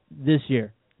show this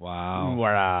year. Wow.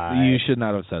 Right. You should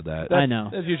not have said that. I know.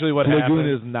 That's usually what Lagoon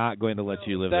happens. is not going to let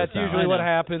you live That's this down. usually what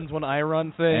happens when I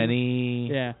run things.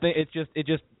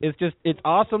 It's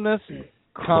awesomeness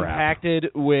compacted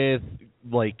with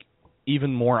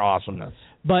even more awesomeness.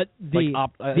 But the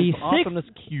awesomeness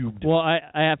cubed. Well, I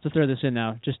have to throw this in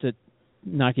now just to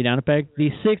knock you down a peg.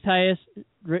 The 6th highest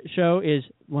show is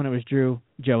when it was Drew,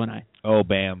 Joe, and I. Oh,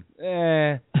 bam.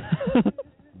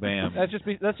 Bam. That's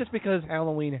just because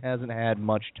Halloween hasn't had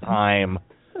much time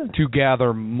to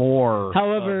gather more.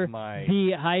 However,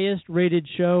 the highest rated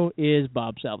show is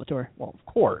Bob Salvatore. Well, of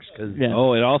course.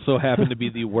 Oh, it also happened to be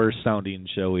the worst sounding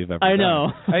show we've ever done. I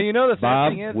know. And the sad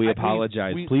Bob, thing is, we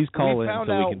apologize. Please call in so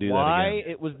we can do that again. Why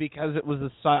it was because it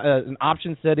was an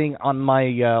option setting on my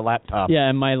laptop. Yeah,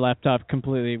 and my laptop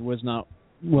completely was not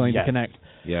willing to connect.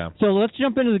 Yeah. So let's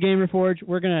jump into the Game Reforge.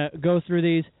 We're going to go through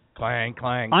these. Clang,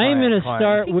 clang, I'm going to clang.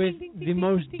 start with the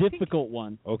most difficult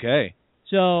one. Okay.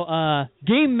 So,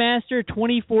 Game Master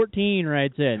 2014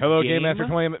 writes in. Hello, Game Master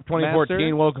 2014.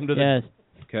 Master? Welcome to the...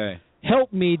 Yes. Okay.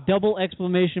 Help me, !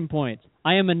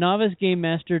 I am a novice Game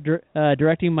Master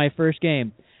directing my first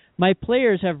game. My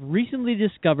players have recently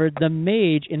discovered the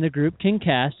mage in the group can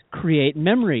cast Create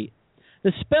Memory.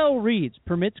 The spell reads,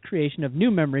 permits creation of new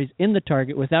memories in the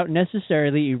target without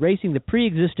necessarily erasing the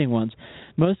pre-existing ones.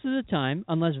 Most of the time,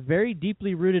 unless very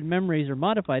deeply rooted memories are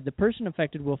modified, the person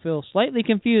affected will feel slightly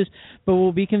confused, but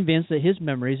will be convinced that his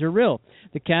memories are real.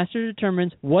 The caster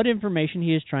determines what information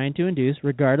he is trying to induce,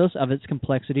 regardless of its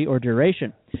complexity or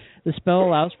duration. The spell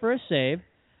allows for a save.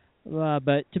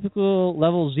 but typical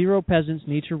level 0 peasants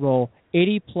need to roll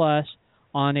 80 plus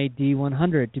on a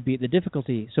D100 to beat the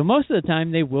difficulty. So most of the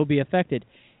time they will be affected.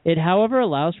 It, however,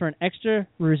 allows for an extra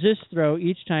resist throw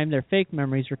each time their fake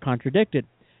memories are contradicted.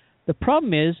 The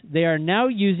problem is they are now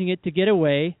using it to get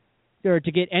away or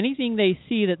to get anything they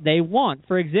see that they want.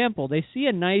 For example, they see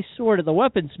a nice sword at the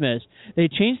weaponsmith. They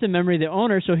change the memory of the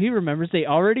owner so he remembers they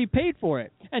already paid for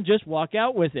it and just walk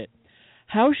out with it.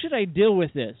 How should I deal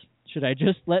with this? Should I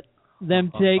just let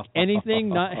them take anything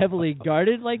not heavily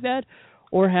guarded like that?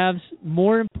 Or have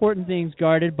more important things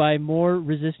guarded by more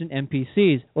resistant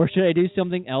NPCs? Or should I do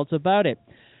something else about it?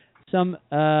 Some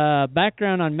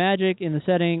background on magic in the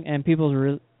setting and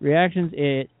people's reactions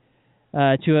to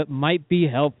it might be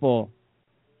helpful.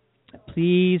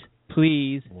 Please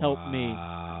help me.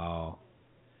 Wow.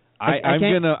 I'm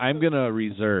gonna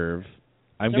reserve.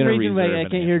 I'm gonna reserve. I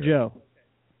can't hear Joe.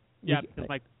 Yeah, because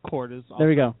my cord is. There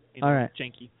we go. All right.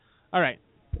 Janky. All right.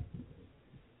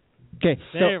 Okay.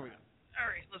 There we go. All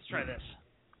right, let's try this.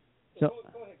 So,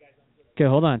 okay,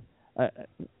 hold on.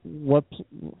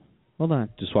 Hold on.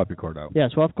 Just swap your cord out. Yeah,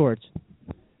 swap cords.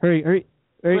 Hurry.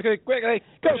 Quickly.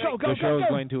 Go. The show is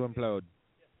going to implode.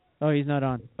 Oh, he's not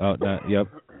on. Oh, no, yep.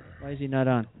 Why is he not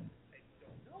on?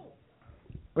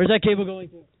 Where's that cable going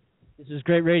to? This is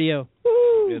great radio.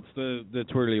 Woo! It's the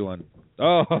twirly one.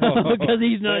 Oh. Because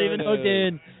he's not even hooked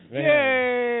in.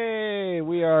 Yay!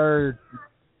 We are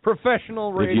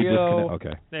professional radio.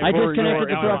 Okay. I disconnected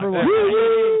the proper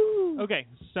one. Okay,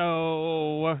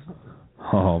 so.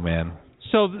 Oh man.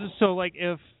 So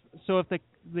if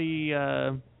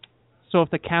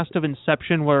the cast of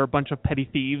Inception were a bunch of petty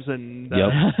thieves and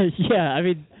yeah, I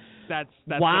mean that's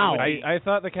wow. I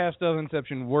thought the cast of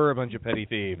Inception were a bunch of petty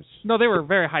thieves. No, they were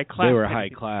very high class. They were high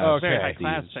class. Okay. Very high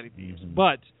class petty thieves,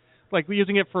 but like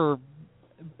using it for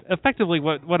effectively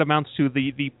what amounts to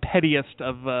the pettiest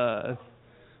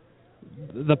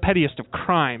of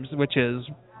crimes, which is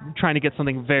trying to get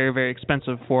something very, very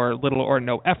expensive for little or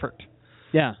no effort.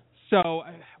 Yeah. So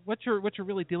what you're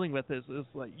really dealing with is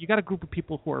like you got a group of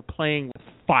people who are playing with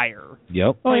fire.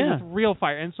 Yep. Playing with real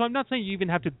fire. And so I'm not saying you even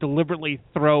have to deliberately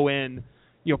throw in,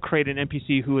 create an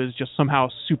NPC who is just somehow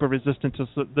super resistant to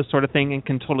this sort of thing and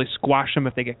can totally squash them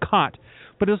if they get caught.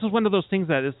 But this is one of those things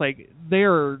that is like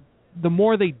the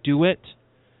more they do it,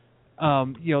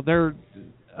 they're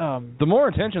the more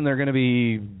attention they're going to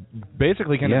be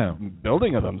basically kind of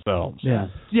building of themselves. Yeah.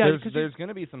 There's going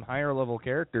to be some higher level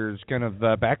characters, kind of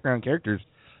background characters,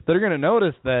 that are going to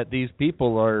notice that these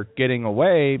people are getting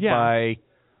away by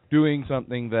doing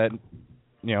something that,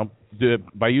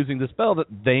 by using the spell that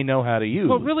they know how to use.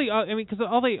 Well, really, because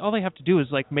all they have to do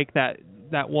is like make that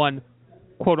one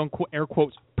quote unquote air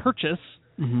quotes purchase.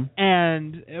 Mm-hmm.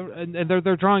 And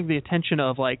they're drawing the attention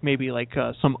of like maybe like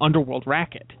some underworld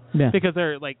racket, because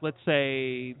they're like, let's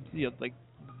say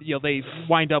they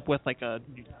wind up with like a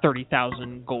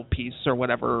 30,000 gold piece or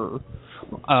whatever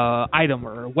item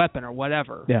or weapon or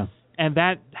whatever, and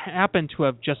that happened to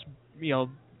have just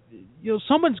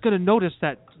someone's going to notice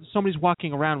that somebody's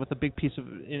walking around with a big piece of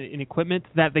in equipment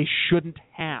that they shouldn't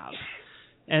have.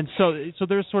 And so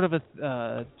there's sort of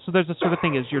there's a sort of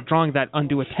thing is you're drawing that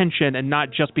undue attention, and not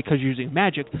just because you're using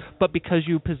magic, but because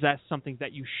you possess something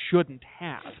that you shouldn't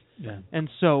have. Yeah. And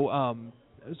so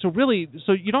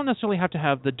you don't necessarily have to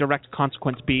have the direct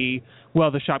consequence be,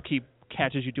 well, the shopkeep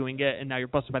catches you doing it, and now you're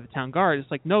busted by the town guard. It's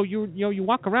like, no, you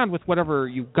walk around with whatever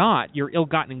you got, your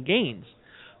ill-gotten gains,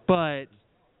 but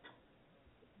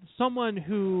someone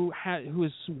who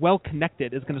is well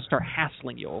connected is going to start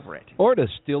hassling you over it. Or to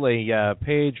steal a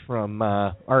page from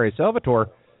R.A. Salvatore,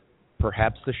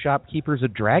 perhaps the shopkeeper's a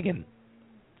dragon.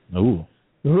 Ooh.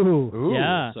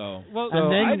 Yeah.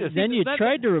 And then you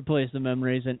tried to replace the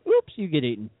memories, and oops, you get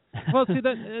eaten. Well, see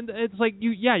that, and it's like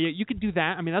you could do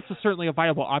that. I mean, that's certainly a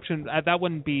viable option. That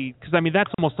wouldn't be, because I mean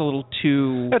that's almost a little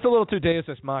too. That's a little too Deus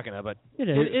Ex Machina, but it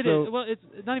is. It is. Well, it's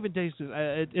not even Deus.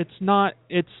 It's not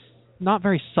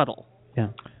very subtle. Yeah.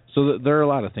 So there are a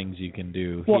lot of things you can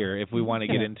do here if we want to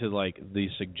get into like the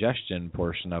suggestion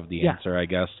portion of the answer, I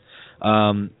guess.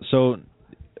 So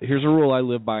here's a rule I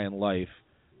live by in life.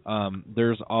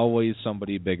 There's always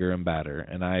somebody bigger and badder,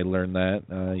 and I learned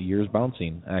that years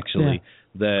bouncing, actually,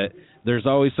 that there's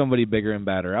always somebody bigger and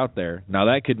badder out there. Now,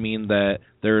 that could mean that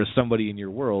there is somebody in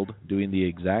your world doing the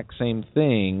exact same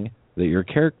thing that your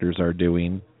characters are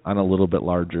doing, on a little bit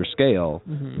larger scale,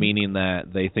 Mhm. meaning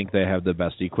that they think they have the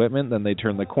best equipment, then they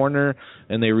turn the corner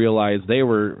and they realize they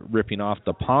were ripping off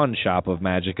the pawn shop of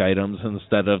magic items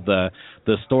instead of the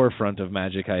storefront of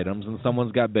magic items, and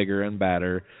someone's got bigger and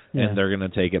badder, Yeah. and they're going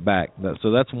to take it back.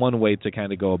 So that's one way to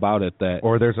kind of go about it.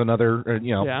 Or there's another,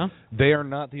 Yeah. they are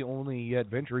not the only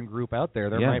adventuring group out there.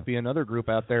 There Yeah. might be another group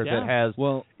out there Yeah. that has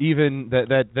even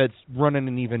that's running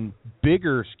an even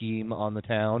bigger scheme on the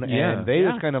town, Yeah. and they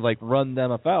Yeah. just kind of like run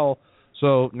them afoul.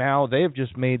 So now they've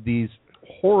just made these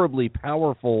horribly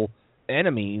powerful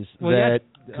enemies that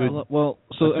could so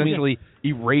essentially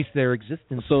erase their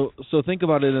existence. So think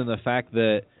about it in the fact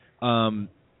that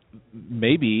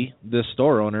maybe this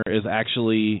store owner is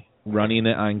actually running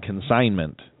it on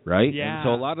consignment, right? Yeah. And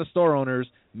so a lot of store owners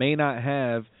may not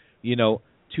have,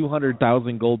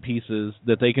 200,000 gold pieces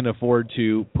that they can afford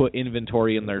to put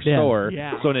inventory in their store.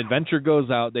 Yeah. So an adventurer goes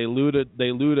out, they loot it.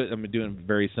 I'm doing a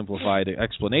very simplified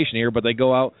explanation here, but they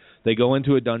go out, they go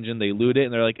into a dungeon, they loot it,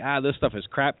 and they're like, this stuff is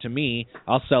crap to me.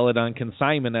 I'll sell it on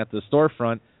consignment at the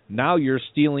storefront. Now you're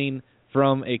stealing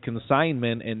from a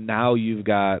consignment, and now you've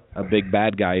got a big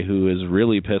bad guy who is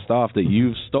really pissed off that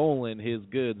you've stolen his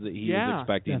goods that he was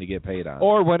expecting to get paid on.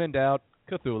 Or when in doubt,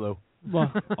 Cthulhu.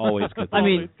 Well, always Cthulhu. I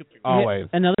mean, always.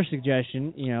 Another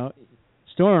suggestion,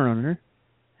 store owner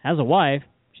has a wife.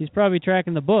 She's probably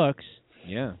tracking the books.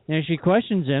 Yeah. And she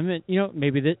questions him, and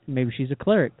maybe she's a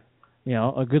cleric,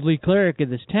 a goodly cleric in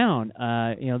this town.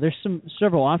 There's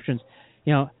several options.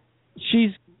 Where's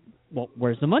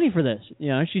the money for this?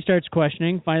 She starts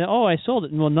questioning, find out, I sold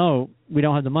it. And, well, no, we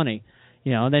don't have the money.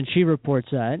 And then she reports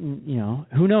that, and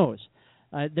who knows?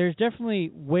 There's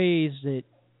definitely ways that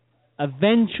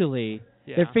eventually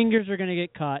their fingers are going to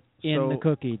get caught in the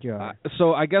cookie jar.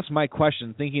 So I guess my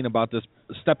question, thinking about this,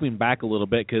 stepping back a little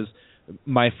bit, because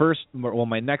my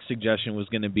next suggestion was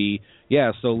going to be,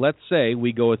 so let's say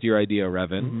we go with your idea,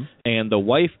 Revan, and the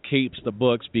wife keeps the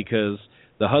books because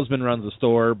the husband runs the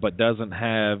store but doesn't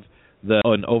have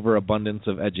an overabundance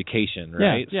of education,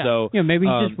 right? Yeah. So maybe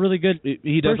he's just really good.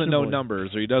 He doesn't know personally.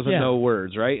 numbers, or he doesn't know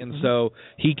words, right? And so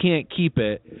he can't keep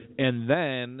it, and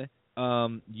then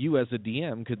you as a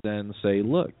DM could then say,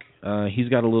 look, he's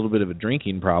got a little bit of a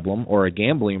drinking problem or a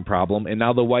gambling problem, and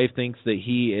now the wife thinks that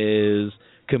he is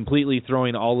completely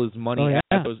throwing all his money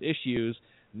at those issues.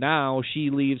 Now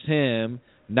she leaves him.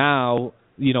 Now,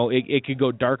 it could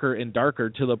go darker and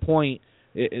darker to the point.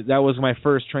 That was my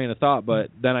first train of thought, but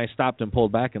then I stopped and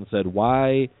pulled back and said,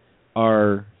 why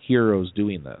are heroes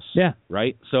doing this? Yeah.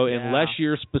 Right? So unless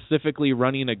you're specifically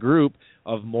running a group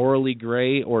of morally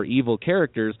gray or evil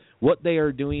characters, what they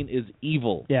are doing is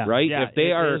evil, right? Yeah, if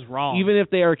they are is wrong. Even if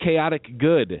they are chaotic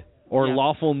good or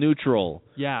lawful neutral,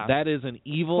 that is an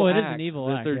evil act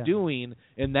that they're doing,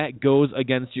 and that goes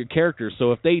against your character.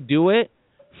 So if they do it,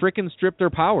 frickin' strip their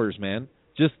powers, man.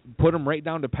 Just put them right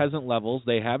down to peasant levels.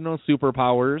 They have no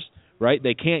superpowers, right?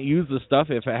 They can't use the stuff.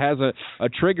 If it has a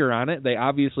trigger on it, they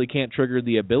obviously can't trigger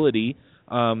the ability.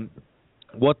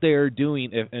 What they are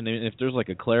doing, if there's like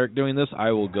a cleric doing this,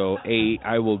 I will go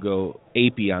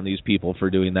apey on these people for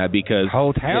doing that, because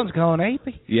whole town's going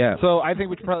apey. Yeah. So I think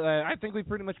we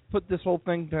pretty much put this whole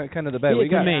thing kind of to bed.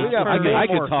 I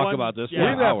could talk about this for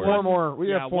hours.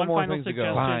 We have four more things to go.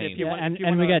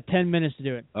 And we got 10 minutes to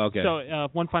do it. Okay. So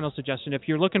one final suggestion: if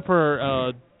you're looking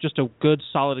for just a good,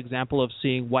 solid example of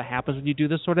seeing what happens when you do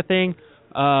this sort of thing,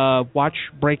 watch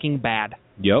Breaking Bad.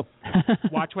 Yep.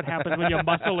 Watch what happens when you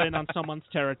muscle in on someone's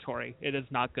territory. It is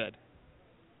not good.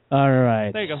 All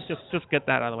right. There you go. Just get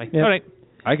that out of the way. Yep. All right.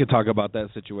 I could talk about that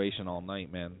situation all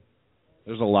night, man.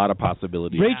 There's a lot of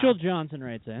possibilities. Rachel Johnson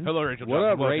writes in. Hello, Rachel What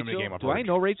Johnson. up, Welcome Rachel? to Game of Do I Thrones.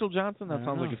 know Rachel Johnson? That I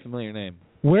sounds don't like a familiar name.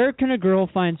 Where can a girl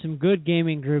find some good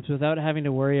gaming groups without having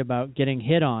to worry about getting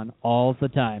hit on all the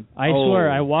time? I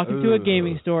swear, I walk into a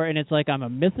gaming store and it's like I'm a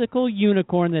mythical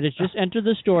unicorn that has just entered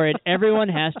the store and everyone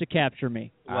has to capture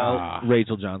me. Well,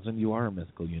 Rachel Johnson, you are a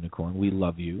mythical unicorn. We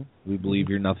love you. We believe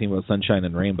you're nothing but sunshine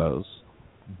and rainbows.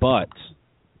 But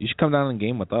you should come down and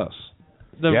game with us.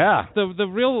 The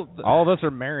real. All of us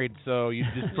are married, so you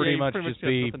just pretty much just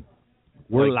be.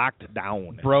 We're locked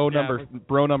down. Bro number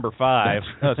 5.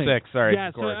 6. Sorry.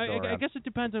 Yeah, so I guess it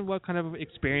depends on what kind of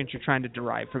experience you're trying to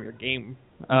derive from your game.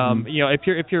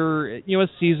 If you're a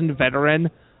seasoned veteran,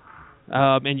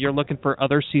 and you're looking for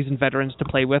other seasoned veterans to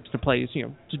play with,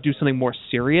 to do something more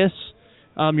serious,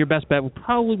 your best bet would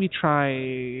probably be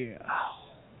try.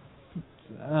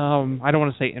 I don't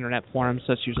want to say internet forums.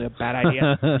 That's usually a bad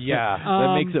idea.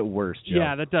 That makes it worse, Joe.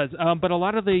 Yeah, that does. But a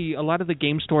lot of the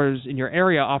game stores in your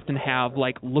area often have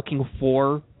like looking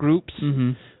for groups.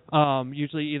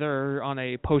 Usually either on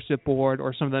a post-it board,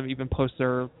 or some of them even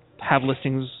have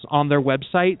listings on their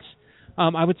websites.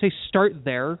 I would say start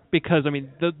there because, I mean,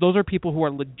 those are people who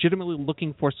are legitimately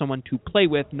looking for someone to play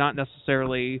with, not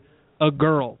necessarily a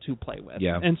girl to play with.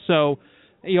 Yeah. And so,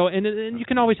 and you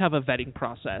can always have a vetting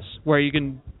process where you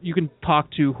can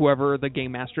talk to whoever the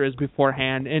game master is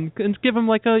beforehand and give them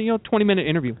like a 20-minute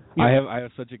interview. I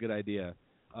have such a good idea.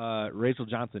 Rachel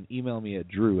Johnson, email me at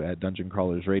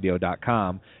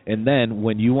drew@dungeoncrawlersradio.com, and then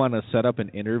when you want to set up an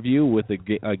interview with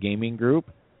a gaming group,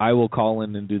 I will call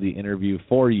in and do the interview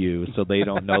for you so they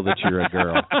don't know that you're a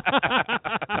girl.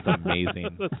 That's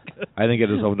amazing. I think it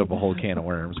has opened up a whole can of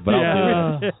worms, but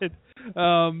I'll do it.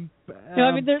 I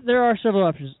mean, there are several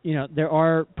options. There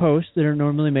are posts that are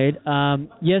normally made.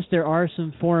 Yes, there are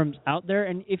some forums out there,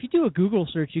 and if you do a Google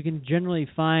search, you can generally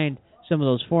find some of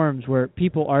those forums where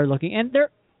people are looking, and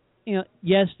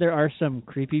yes, there are some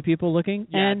creepy people looking,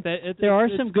 and there are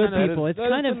some good people. It's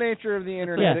kind of the nature of the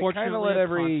internet. It kind of let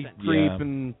every creep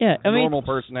and normal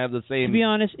person have the same. To be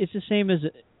honest, it's the same as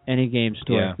any game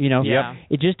store. Yeah.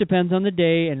 It just depends on the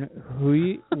day and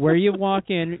where you walk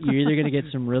in. You're either going to get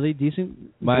some really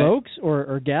decent blokes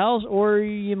or gals, or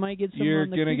you might get some. You're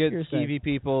going to get TV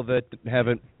people that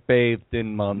haven't bathed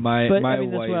in months. My wife,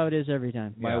 that's how it is every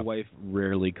time. My wife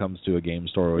rarely comes to a game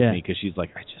store with me because she's like,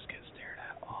 I just get stared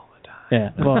at all the time. Yeah.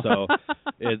 Well, so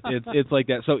it's like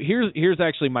that. So here's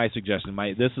actually my suggestion.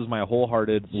 This is my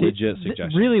wholehearted, legit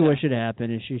suggestion. Really, what should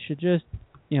happen is she should just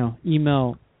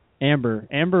email Amber.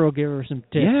 Amber will give her some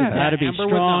tips on how to be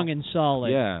strong and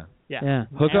solid. Yeah. Yeah.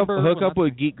 Hook up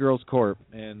with Geek Girls Corp,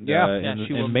 and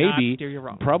she will maybe, not steer you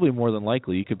wrong. probably more than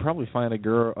likely, you could probably find a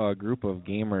group of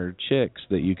gamer chicks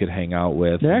that you could hang out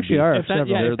with. There actually are. If that's what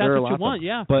you want,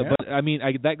 But I mean,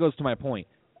 that goes to my point.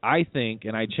 I think,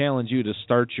 and I challenge you to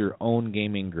start your own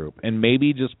gaming group, and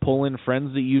maybe just pull in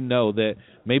friends that you know that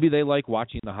maybe they like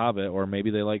watching The Hobbit, or maybe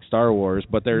they like Star Wars,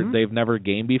 but they've never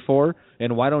gamed before.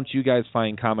 And why don't you guys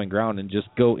find common ground and just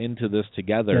go into this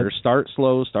together? Yep. Start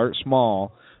slow, start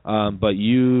small. But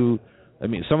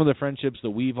some of the friendships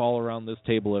that we've all around this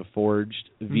table have forged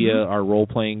via our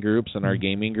role-playing groups and our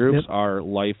gaming groups are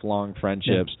lifelong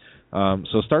friendships.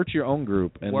 So start your own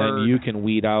group, and then you can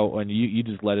weed out, and you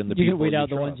just let in the people. You can weed out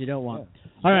the ones you don't want.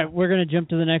 All right, we're going to jump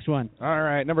to the next one. All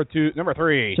right, number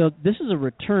 3. So this is a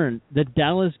return, the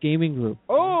Dallas Gaming Group.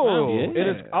 It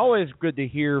is always good to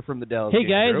hear from the Dallas Hey,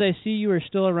 Gaming guys, Group. I see you are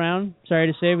still around. Sorry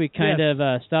to say we kind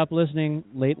of stopped listening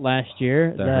late last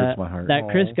year. That hurts my heart. That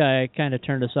Chris guy kind of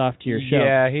turned us off to your show.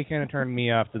 Yeah, he kind of turned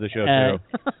me off to the show, too.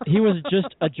 He was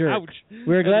just a jerk. Ouch.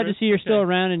 We're glad to see you're still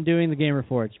around and doing the Gamer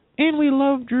Forge. And we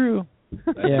love Drew.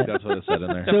 I think that's what it said in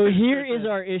there. So here is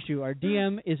our issue. Our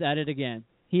DM is at it again.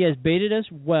 He has baited us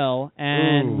well,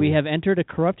 and we have entered a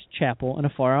corrupt chapel in a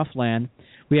far-off land.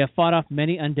 We have fought off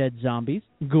many undead zombies,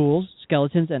 ghouls,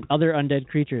 skeletons, and other undead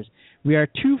creatures. We are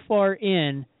too far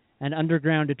in and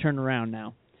underground to turn around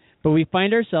now. But we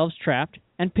find ourselves trapped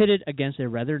and pitted against a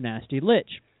rather nasty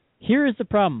lich. Here is the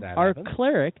problem. Our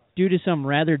cleric, due to some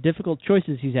rather difficult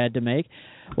choices he's had to make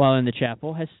while in the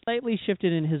chapel, has slightly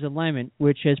shifted in his alignment,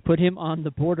 which has put him on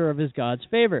the border of his god's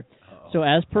favor. So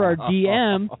as per our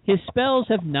DM, his spells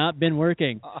have not been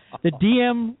working. The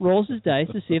DM rolls his dice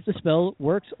to see if the spell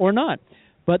works or not.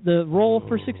 But the roll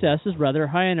for success is rather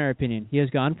high in our opinion. He has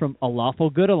gone from a lawful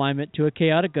good alignment to a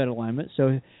chaotic good alignment.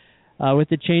 So with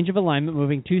the change of alignment,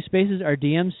 moving 2 spaces, our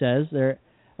DM says there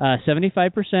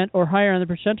 75% or higher on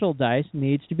the percentile dice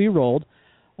needs to be rolled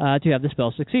to have the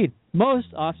spell succeed. Most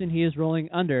often he is rolling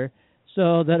under,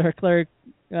 so that our cleric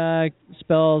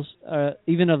spells,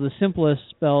 even of the simplest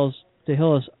spells to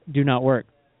heal us, do not work.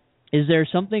 Is there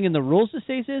something in the rules to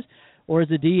say this, or is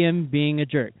the DM being a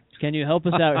jerk? Can you help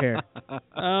us out here?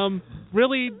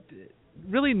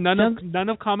 Really none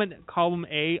of column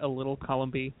A, a little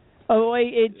column B. Oh,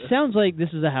 it sounds like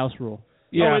this is a house rule.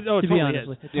 Yeah, to be totally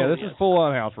honest. This is full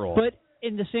on house rule. But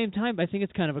in the same time, I think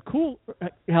it's kind of a cool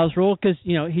house rule because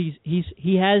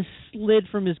he has slid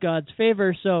from his god's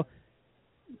favor, so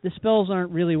the spells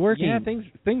aren't really working. Yeah,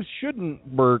 things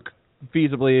shouldn't work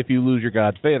feasibly if you lose your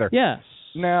god's favor. Yes.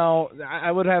 Now, I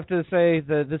would have to say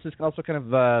that this is also kind of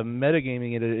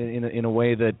metagaming it in a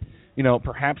way that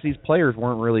perhaps these players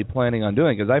weren't really planning on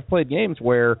doing. Because I've played games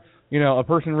where a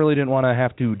person really didn't want to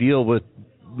have to deal with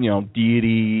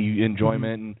deity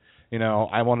enjoyment, and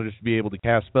I want to just be able to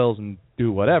cast spells and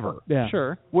do whatever. Yeah,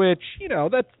 sure. Which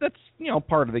that's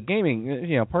part of the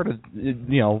gaming, part of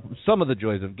some of the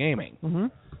joys of gaming. Mm-hmm.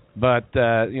 But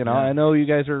I know you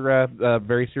guys are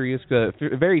very serious group,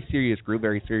 very serious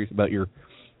about your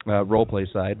role play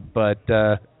side. But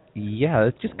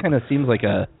it just kind of seems like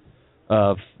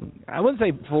I wouldn't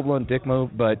say full blown dick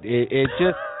move, but it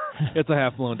just It's a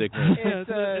half blown dick move.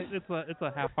 It's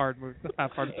a half hard move.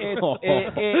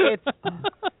 It's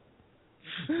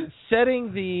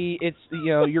setting the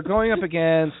you're going up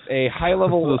against a high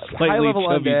level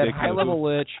undead, high level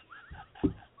lich.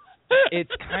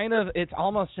 It's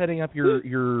almost setting up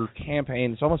your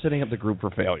campaign. It's almost setting up the group for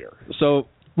failure. So,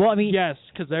 well, I mean, yes,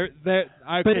 because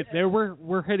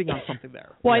we're hitting on something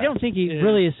there. Well, I don't think he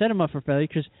really has set him up for failure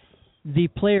because the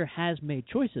player has made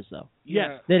choices, though.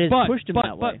 Yes, that has pushed him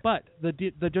that way. But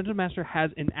the Dungeon Master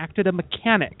has enacted a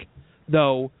mechanic,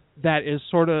 though, that is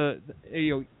sort of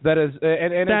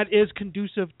that is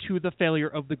conducive to the failure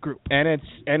of the group. And it's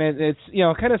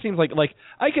kind of seems like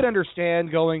I could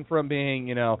understand going from being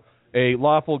a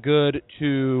lawful good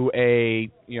to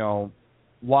a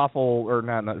lawful or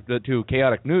not to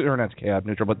chaotic neutral, or not chaotic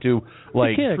neutral, but to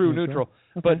true neutral.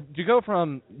 Okay. But to go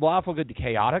from lawful good to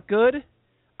chaotic good,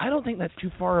 I don't think that's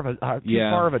too far of a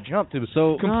jump to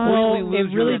completely lose.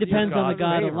 It really depends on the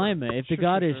god alignment. If the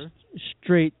god is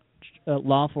straight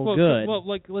lawful good. Well,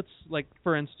 let's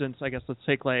for instance, I guess let's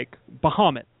take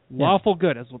Bahamut. Lawful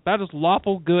good that is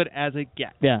lawful good as it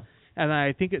gets. Yeah. And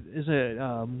I think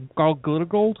Garl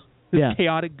Glittergold is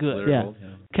chaotic good. Yeah.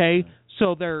 Okay.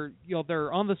 So they're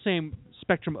on the same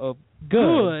spectrum of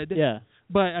good. Yeah.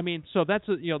 But I mean, so that's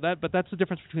that's the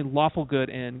difference between lawful good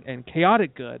and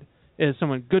chaotic good. Is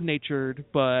someone good-natured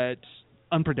but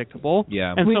unpredictable,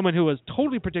 and someone who is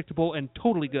totally predictable and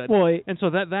totally good. Boy, and so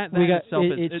that itself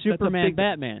it's Superman,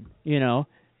 Batman.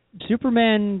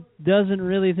 Superman doesn't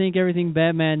really think everything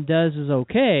Batman does is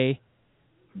okay,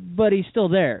 but he's still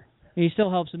there. He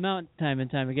still helps him out time and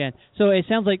time again. So it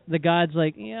sounds like the god's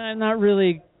I'm not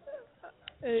really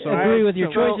agree with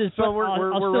your choices, but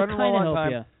I'll still kind of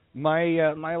help you.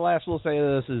 My last little say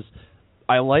to this is,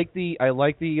 I like the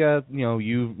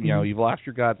you've lost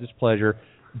your god's displeasure,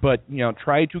 but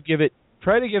try to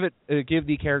give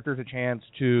the characters a chance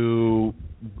to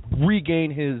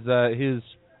regain his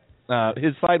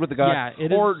side with the god,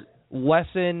 or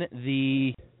lessen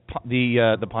the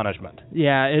punishment.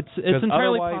 Yeah, it's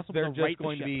entirely possible.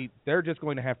 They're just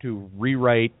going to have to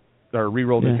rewrite or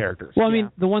re-roll their characters. Well, I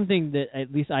mean, the one thing that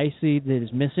at least I see that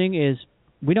is missing is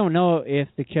we don't know if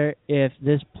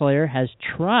this player has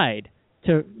tried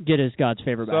to get his god's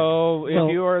favor back. So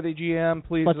if you are the GM,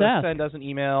 please send us an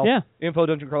email. Yeah.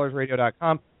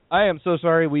 info@dungeoncrawlersradio.com. I am so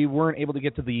sorry we weren't able to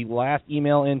get to the last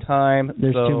email in time.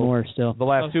 There's two more still. The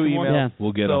last two emails. Yeah.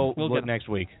 We'll get them. We'll get next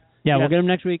week. Yeah, we'll get them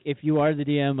next week. If you are the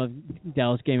DM of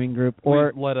Dallas Gaming Group,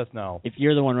 or please let us know. If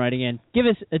you're the one writing in, give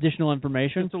us additional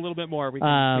information. Just a little bit more. We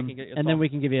can get you and then we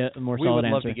can give you a more solid answer.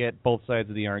 We would love to get both sides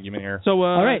of the argument here. So,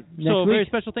 all right. So very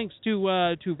special thanks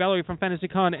to Valerie from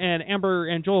FantasyCon and Amber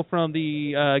and Joel from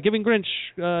the Giving Grinch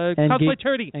cosplay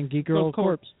charity and Geek Girl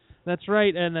Corpse. That's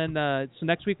right. And then so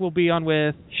next week we'll be on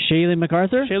with Shaylee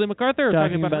MacArthur.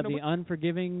 Talking about the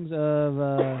unforgivings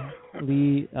of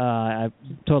Lee. I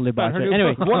totally botched it.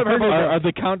 Anyway,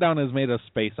 the countdown has made us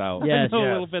space out. Yes, a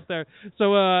little bit there.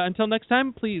 So until next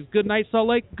time, please, good night, Salt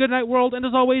Lake. Good night, world. And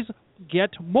as always,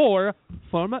 get more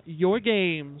from your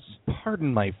games.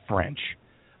 Pardon my French,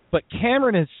 but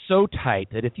Cameron is so tight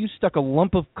that if you stuck a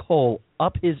lump of coal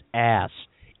up his ass,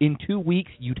 in 2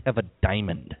 weeks you'd have a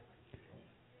diamond.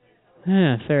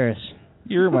 Ferris.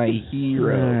 You're my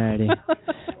hero. Alrighty.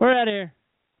 We're out of here.